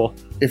the double.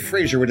 If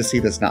Fraser were to see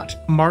this knot.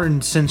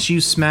 Martin, since you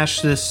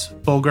smashed this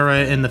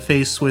Bulgura in the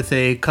face with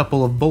a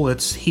couple of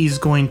bullets, he's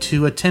going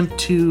to attempt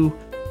to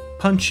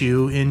punch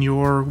you in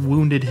your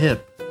wounded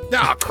hip.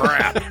 Oh,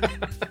 crap.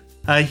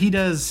 He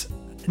does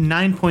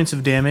 9 points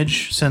of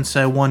damage since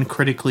one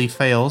critically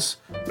fails.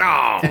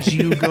 No. As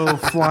you go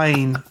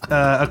flying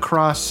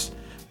across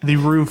the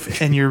roof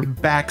and your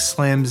back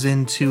slams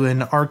into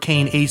an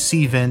arcane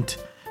AC vent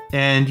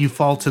and you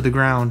fall to the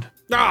ground.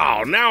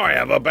 Oh, now I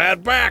have a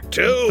bad back,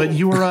 too. But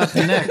you are up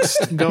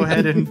next. Go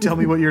ahead and tell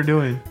me what you're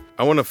doing.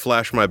 I want to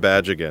flash my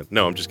badge again.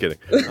 No, I'm just kidding.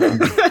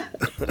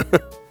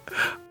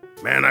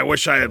 Man, I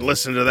wish I had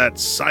listened to that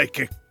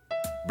psychic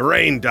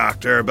brain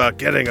doctor about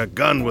getting a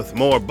gun with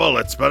more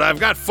bullets, but I've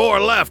got 4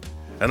 left.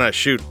 And I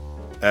shoot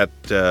at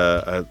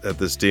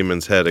this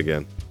demon's head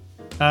again.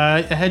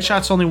 A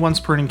headshot's only once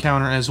per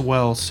encounter as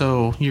well,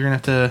 so you're gonna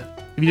have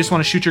to. If you just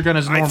want to shoot your gun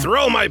as normal, I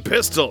throw my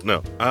pistol. No,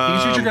 you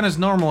can shoot your gun as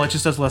normal. It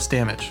just does less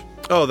damage.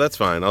 Oh, that's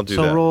fine. I'll do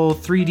that. So roll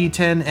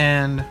 3d10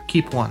 and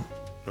keep 1.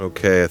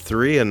 Okay, a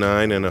 3, a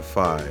 9, and a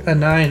 5. A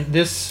 9.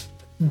 This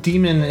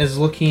demon is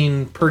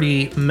looking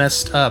pretty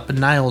messed up.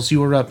 Niles,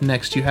 you are up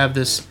next. You have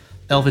this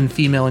elven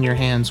female in your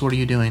hands. What are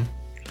you doing?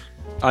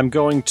 I'm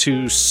going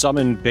to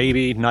summon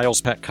baby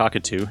Niles' pet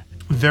cockatoo.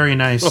 Very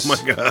nice. Oh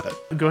my god.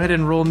 Go ahead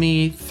and roll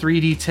me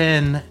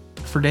 3d10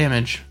 for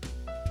damage.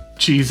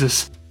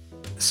 Jesus.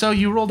 So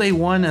you rolled a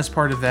 1 as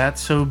part of that,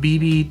 so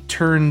BB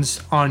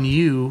turns on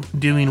you,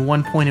 doing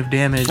 1 point of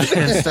damage,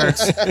 and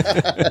starts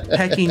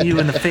pecking you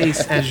in the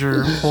face as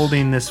you're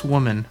holding this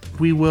woman.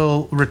 We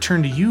will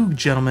return to you,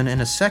 gentlemen,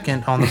 in a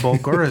second on the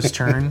Bulgara's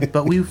turn,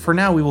 but for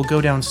now we will go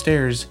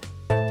downstairs.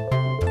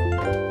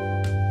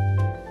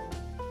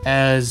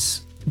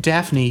 As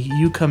Daphne,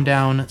 you come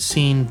down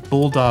seeing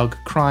Bulldog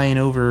crying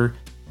over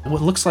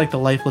what looks like the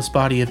lifeless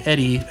body of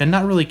Eddie, and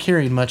not really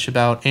caring much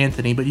about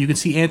Anthony, but you can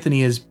see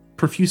Anthony is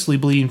profusely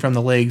bleeding from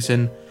the legs,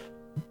 and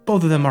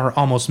both of them are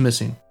almost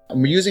missing.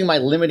 I'm using my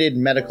limited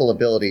medical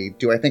ability.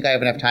 Do I think I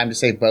have enough time to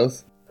save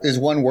both? Is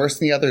one worse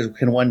than the other?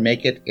 Can one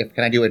make it?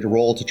 Can I do a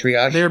roll to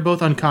triage? They're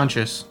both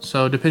unconscious,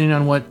 so depending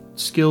on what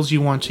skills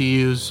you want to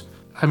use,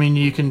 I mean,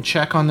 you can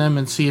check on them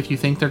and see if you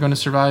think they're going to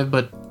survive,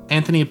 but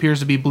Anthony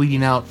appears to be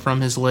bleeding out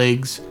from his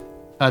legs,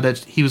 that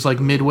he was like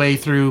midway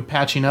through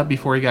patching up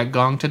before he got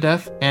gonged to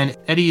death, and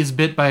Eddie is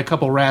bit by a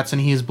couple rats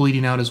and he is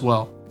bleeding out as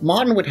well.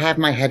 Martin would have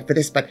my head for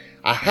this, but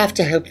I have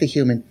to help the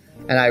human.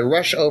 And I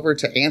rush over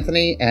to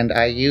Anthony and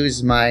I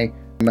use my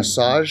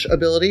massage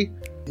ability.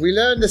 We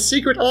learned the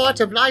secret art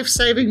of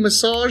life-saving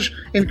massage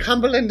in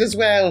Cumberland as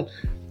well.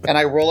 And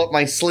I roll up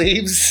my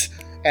sleeves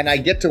and I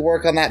get to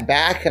work on that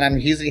back and I'm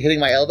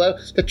hitting my elbow.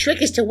 The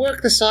trick is to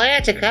work the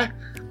sciatica.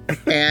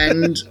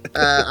 And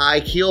I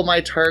heal my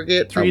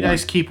target. 3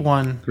 dice, keep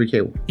 1.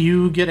 3K.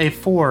 You get a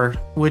 4,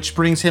 which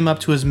brings him up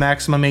to his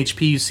maximum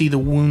HP. You see the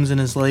wounds in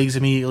his legs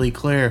immediately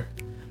clear.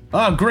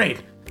 Oh,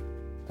 great.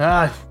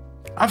 I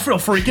feel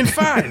freaking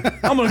fine.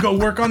 I'm going to go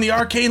work on the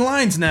arcane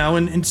lines now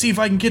and see if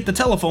I can get the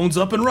telephones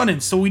up and running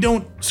so we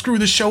don't screw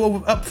the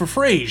show up for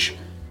Frage.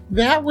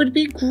 That would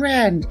be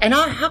grand. And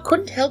I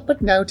couldn't help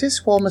but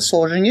notice while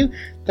massaging you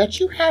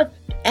that you have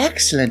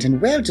excellent and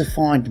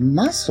well-defined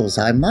muscles,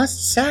 I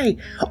must say.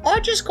 I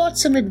just got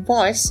some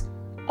advice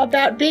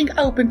about being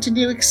open to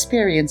new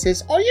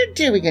experiences. Are you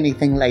doing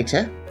anything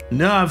later?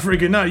 Nah,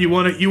 freaking not.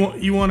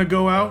 You wanna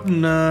go out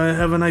and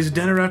have a nice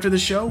dinner after the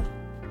show?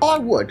 I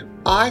would.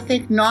 I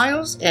think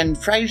Niles and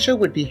Frasier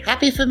would be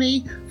happy for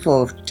me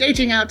for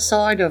dating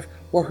outside of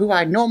who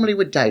I normally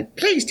would date.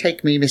 Please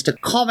take me, Mr.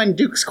 Common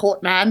Duke's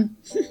Court man.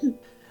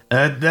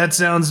 That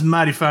sounds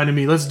mighty fine to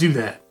me. Let's do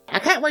that. I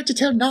can't wait to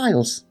tell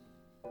Niles.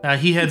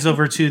 He heads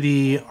over to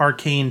the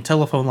arcane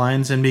telephone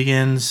lines and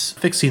begins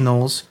fixing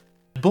those.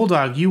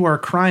 Bulldog, you are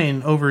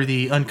crying over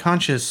the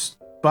unconscious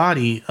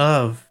body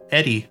of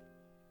Eddie.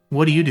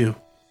 What do you do?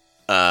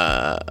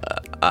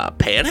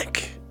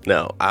 Panic?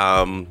 No.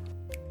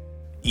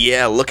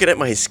 Yeah, looking at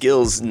my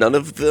skills, none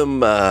of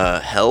them,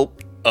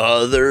 help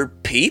other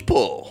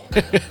people.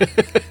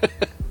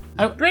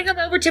 Bring him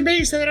over to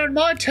me so that on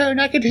my turn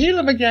I can heal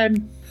him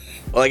again.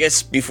 Well, I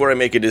guess before I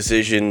make a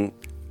decision,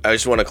 I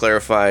just want to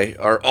clarify,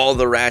 are all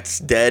the rats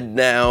dead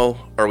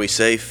now? Are we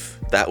safe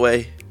that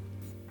way?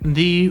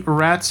 The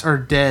rats are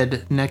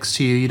dead next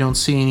to you. You don't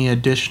see any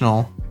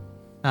additional.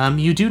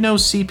 You do know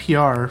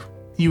CPR.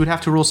 You would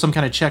have to roll some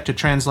kind of check to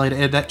translate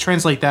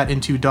that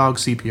into dog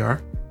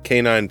CPR.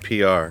 Canine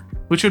PR.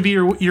 Which would be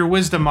your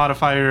wisdom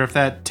modifier if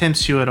that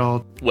tempts you at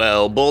all.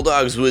 Well,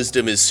 Bulldog's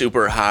wisdom is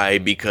super high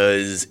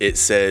because it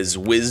says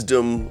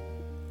wisdom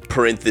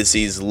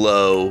parentheses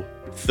low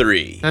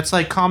 3. That's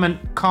like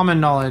common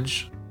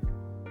knowledge.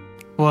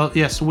 Well,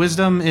 yes,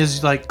 wisdom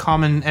is like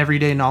common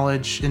everyday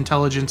knowledge.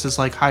 Intelligence is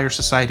like higher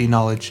society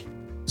knowledge.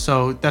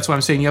 So that's why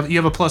I'm saying you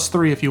have a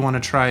 +3 if you want to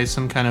try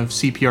some kind of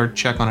CPR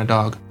check on a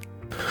dog.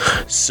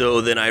 So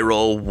then I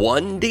roll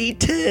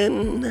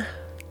 1d10?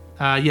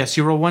 Yes,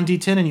 you roll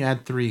 1d10 and you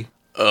add 3.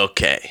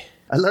 Okay.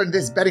 I learned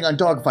this betting on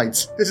dog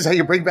fights. This is how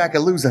you bring back a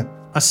loser.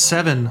 A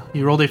 7.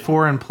 You rolled a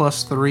 4 and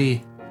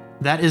 +3.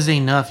 That is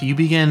enough. You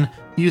begin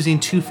using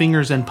 2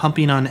 fingers and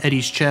pumping on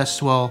Eddie's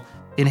chest while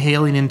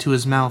inhaling into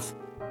his mouth.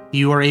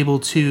 You are able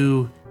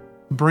to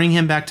bring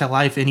him back to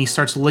life, and he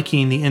starts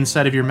licking the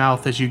inside of your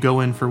mouth as you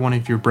go in for one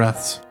of your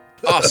breaths.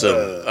 Awesome.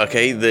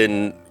 Okay,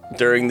 then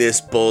during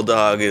this,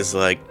 Bulldog is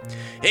like,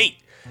 hey,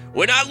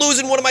 we're not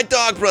losing one of my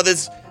dog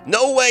brothers.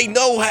 No way,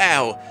 no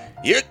how.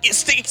 You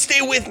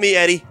stay with me,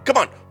 Eddie. Come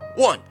on.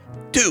 1,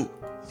 2,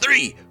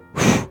 3.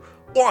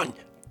 1,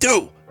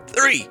 2,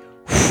 3.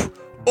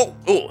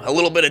 Oh, a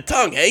little bit of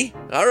tongue, eh?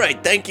 All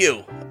right, thank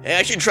you. Hey,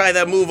 I should try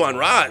that move on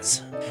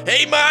Roz.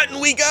 Hey,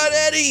 Martin, we got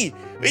Eddie.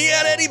 We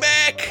got Eddie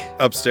back.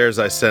 Upstairs,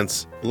 I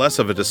sense less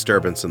of a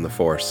disturbance in the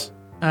force.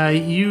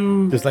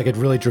 There's like a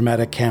really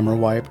dramatic camera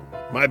wipe.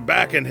 My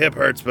back and hip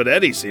hurts, but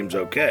Eddie seems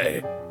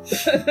okay.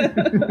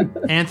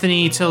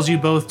 Anthony tells you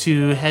both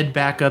to head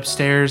back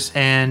upstairs,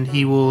 and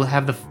he will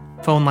have the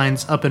phone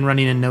lines up and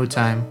running in no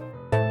time.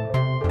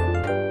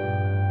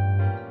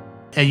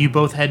 And you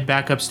both head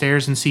back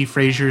upstairs and see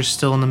Frasier's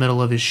still in the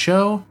middle of his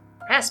show.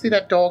 Pass me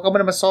that dog. I'm going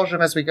to massage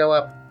him as we go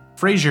up.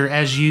 Frasier,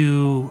 as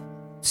you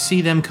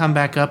see them come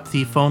back up,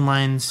 the phone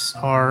lines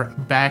are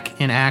back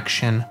in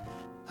action.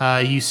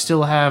 You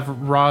still have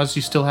Roz,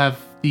 you still have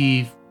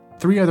the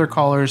 3 other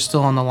callers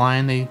still on the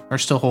line. They are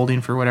still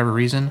holding for whatever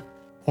reason.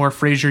 Or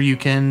Fraser, you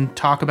can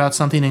talk about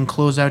something and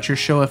close out your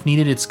show if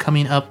needed. It's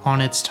coming up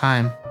on its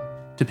time,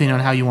 depending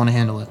on how you want to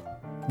handle it.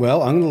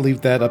 Well, I'm going to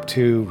leave that up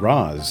to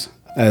Roz.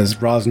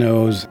 As Roz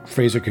knows,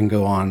 Fraser can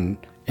go on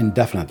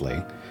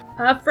indefinitely.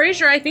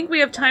 Fraser, I think we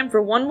have time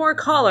for one more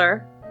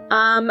caller.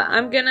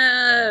 I'm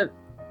gonna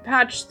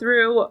patch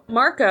through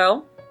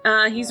Marco.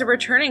 He's a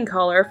returning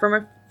caller from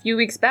a few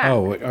weeks back.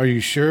 Oh, are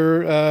you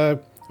sure?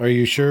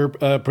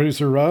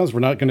 Producer Roz? We're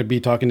not going to be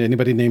talking to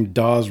anybody named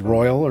Dawes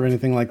Royal or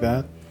anything like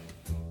that?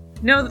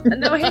 No,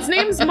 his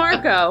name's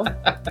Marco.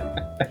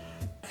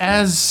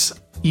 As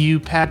you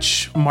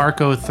patch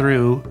Marco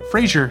through,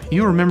 Fraser,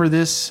 you remember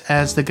this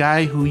as the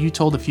guy who you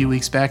told a few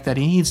weeks back that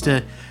he needs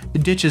to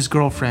ditch his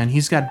girlfriend.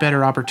 He's got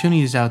better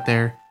opportunities out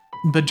there.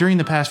 But during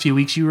the past few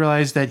weeks, you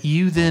realized that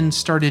you then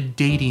started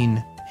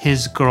dating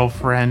his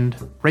girlfriend,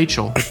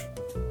 Rachel.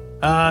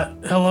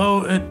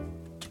 Hello?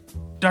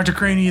 Dr.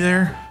 Crane, are you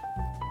there?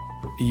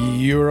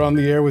 You're on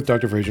the air with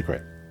Dr. Fraser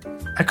Crane.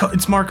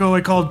 It's Marco.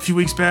 I called a few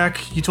weeks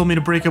back. You told me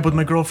to break up with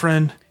my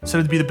girlfriend. Said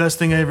it'd be the best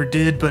thing I ever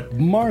did, but...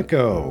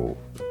 Marco!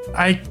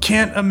 I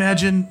can't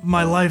imagine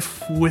my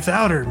life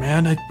without her,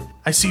 man.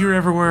 I see her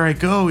everywhere I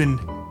go, and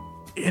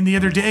the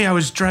other day I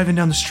was driving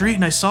down the street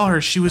and I saw her.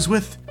 She was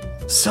with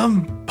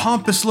some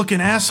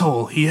pompous-looking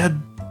asshole. He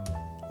had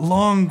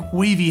long,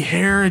 wavy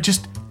hair. It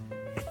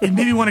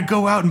made me want to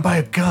go out and buy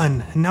a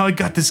gun. And now I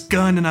got this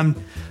gun, and I'm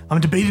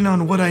debating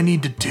on what I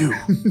need to do.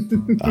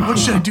 What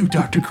should I do,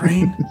 Dr.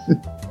 Crane?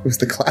 It was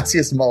the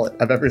classiest mullet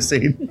I've ever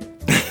seen.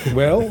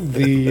 Well,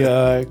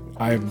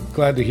 I'm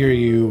glad to hear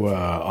you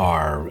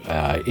are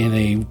in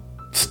a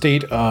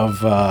state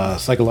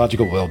of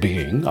psychological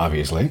well-being,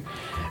 obviously.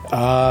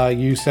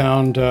 You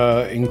sound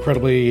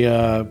incredibly...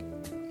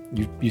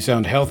 You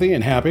sound healthy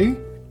and happy.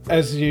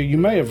 As you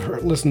may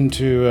have listened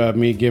to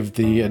me give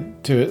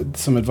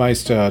some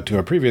advice to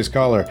a previous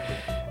caller,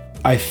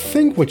 I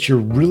think what you're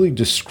really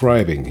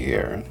describing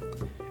here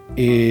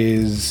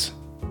is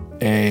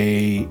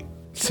a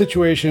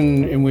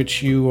situation in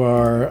which you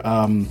are,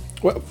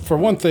 well, for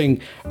one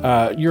thing,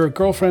 your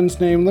girlfriend's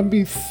name, let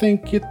me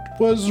think, it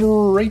was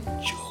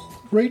Rachel?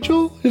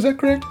 Rachel? Is that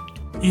correct?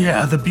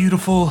 Yeah, the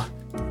beautiful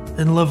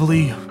and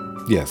lovely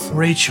Yes.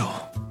 Rachel.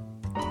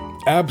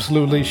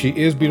 Absolutely, she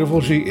is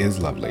beautiful, she is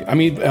lovely. I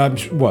mean,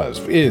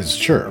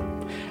 sure.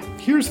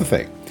 Here's the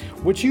thing.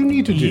 What you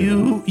need to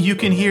do... You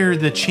can hear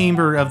the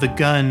chamber of the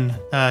gun,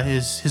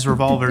 his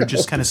revolver,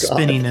 just kind of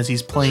spinning as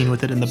he's playing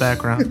with it in the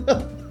background.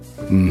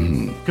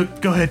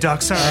 Go ahead,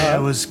 Doc. Sorry, I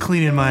was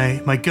cleaning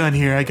my gun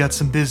here. I got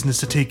some business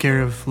to take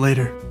care of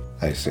later.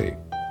 I see.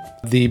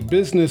 The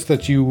business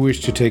that you wish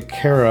to take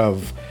care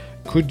of,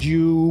 could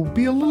you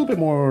be a little bit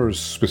more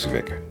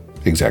specific?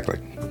 Exactly.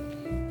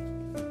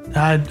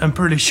 I'm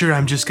pretty sure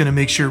I'm just going to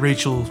make sure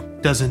Rachel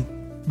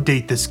doesn't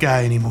date this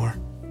guy anymore.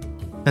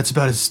 That's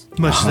about as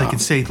much as I can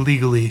say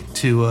legally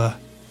to,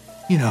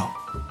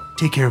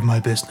 take care of my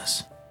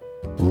business.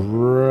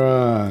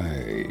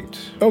 Right.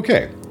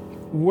 Okay.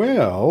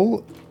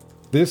 Well,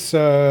 this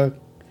took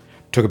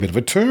a bit of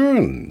a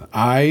turn.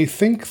 I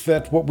think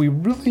that what we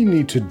really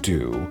need to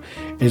do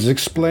is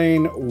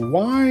explain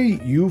why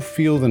you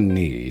feel the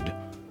need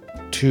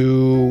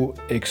to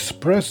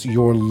express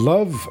your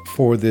love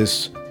for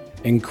this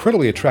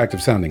incredibly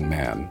attractive sounding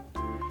man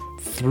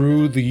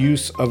through the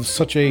use of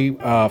such a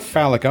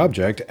phallic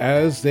object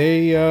as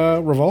a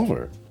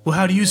revolver. Well,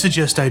 how do you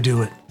suggest I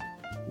do it?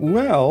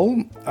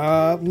 Well,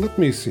 let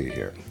me see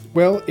here.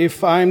 Well,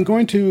 if I'm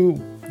going to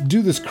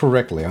do this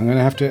correctly, I'm going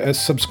to have to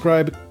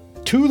subscribe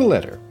to the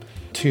letter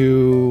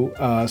to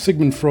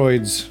Sigmund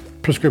Freud's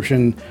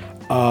prescription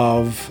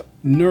of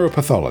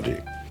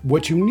neuropathology.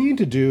 What you need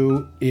to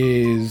do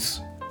is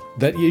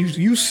that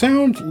you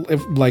sound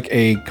like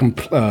a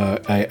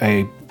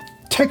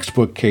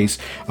textbook case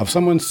of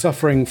someone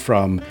suffering suffering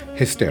from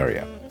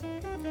hysteria.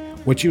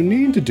 What you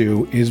need to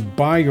do is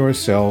buy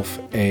yourself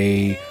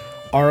a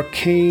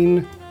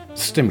arcane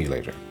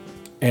stimulator.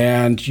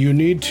 And you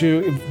need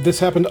to... This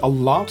happened a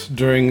lot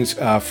during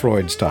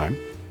Freud's time.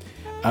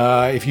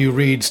 If you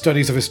read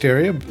Studies of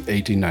Hysteria,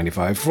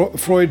 1895,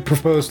 Freud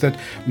proposed that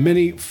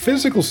many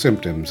physical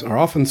symptoms are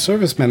often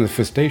service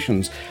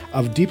manifestations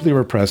of deeply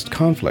repressed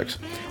conflicts.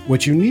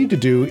 What you need to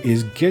do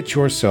is get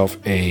yourself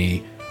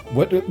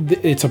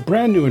it's a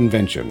brand new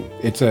invention.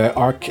 It's an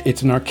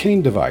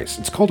arcane device.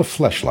 It's called a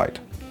fleshlight.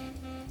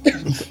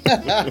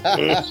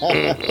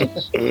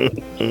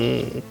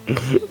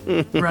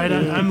 Right,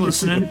 I'm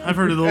listening. I've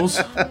heard of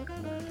those.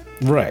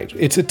 Right.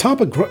 It's a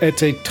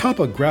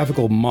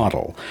topographical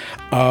model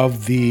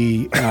of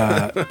the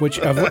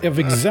of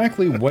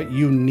exactly what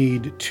you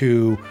need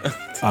to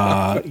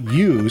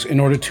use in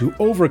order to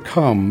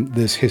overcome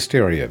this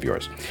hysteria of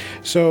yours.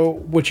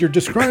 So what you're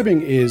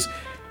describing is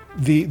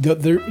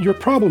your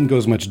problem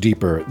goes much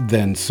deeper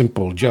than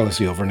simple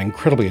jealousy over an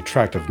incredibly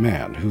attractive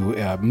man who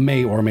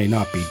may or may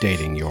not be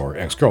dating your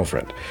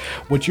ex-girlfriend.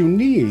 What you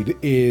need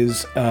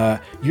is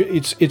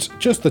it's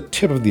just the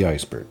tip of the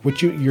iceberg.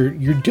 What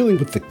you're dealing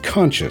with the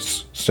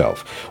conscious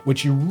self.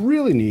 What you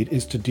really need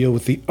is to deal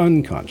with the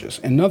unconscious.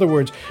 In other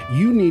words,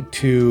 you need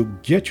to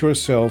get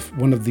yourself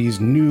one of these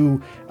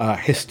new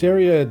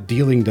hysteria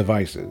dealing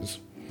devices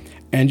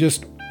and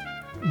just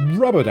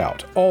rub it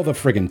out all the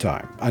friggin'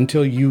 time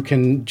until you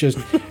can just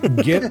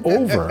get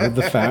over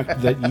the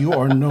fact that you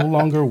are no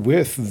longer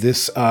with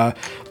this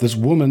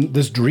woman,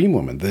 this dream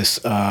woman, this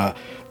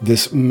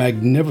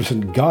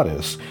magnificent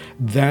goddess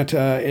that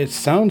it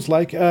sounds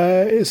like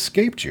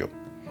escaped you.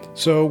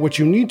 So what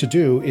you need to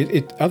do,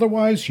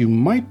 otherwise you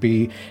might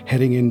be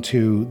heading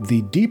into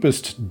the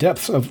deepest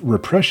depths of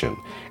repression.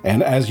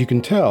 And as you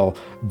can tell,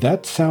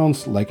 that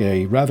sounds like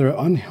a rather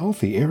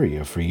unhealthy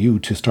area for you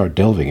to start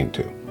delving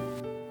into.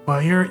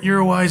 Well, you're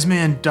a wise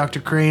man, Dr.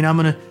 Crane. I'm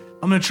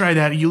gonna try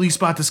that. You at least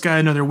spot this guy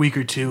another week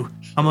or two.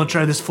 I'm gonna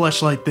try this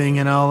fleshlight thing,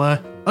 and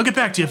I'll get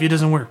back to you if it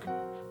doesn't work.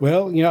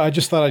 Well, I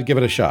just thought I'd give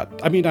it a shot.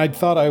 I mean, I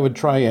thought I would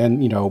try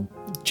and,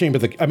 chamber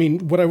the... I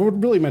mean, what I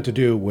really meant to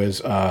do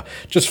was I'm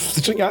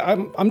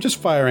just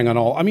firing on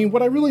all... I mean,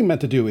 what I really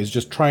meant to do is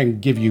just try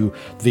and give you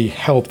the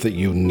help that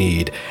you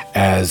need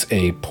as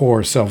a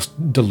poor,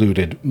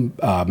 self-deluded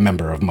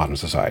member of modern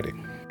society.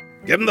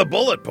 Give him the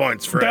bullet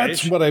points, Frage.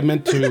 That's what I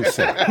meant to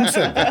say. Who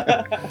said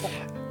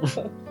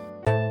that?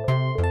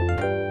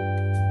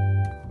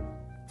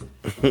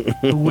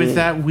 With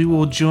that, we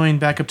will join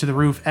back up to the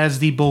roof as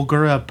the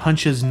Bulgura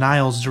punches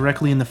Niles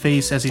directly in the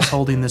face as he's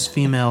holding this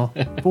female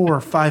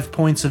for 5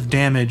 points of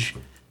damage.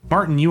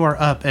 Martin, you are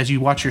up as you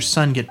watch your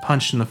son get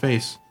punched in the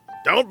face.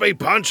 Don't be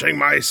punching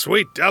my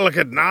sweet,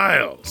 delicate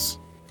Niles.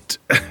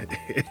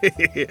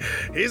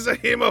 He's a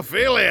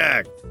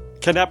hemophiliac.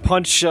 Can that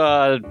punch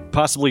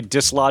possibly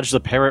dislodge the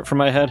parrot from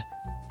my head?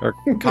 Or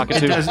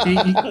cockatoo?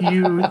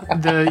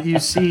 It does. You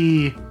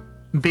see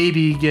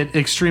Baby get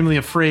extremely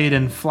afraid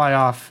and fly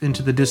off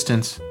into the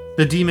distance.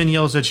 The demon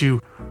yells at you,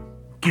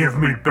 "Give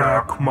me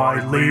back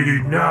my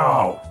lady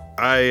now!"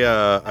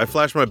 I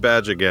flash my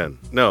badge again.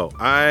 No,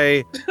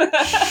 I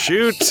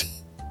shoot.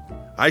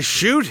 I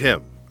shoot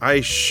him. I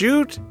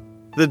shoot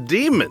the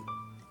demon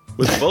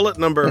with bullet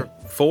number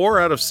 4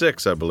 out of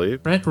 6, I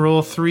believe. Right,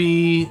 roll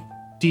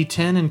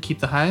 3d10 and keep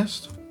the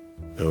highest.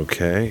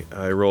 Okay,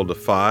 I rolled a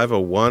 5, a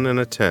 1, and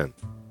a 10.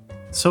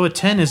 So a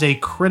 10 is a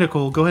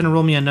critical. Go ahead and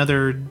roll me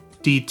another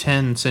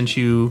d10 since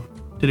you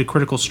did a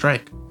critical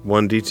strike.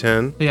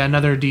 1d10? Yeah,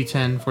 another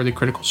d10 for the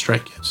critical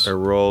strike, yes. I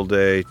rolled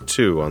a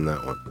 2 on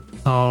that one.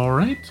 All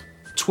right.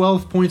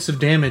 12 points of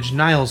damage.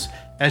 Niles,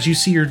 as you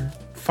see your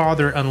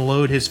father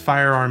unload his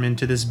firearm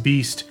into this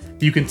beast,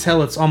 you can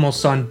tell it's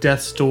almost on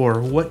death's door.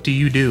 What do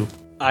you do?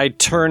 I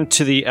turn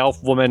to the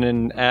elf woman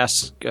and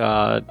ask,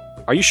 are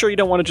you sure you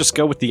don't want to just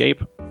go with the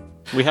ape?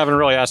 We haven't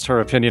really asked her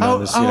opinion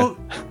on this yet.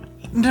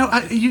 No,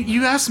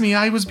 you asked me.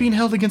 I was being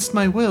held against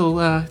my will.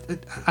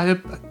 I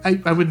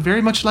would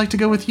very much like to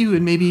go with you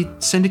and maybe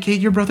syndicate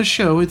your brother's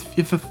show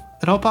if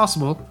at all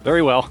possible.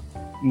 Very well.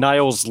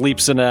 Niles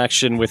leaps into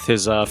action with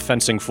his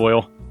fencing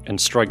foil and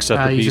strikes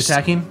at the beast. He's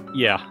attacking?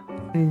 Yeah.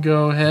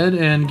 Go ahead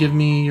and give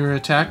me your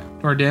attack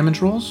or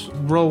damage rolls.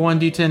 Roll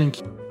 1d10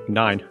 and...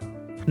 9.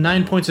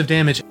 9 points of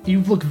damage. You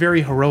look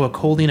very heroic,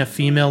 holding a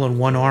female in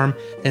one arm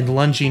and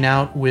lunging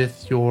out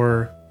with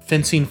your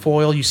fencing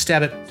foil. You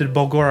stab it to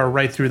Bulgura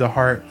right through the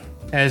heart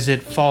as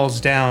it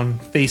falls down,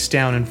 face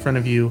down in front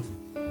of you,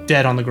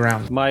 dead on the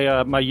ground. My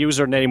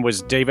username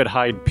was David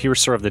Hyde,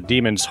 Piercer of the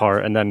Demon's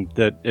Heart, and then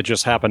it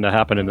just happened to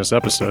happen in this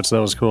episode, so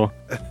that was cool.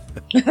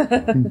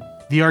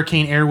 The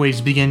arcane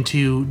airwaves begin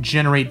to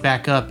generate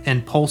back up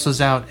and pulses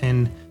out,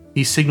 and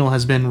the signal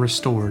has been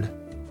restored.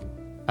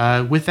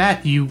 With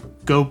that, you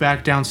go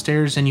back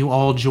downstairs and you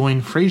all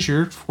join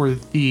Frazier for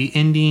the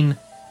ending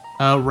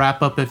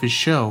wrap-up of his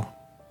show.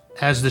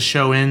 As the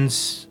show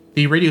ends,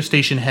 the radio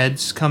station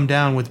heads come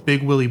down with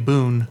Big Willie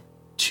Boone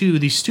to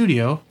the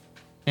studio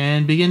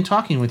and begin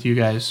talking with you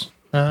guys.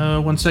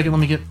 1 second,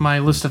 let me get my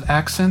list of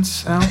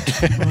accents out.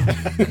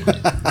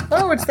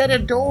 Oh, it's that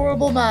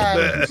adorable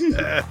man.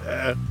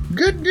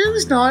 Good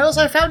news, Niles,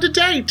 I found a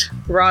date.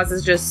 Roz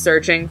is just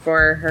searching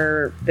for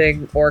her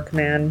big orc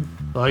man.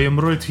 I am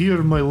right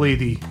here, my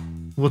lady.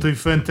 What a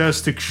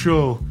fantastic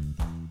show.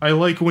 I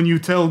like when you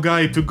tell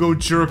Guy to go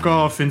jerk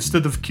off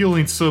instead of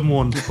killing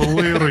someone.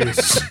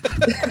 Hilarious.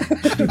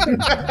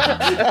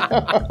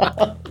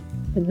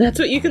 And that's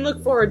what you can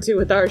look forward to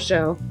with our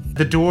show.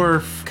 The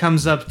dwarf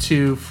comes up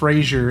to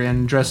Frazier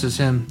and addresses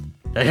him.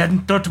 I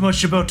hadn't thought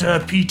much about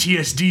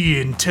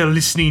PTSD until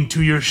listening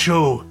to your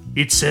show.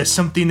 It's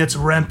something that's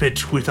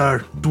rampant with our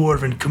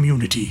dwarven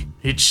community.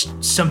 It's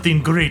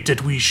something great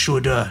that we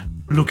should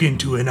look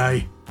into,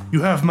 and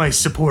you have my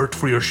support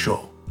for your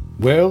show.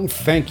 Well,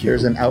 thank you.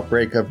 There's an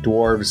outbreak of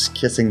dwarves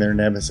kissing their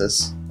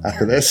nemesis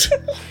after this.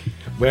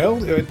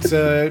 Well,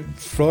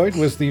 Freud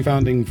was the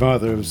founding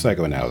father of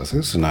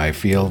psychoanalysis, and I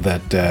feel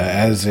that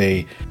there's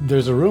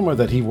a rumor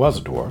that he was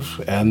a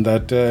dwarf, and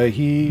that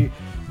he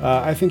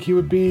I think he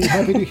would be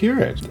happy to hear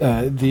it.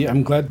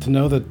 I'm glad to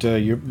know that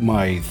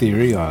my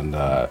theory on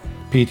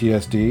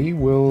PTSD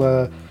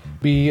will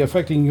be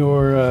affecting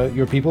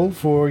your people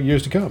for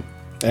years to come.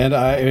 And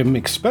I am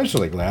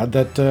especially glad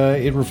that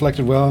it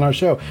reflected well on our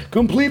show.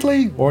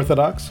 Completely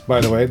orthodox, by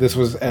the way. This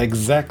was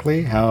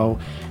exactly how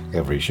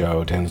every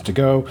show tends to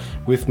go,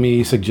 with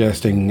me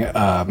suggesting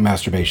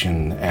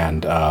masturbation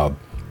and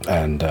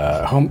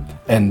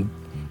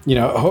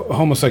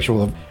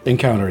homosexual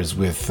encounters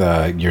with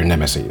your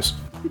nemesis.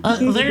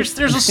 There's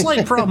a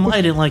slight problem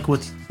I didn't like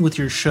with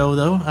your show,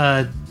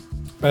 though.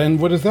 And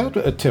what is that?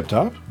 A tip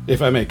top,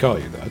 if I may call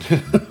you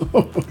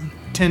that.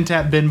 Tin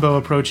Tap Bimbo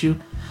approach you.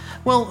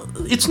 Well,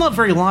 it's not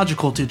very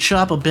logical to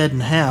chop a bed in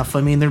half.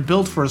 I mean, they're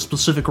built for a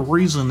specific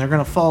reason. They're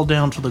going to fall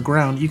down to the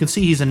ground. You can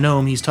see he's a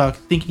gnome. He's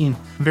thinking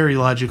very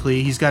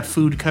logically. He's got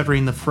food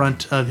covering the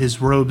front of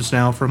his robes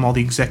now from all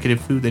the executive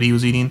food that he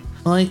was eating.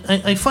 Well,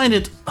 I find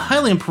it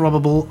highly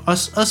improbable.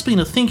 Us being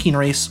a thinking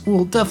race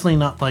will definitely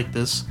not like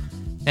this.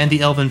 And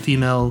the elven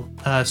female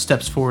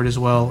steps forward as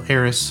well,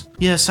 Eris.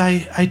 Yes,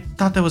 I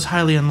thought that was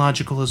highly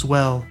unlogical as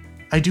well.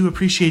 I do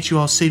appreciate you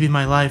all saving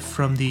my life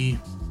from the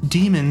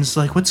demons.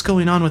 Like, what's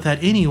going on with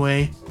that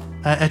anyway?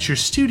 At your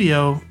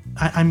studio,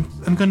 I'm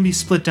going to be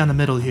split down the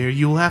middle here.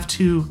 You will have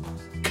to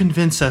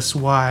convince us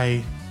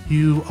why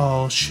you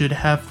all should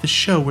have the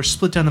show. We're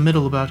split down the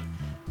middle about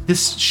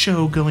this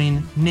show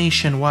going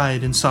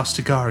nationwide in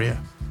Sostagaria.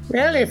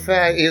 Well,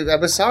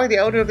 I'm sorry, the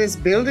owner of this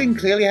building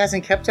clearly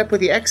hasn't kept up with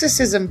the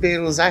exorcism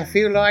bills. I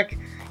feel like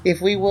if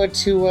we were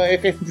to,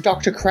 if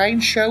Dr.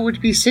 Crane's show would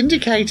be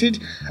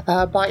syndicated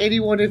by any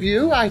one of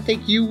you, I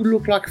think you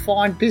look like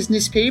fine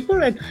business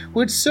people and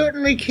would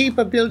certainly keep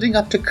a building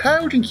up to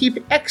code and keep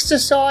it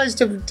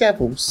exorcised of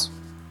devils.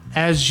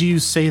 As you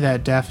say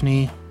that,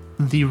 Daphne,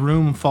 the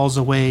room falls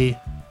away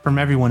from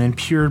everyone and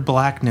pure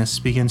blackness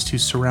begins to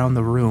surround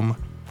the room.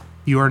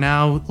 You are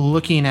now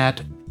looking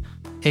at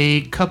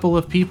a couple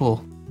of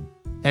people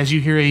as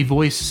you hear a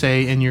voice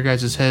say in your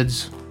guys'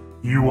 heads,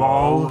 You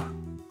all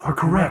are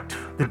correct.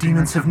 The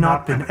demons have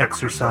not been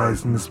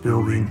exorcised in this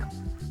building.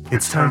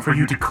 It's time for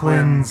you to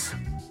cleanse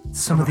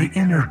some of the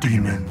inner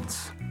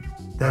demons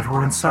that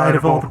were inside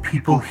of all the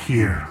people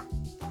here.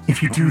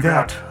 If you do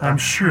that, I'm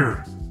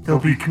sure they'll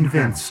be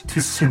convinced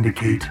to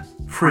syndicate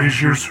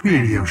Frasier's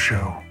radio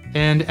show.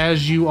 And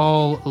as you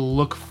all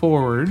look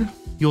forward,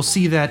 you'll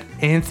see that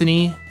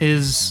Anthony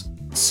is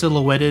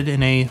silhouetted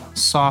in a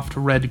soft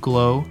red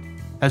glow,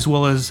 as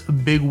well as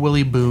Big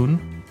Willie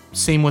Boone.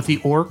 Same with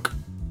the orc,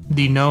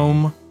 the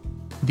gnome,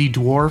 the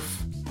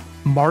dwarf.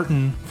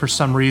 Martin, for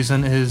some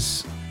reason,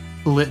 is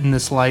lit in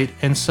this light,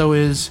 and so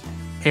is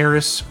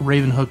Eris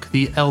Ravenhook,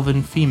 the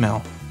elven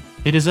female.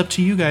 It is up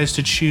to you guys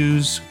to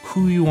choose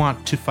who you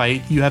want to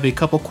fight. You have a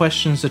couple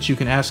questions that you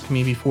can ask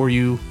me before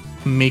you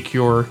make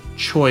your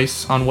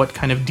choice on what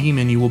kind of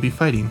demon you will be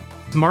fighting.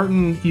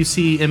 Martin, you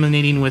see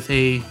emanating with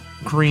a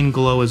green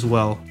glow as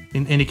well,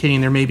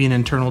 indicating there may be an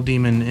internal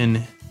demon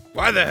in.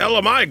 Why the hell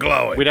am I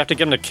glowing? We'd have to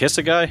get him to kiss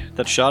a guy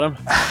that shot him?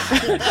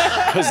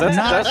 Because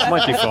that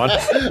might be fun.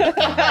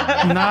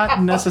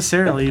 Not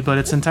necessarily, but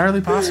it's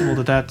entirely possible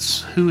that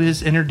that's who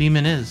his inner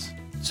demon is.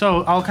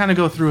 So I'll kind of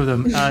go through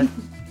them.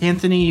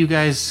 Anthony, you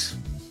guys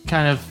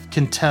kind of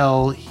can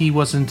tell he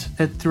wasn't,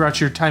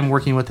 throughout your time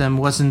working with him,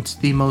 wasn't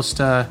the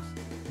most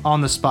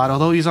on the spot.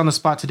 Although he's on the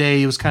spot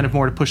today, it was kind of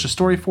more to push the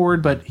story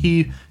forward, but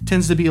he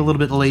tends to be a little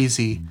bit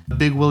lazy.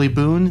 Big Willie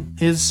Boone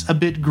is a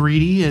bit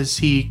greedy, as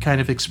he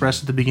kind of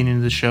expressed at the beginning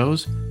of the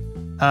shows.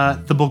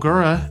 The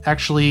Bulgura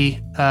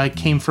actually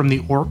came from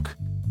the orc,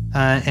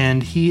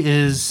 and he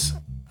is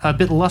a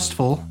bit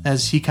lustful,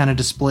 as he kind of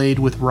displayed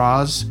with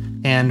Roz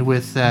and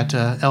with that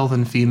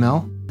elven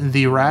female.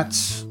 The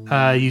rats,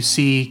 you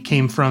see,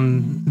 came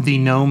from the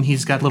gnome.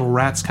 He's got little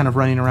rats kind of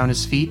running around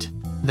his feet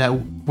that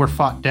were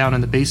fought down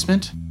in the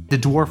basement. The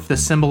dwarf, the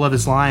symbol of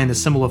his lion, the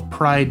symbol of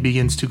pride,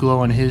 begins to glow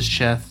on his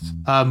chest.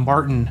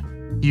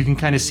 Martin, you can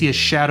kind of see a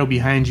shadow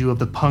behind you of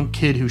the punk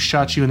kid who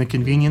shot you in the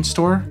convenience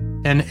store.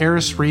 And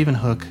Eris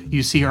Ravenhook,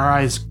 you see her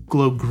eyes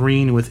glow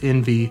green with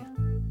envy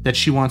that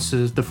she wants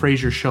the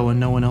Frasier show and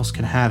no one else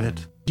can have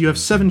it. You have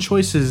 7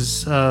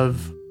 choices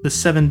of the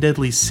 7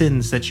 deadly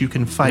sins that you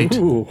can fight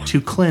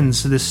to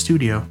cleanse this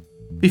studio.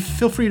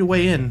 Feel free to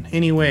weigh in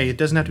any way. It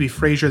doesn't have to be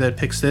Frasier that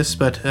picks this,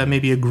 but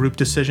maybe a group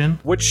decision.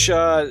 Which,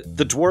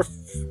 the dwarf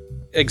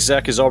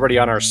exec is already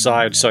on our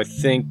side, so I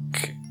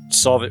think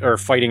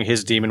fighting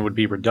his demon would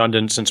be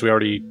redundant since we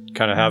already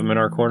kind of have him in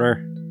our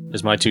corner,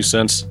 is my 2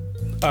 cents.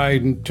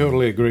 I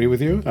totally agree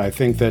with you. I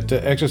think that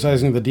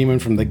exorcising the demon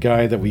from the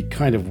guy that we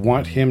kind of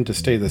want him to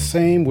stay the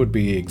same would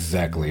be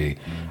exactly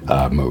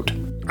moot.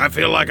 I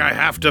feel like I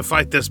have to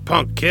fight this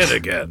punk kid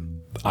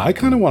again. I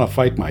kind of want to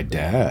fight my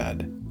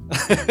dad.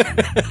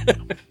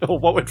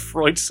 What would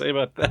Freud say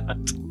about that?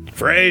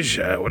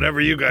 Frasier, whatever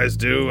you guys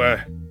do,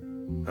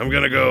 I'm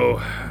gonna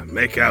go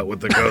make out with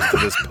the ghost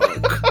of this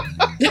punk.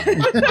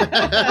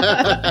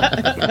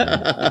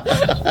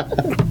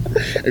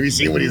 Have you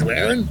seen what he's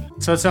wearing?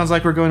 So it sounds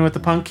like we're going with the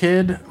punk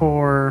kid,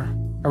 or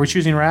are we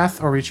choosing Wrath,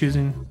 or are we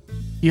choosing...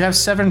 You have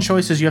 7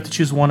 choices. You have to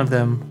choose one of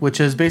them,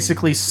 which is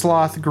basically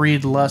sloth,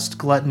 greed, lust,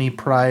 gluttony,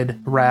 pride,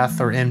 wrath,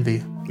 or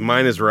envy.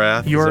 Mine is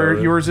wrath.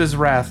 Yours is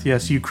wrath.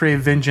 Yes, you crave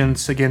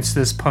vengeance against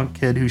this punk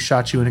kid who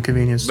shot you in a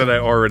convenience store. That I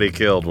already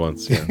killed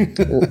once. Yeah.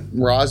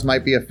 Roz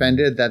might be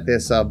offended that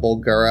this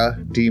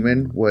Bulgara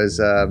demon was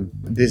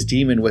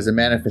a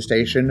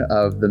manifestation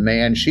of the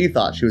man she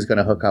thought she was going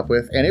to hook up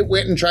with, and it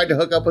went and tried to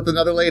hook up with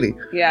another lady.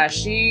 Yeah,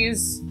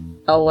 she's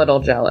a little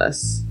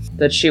jealous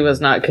that she was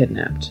not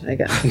kidnapped, I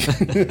guess.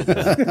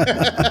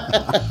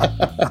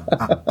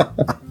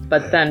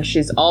 But then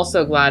she's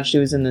also glad she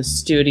was in the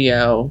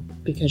studio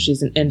because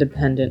she's an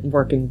independent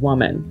working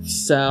woman.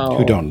 So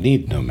Who don't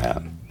need no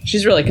man.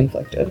 she's really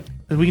conflicted.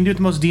 We can do it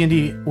the most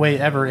D&D way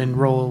ever and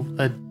roll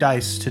a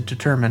dice to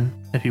determine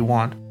if you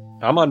want.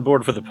 I'm on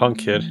board for the punk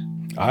kid.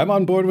 I'm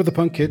on board with the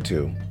punk kid,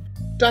 too.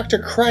 Dr.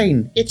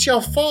 Crane, it's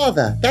your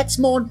father. That's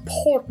more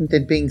important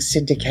than being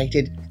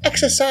syndicated.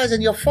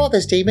 Exercising your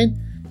father's demon.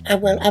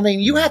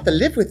 You have to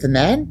live with the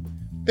man.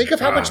 Think of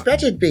how much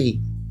better it'd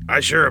be. I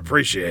sure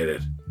appreciate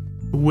it.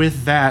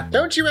 With that,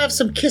 Don't you have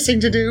some kissing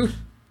to do?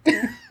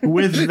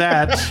 with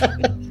that,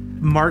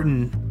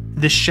 Martin,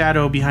 the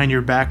shadow behind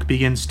your back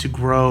begins to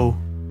grow,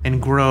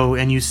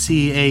 and you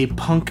see a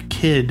punk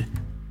kid,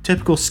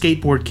 typical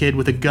skateboard kid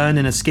with a gun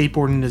and a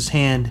skateboard in his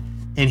hand,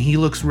 and he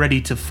looks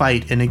ready to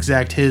fight and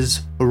exact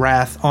his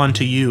wrath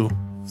onto you.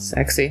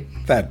 Sexy.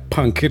 That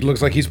punk kid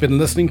looks like he's been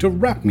listening to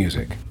rap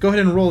music. Go ahead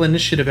and roll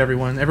initiative,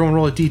 everyone. Everyone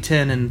roll a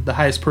d10, and the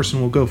highest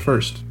person will go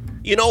first.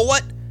 You know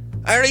what?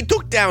 I already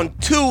took down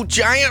 2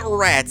 giant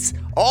rats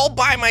all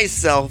by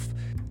myself.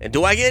 And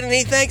do I get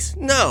any thanks?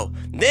 No.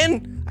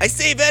 Then I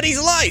save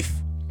Eddie's life.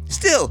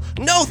 Still,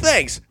 no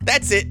thanks.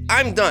 That's it.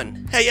 I'm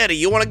done. Hey, Eddie,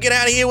 you want to get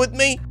out of here with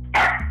me?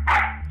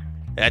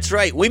 That's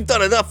right. We've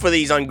done enough for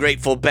these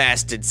ungrateful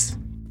bastards.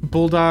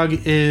 Bulldog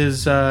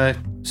is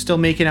still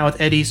making out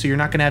with Eddie, so you're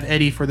not going to have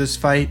Eddie for this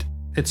fight,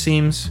 it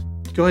seems.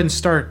 Go ahead and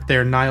start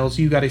there, Niles.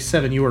 You got a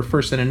 7. You were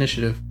first in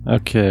initiative.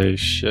 Okay,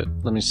 shit.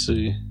 Let me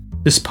see.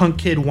 This punk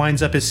kid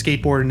winds up his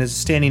skateboard and is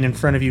standing in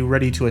front of you,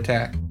 ready to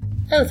attack.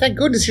 Oh, thank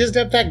goodness he doesn't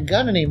have that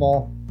gun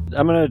anymore.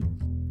 I'm gonna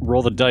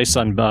roll the dice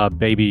on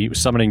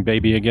summoning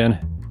baby again.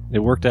 It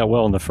worked out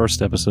well in the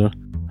first episode.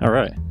 All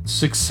right.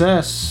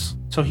 Success.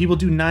 So he will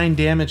do 9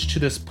 damage to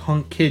this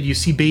punk kid. You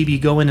see Baby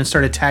go in and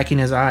start attacking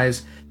his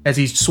eyes as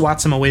he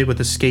swats him away with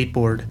a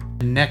skateboard.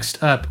 And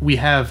next up, we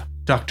have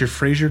Dr.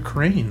 Fraser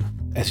Crane.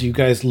 As you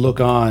guys look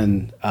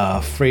on,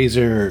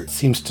 Fraser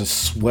seems to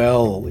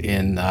swell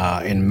in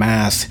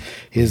mass.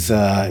 His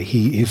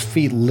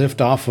feet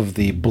lift off of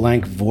the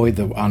blank void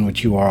on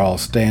which you are all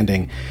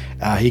standing.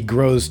 He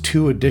grows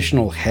 2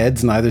 additional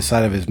heads on either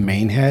side of his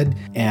main head,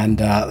 and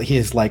he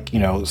has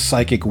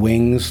psychic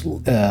wings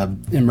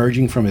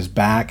emerging from his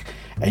back.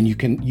 And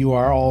you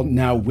are all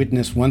now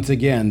witness once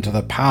again to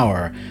the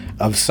power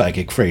of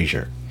Psychic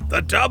Fraser.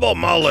 The double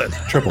mullet.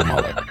 Triple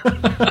mullet.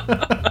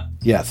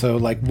 Yeah, so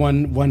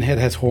one head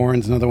has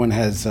horns, another one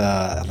has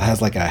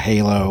like a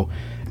halo.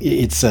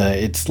 It's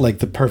like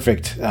the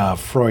perfect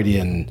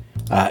Freudian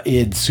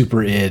id,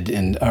 super id,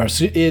 and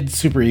id,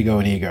 super ego,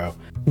 and ego.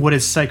 What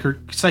is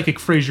Psychic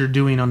Fraser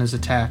doing on his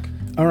attack?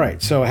 All right,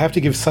 so I have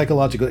to give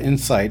psychological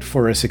insight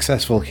for a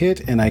successful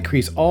hit, and I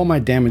increase all my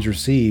damage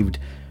received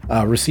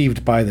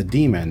by the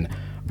demon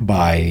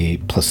by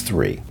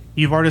 +3.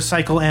 You've already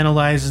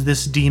psychoanalyzed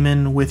this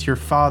demon with your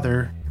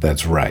father.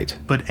 That's right.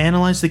 But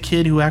analyze the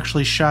kid who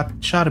actually shot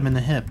him in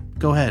the hip.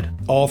 Go ahead.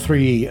 All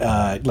 3,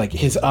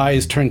 his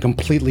eyes turn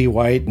completely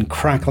white and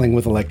crackling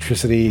with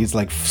electricity. He's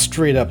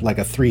straight up like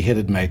a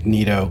 3-headed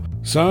Magneto.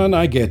 Son,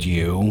 I get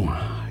you.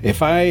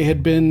 If I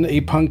had been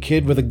a punk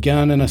kid with a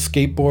gun and a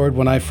skateboard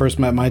when I first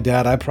met my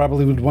dad, I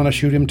probably would want to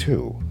shoot him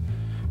too.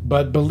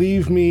 But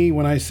believe me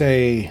when I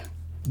say,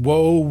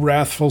 woe,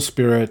 wrathful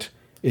spirit,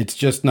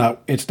 it's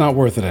not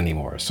worth it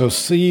anymore. So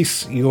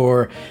cease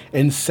your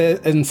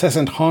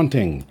incessant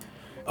haunting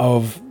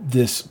of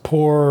this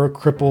poor,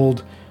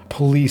 crippled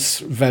police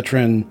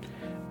veteran.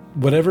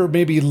 Whatever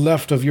may be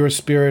left of your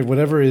spirit,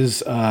 whatever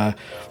is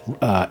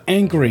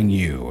anchoring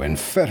you and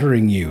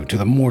fettering you to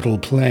the mortal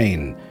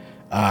plane,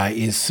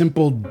 is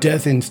simple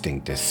death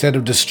instinct, a set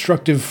of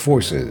destructive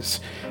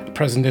forces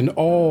present in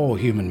all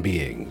human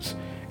beings.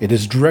 It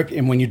is direct,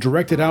 and when you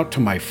direct it out to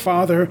my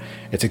father,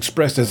 it's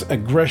expressed as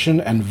aggression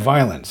and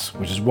violence,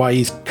 which is why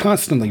he's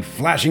constantly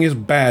flashing his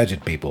badge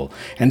at people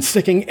and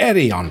sticking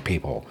Eddie on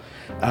people,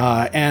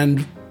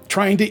 and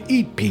trying to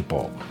eat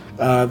people.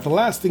 The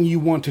last thing you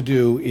want to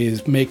do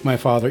is make my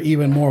father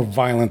even more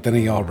violent than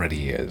he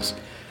already is.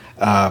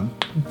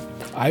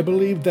 I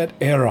believe that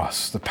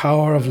Eros, the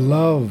power of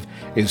love,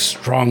 is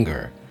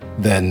stronger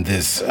than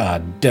this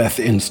death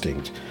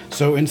instinct.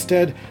 So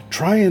instead,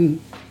 try and,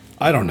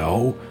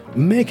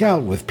 make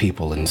out with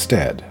people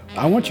instead.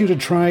 I want you to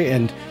try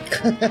and,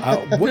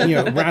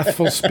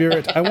 wrathful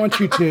spirit, I want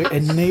you to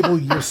enable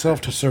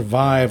yourself to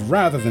survive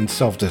rather than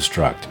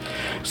self-destruct.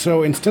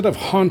 So instead of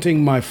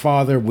haunting my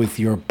father with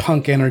your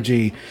punk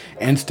energy,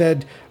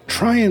 instead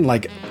try and,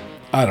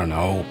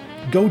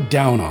 go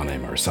down on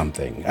him or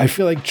something. I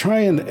feel like try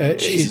and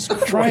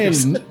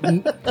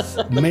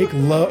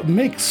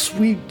make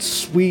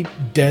sweet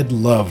dead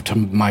love to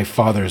my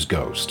father's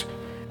ghost.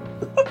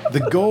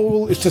 The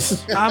goal is to.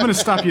 I'm going to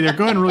stop you there.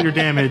 Go ahead and roll your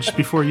damage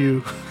before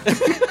you.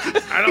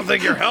 I don't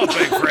think you're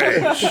helping,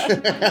 Frage.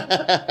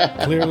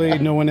 Clearly,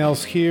 no one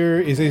else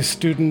here is a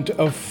student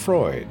of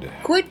Freud.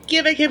 Quit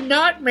giving him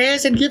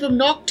nightmares and give him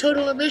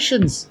nocturnal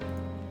emissions.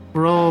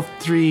 Roll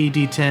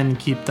 3d10,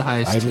 keep the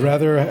highest. I'd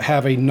rather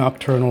have a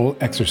nocturnal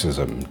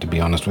exorcism, to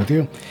be honest with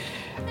you.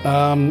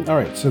 All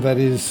right, so that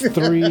is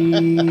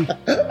 3.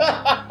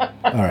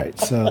 All right,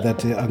 so I'm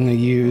going to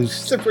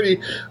use. It's a pretty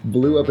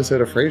blue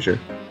episode of Frasier.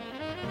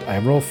 I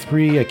roll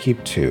 3, I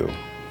keep 2.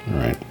 All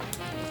right.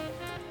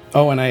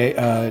 Oh, and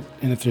and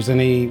if there's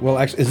any, well,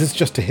 actually, is this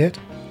just a hit?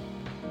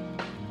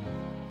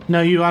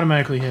 No, you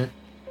automatically hit.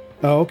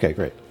 Oh, okay,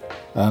 great.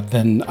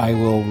 Then I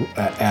will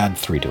add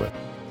 3 to it.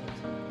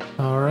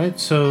 All right,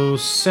 so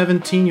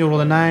 17, you'll roll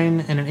a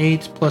 9 and an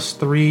 8 plus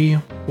 3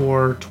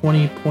 for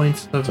 20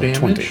 points of So damage.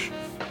 20.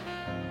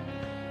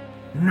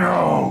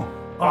 No,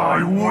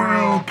 I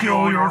will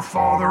kill your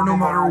father no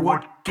matter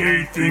what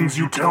gay things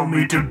you tell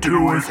me to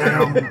do with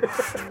him.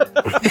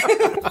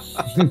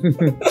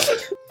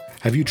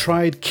 Have you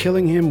tried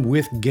killing him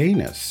with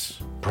gayness?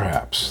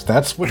 Perhaps.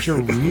 That's what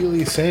you're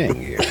really saying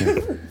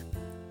here.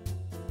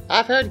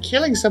 I've heard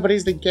killing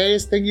somebody's the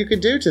gayest thing you could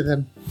do to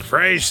them.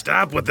 Frage,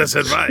 stop with this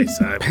advice.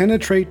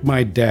 Penetrate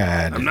my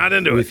dad I'm not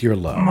into with it. your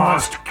love.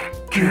 Must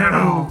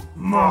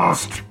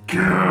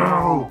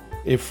kill.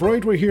 If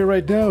Freud were here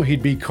right now,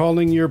 he'd be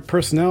calling your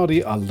personality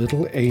a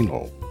little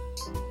anal.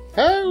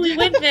 Oh, we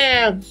went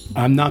there.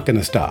 I'm not going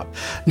to stop.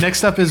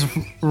 Next up is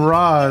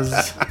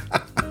Roz.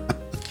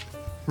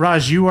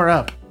 Roz, you are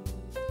up.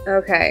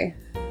 Okay.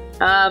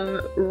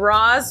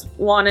 Roz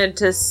wanted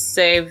to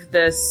save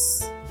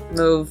this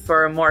move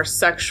for a more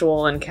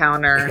sexual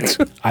encounter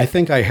I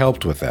think I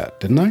helped with that,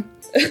 didn't I?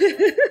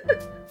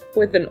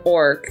 with an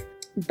orc,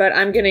 but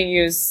I'm gonna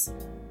use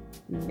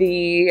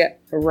the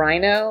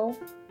rhino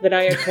that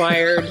I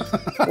acquired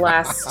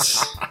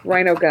last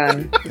rhino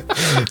gun.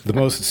 The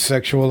most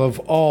sexual of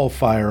all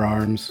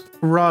firearms.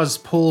 Roz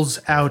pulls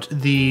out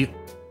the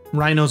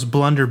rhino's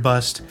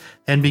blunderbuss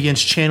and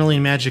begins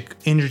channeling magic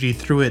energy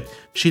through it.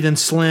 She then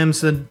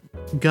slams the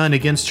gun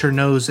against her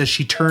nose as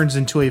she turns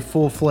into a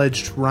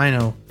full-fledged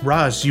rhino.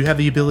 Roz, you have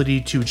the ability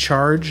to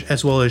charge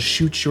as well as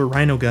shoot your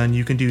rhino gun.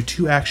 You can do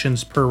 2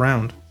 actions per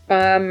round.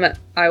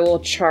 I will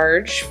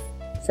charge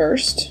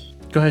first.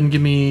 Go ahead and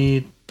give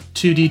me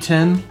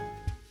 2d10.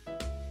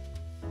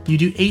 You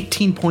do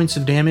 18 points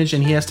of damage,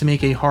 and he has to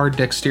make a hard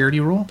dexterity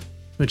roll,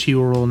 which he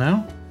will roll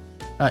now.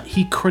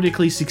 He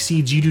critically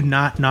succeeds. You do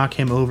not knock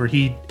him over.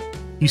 You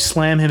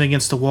slam him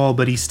against the wall,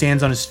 but he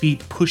stands on his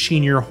feet,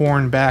 pushing your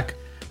horn back.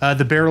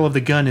 The barrel of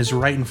the gun is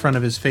right in front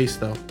of his face,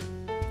 though.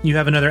 You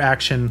have another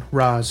action,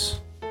 Roz.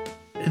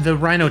 The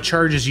rhino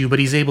charges you, but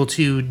he's able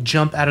to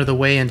jump out of the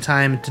way in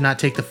time to not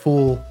take the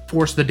full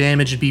force of the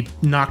damage and be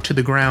knocked to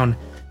the ground.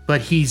 But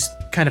he's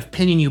kind of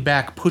pinning you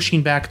back,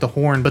 pushing back the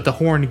horn, but the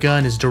horn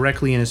gun is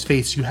directly in his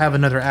face. You have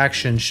another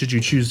action should you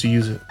choose to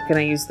use it. Can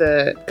I use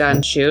the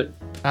gun shoot?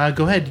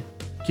 Go ahead.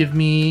 Give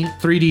me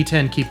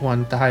 3d10, keep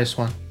 1, the highest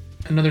one.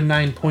 Another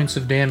 9 points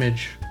of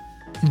damage.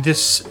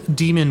 This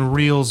demon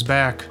reels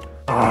back.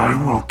 I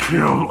will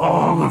kill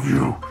all of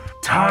you.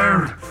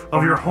 Tired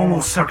of your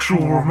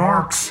homosexual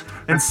remarks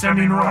and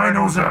sending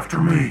rhinos after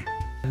me.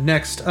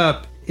 Next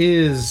up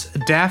is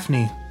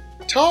Daphne.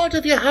 Tired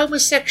of your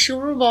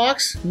homosexual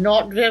remarks?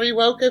 Not very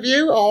woke of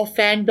you. Our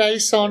fan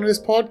base on this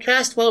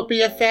podcast won't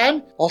be a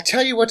fan. I'll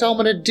tell you what I'm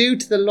gonna do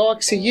to the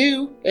likes of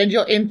you and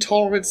your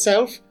intolerant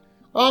self.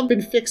 I've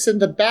been fixing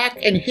the back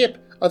and hip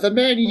of the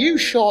man you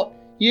shot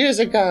years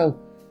ago,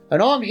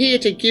 and I'm here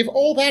to give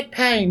all that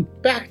pain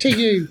back to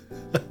you.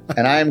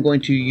 And I am going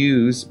to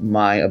use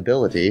my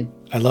ability.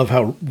 I love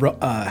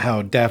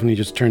how Daphne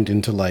just turned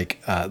into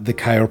like the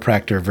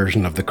chiropractor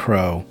version of the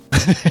Crow.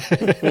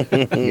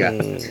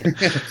 Yeah.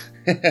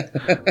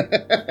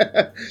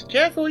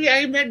 Careful you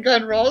aim that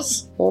gun,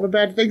 Ross. All the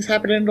bad things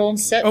happening on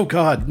set. Oh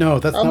God, no,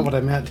 that's not what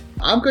I meant.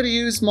 I'm going to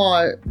use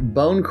my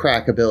bone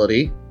crack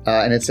ability.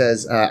 And it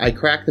says, I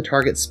crack the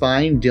target's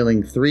spine,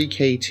 dealing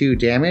 3k2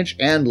 damage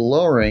and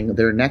lowering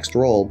their next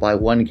roll by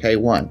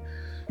 1k1.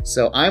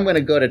 So I'm going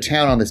to go to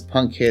town on this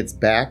punk kid's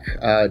back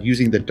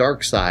using the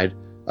dark side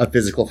of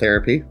physical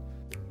therapy.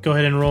 Go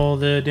ahead and roll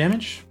the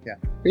damage. Yeah.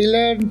 We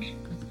learned.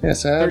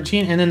 Yes,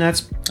 13, and then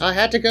that's... I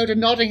had to go to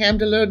Nottingham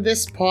to learn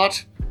this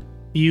part.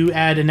 You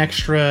add an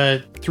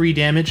extra 3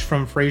 damage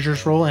from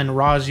Fraser's roll, and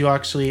Roz, you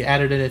actually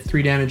added a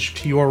 3 damage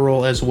to your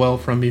roll as well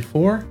from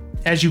before.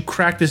 As you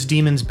crack this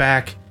demon's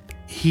back,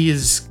 he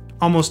is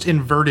almost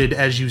inverted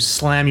as you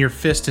slam your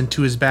fist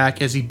into his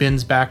back as he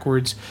bends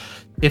backwards.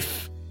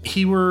 If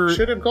he were...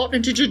 Should have gotten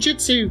into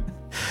jiu-jitsu.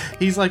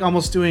 He's like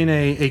almost doing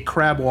a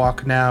crab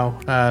walk now,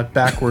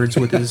 backwards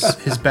with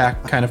his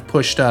back kind of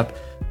pushed up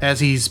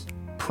as he's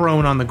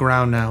prone on the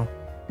ground now.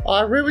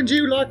 I ruined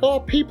you like all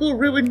people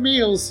ruin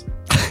meals.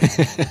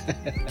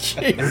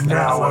 And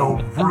now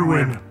I'll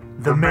ruin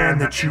the man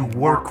that you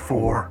work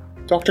for.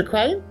 Dr.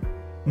 Crane?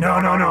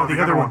 No,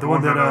 the other one, the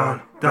one that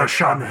I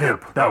shot in the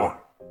hip, that one.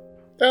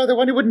 Oh, the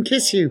one who wouldn't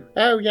kiss you.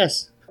 Oh,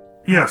 yes.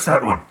 Yes,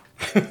 that one.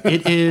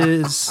 It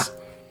is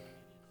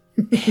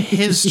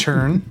his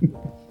turn.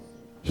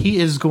 He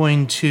is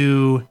going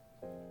to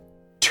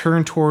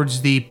turn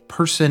towards the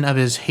person of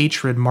his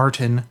hatred,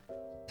 Martin,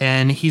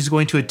 and he's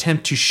going to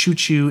attempt to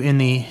shoot you in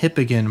the hip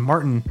again.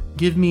 Martin,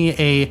 give me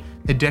a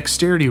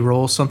dexterity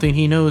roll, something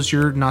he knows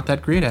you're not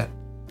that great at.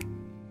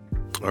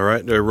 All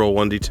right, do I roll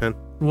 1d10?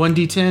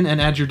 1d10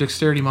 and add your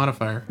dexterity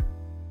modifier.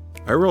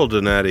 I rolled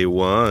a natty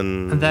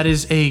 1. That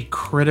is a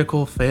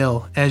critical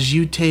fail. As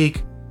you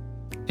take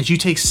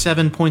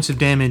 7 points of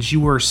damage, you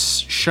were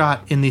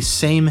shot in the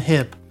same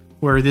hip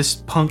where this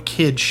punk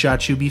kid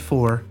shot you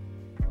before.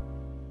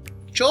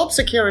 Job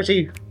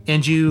security.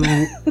 And you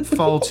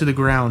fall to the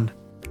ground.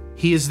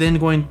 He is then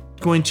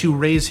going to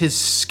raise his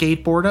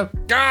skateboard up.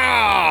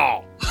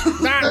 Oh!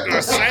 Not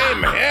the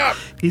same hip!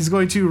 He's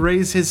going to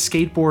raise his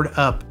skateboard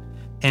up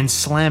and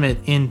slam it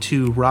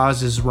into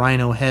Roz's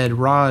rhino head.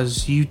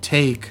 Roz, you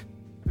take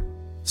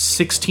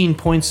 16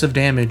 points of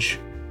damage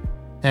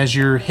as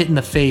you're hit in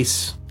the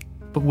face,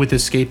 but with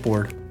his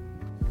skateboard.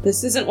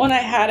 This isn't what I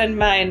had in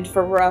mind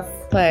for rough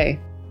play.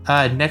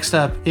 Next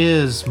up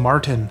is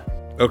Martin.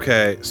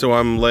 Okay, so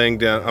I'm laying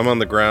down. I'm on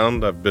the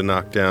ground. I've been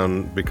knocked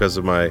down because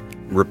of my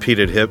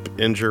repeated hip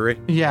injury.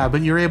 Yeah,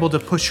 but you're able to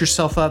push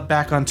yourself up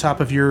back on top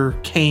of your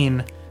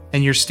cane,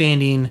 and you're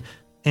standing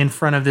in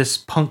front of this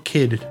punk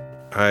kid.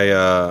 I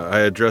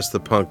address the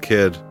punk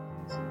kid.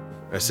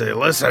 I say,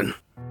 listen,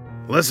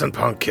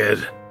 punk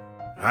kid.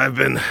 I've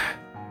been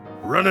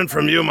running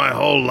from you my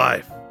whole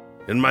life.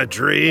 In my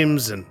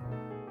dreams and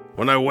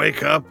when I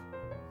wake up,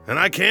 and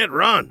I can't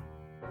run.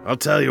 I'll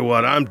tell you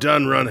what, I'm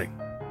done running.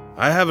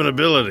 I have an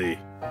ability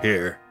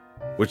here,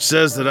 which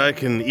says that I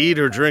can eat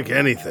or drink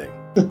anything.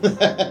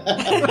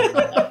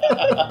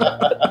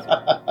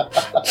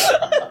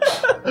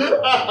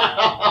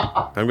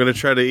 I'm gonna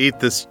try to eat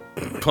this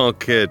punk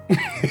kid.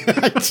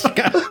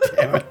 God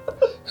damn it.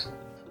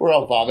 We're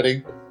all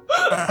vomiting.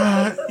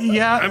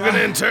 Yeah. I'm gonna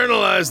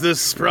internalize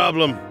this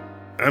problem.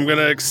 I'm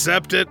gonna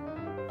accept it.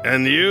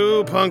 And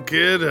you, punk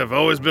kid, have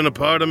always been a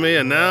part of me,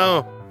 and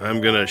now I'm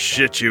gonna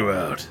shit you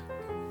out.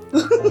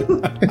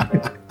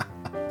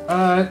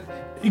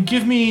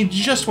 Give me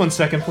just 1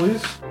 second,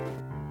 please.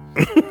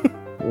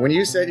 When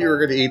you said you were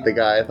going to eat the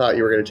guy, I thought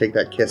you were going to take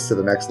that kiss to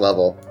the next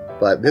level.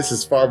 But this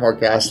is far more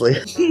ghastly.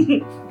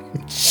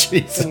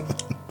 Jesus.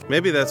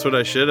 Maybe that's what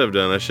I should have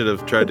done. I should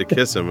have tried to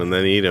kiss him and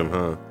then eat him,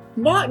 huh?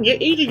 Martin, you're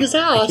eating his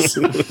ass.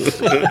 All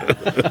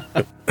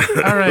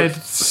right.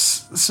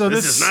 So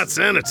This is not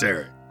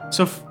sanitary.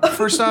 So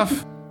first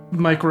off,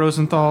 Mike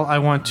Rosenthal, I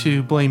want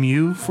to blame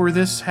you for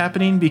this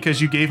happening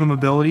because you gave him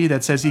ability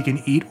that says he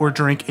can eat or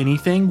drink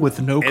anything with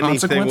no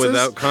consequences. Anything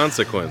without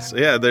consequence.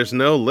 Yeah, there's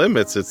no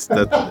limits. It's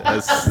that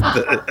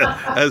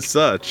as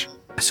such.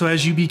 So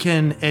as you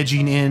begin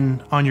edging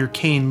in on your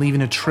cane,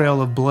 leaving a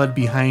trail of blood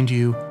behind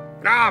you,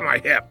 My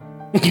hip.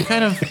 you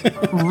kind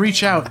of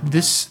reach out.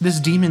 This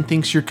demon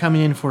thinks you're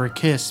coming in for a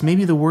kiss.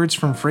 Maybe the words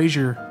from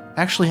Fraser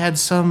actually had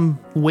some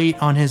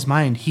weight on his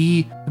mind.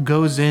 He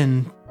goes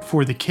in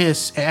for the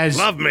kiss as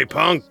Love me,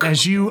 punk.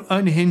 As you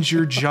unhinge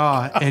your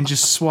jaw and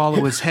just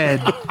swallow his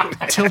head,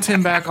 tilt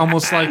him back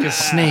almost like a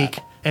snake,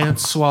 and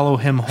swallow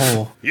him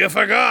whole. You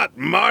forgot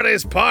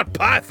Marty's pot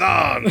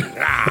python.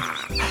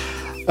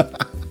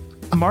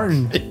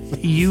 Martin,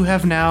 you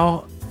have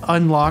now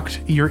unlocked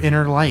your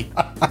inner light.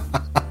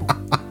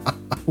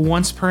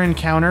 Once per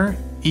encounter,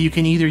 you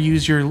can either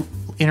use your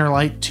inner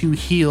light to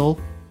heal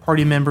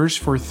party members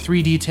for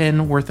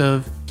 3d10 worth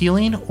of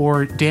healing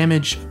or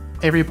damage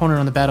every opponent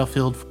on the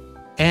battlefield.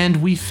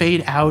 And we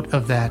fade out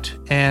of that,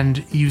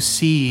 and you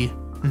see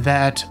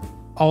that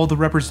all the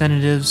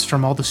representatives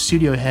from all the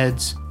studio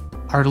heads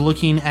are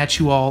looking at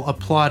you all,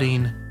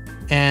 applauding,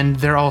 and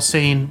they're all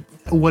saying,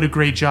 what a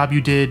great job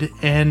you did.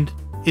 And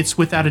it's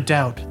without a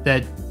doubt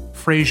that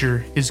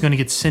Fraser is going to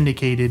get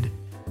syndicated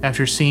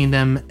after seeing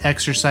them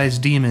exorcise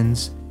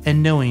demons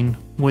and knowing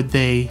what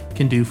they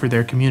can do for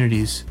their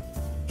communities.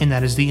 And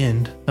that is the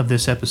end of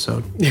this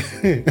episode.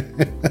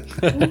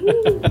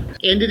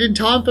 Ended in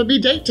time for me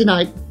date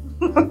tonight.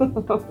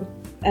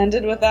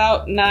 Ended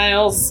without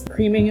Niles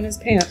creaming in his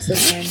pants.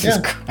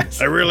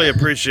 I really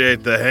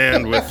appreciate the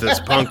hand with this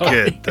punk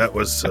kid. That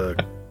was a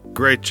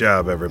great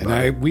job,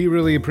 everybody. And we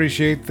really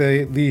appreciate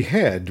the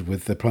head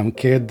with the plum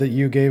kid that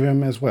you gave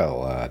him as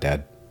well,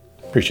 Dad.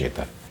 Appreciate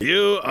that.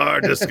 You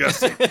are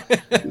disgusting.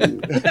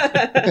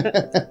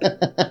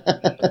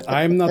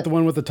 I'm not the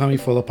one with the tummy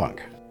full of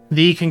punk.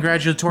 The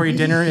congratulatory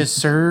dinner is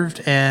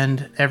served,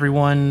 and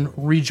everyone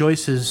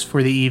rejoices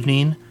for the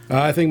evening.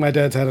 I think my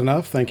dad's had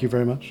enough. Thank you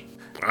very much.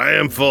 I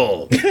am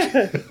full.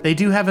 They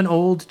do have an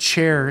old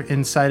chair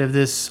inside of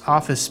this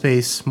office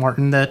space,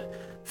 Martin, that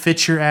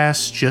fits your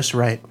ass just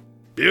right.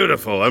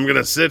 Beautiful. I'm going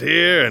to sit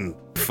here and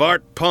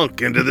fart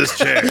punk into this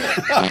chair.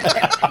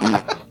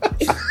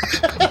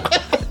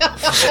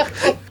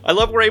 I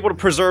love we're able to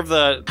preserve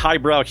the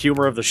highbrow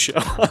humor of the show.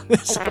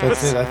 That's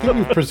it. I think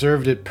we've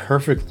preserved it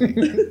perfectly.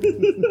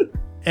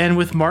 And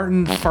with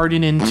Martin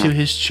farting into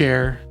his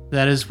chair,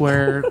 that is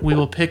where we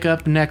will pick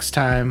up next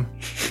time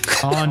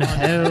on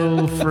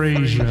Hell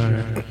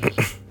Frasier.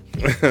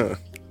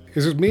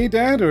 Is it me,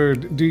 Dad, or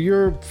do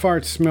your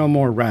farts smell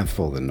more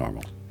wrathful than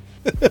normal?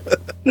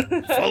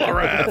 Full of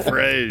wrath,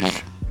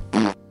 rage.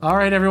 All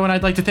right, everyone.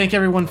 I'd like to thank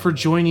everyone for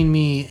joining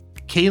me.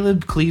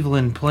 Caleb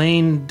Cleveland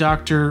playing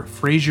Dr.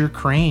 Frasier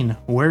Crane.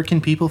 Where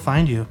can people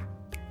find you?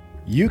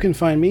 You can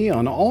find me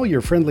on all your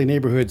friendly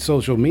neighborhood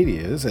social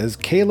medias as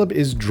Caleb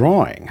is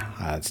Drawing.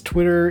 It's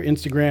Twitter,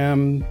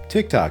 Instagram,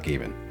 TikTok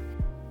even.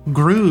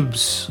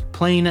 Groobs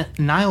playing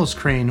Niles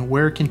Crane.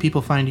 Where can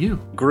people find you?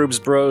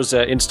 Groobs Bros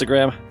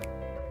Instagram.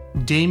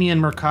 Damian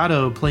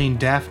Mercado playing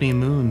Daphne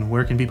Moon.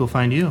 Where can people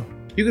find you?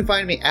 You can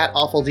find me at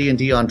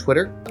AwfulD&D on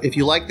Twitter. If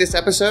you like this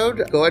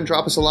episode, go ahead and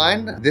drop us a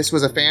line. This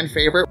was a fan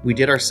favorite. We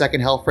did our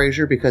second Hell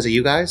Frasier because of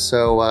you guys,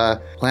 so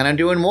plan on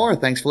doing more.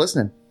 Thanks for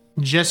listening.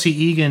 Jesse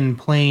Egan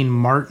playing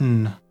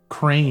Martin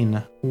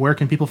Crane. Where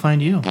can people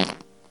find you?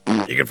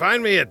 You can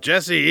find me at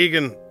Jesse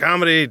Egan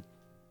Comedy.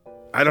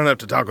 I don't have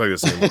to talk like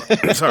this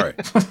anymore. Sorry.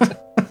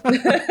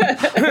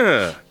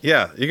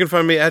 Yeah, you can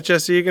find me at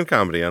Jesse Egan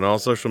Comedy on all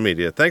social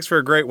media. Thanks for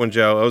a great one,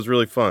 Joe. That was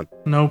really fun.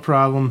 No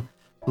problem.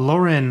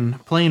 Lauren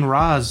playing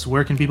Roz.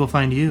 Where can people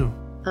find you?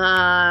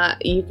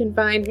 You can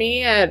find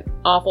me at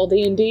Awful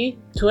D&D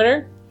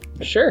Twitter.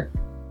 Sure.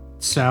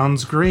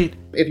 Sounds great.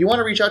 If you want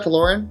to reach out to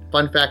Lauren,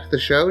 fun fact of the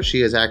show,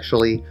 she is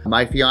actually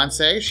my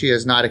fiance. She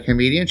is not a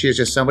comedian. She is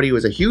just somebody who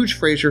is a huge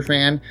Frasier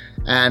fan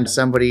and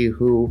somebody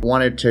who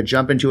wanted to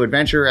jump into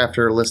adventure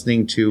after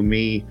listening to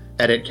me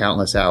edit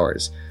countless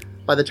hours.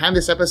 By the time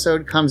this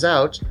episode comes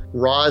out,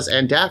 Roz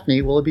and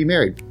Daphne will be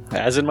married.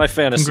 As in my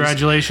fantasies.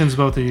 Congratulations,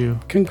 both of you.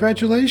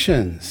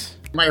 Congratulations.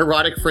 My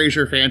erotic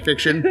Frasier fan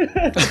fiction.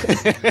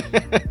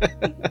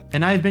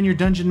 And I've been your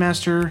Dungeon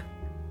Master,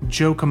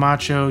 Joe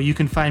Camacho. You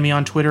can find me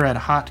on Twitter at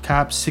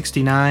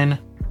HotCop69.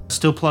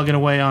 Still plugging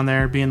away on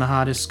there, being the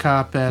hottest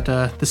cop at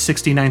the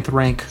 69th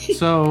rank.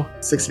 So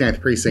 69th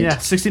Precinct. Yeah,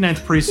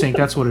 69th Precinct.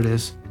 That's what it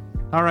is.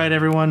 All right,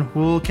 everyone.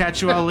 We'll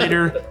catch you all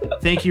later.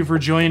 Thank you for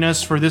joining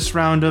us for this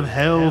round of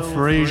Hell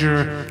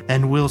Frasier,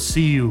 and we'll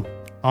see you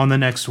on the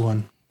next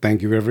one.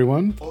 Thank you,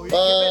 everyone. Bye.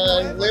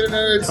 Later,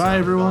 nerds. Bye,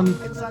 everyone.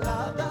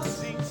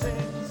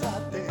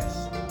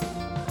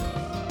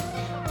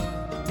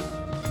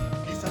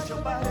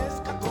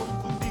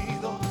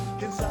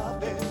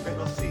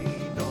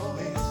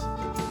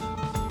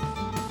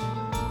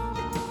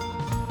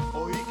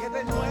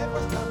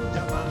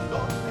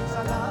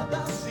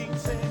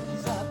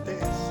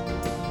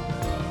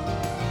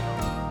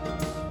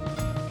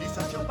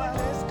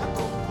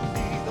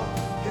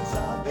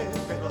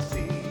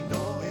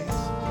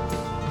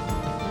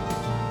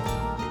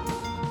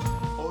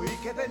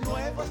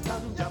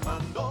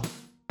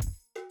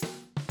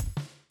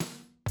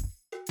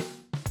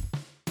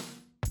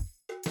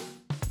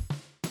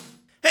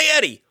 Hey,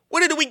 Eddie,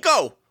 where did we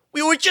go?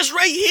 We were just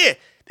right here.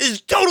 This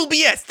is total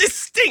BS. This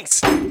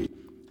stinks.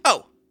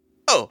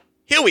 Oh,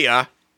 here we are.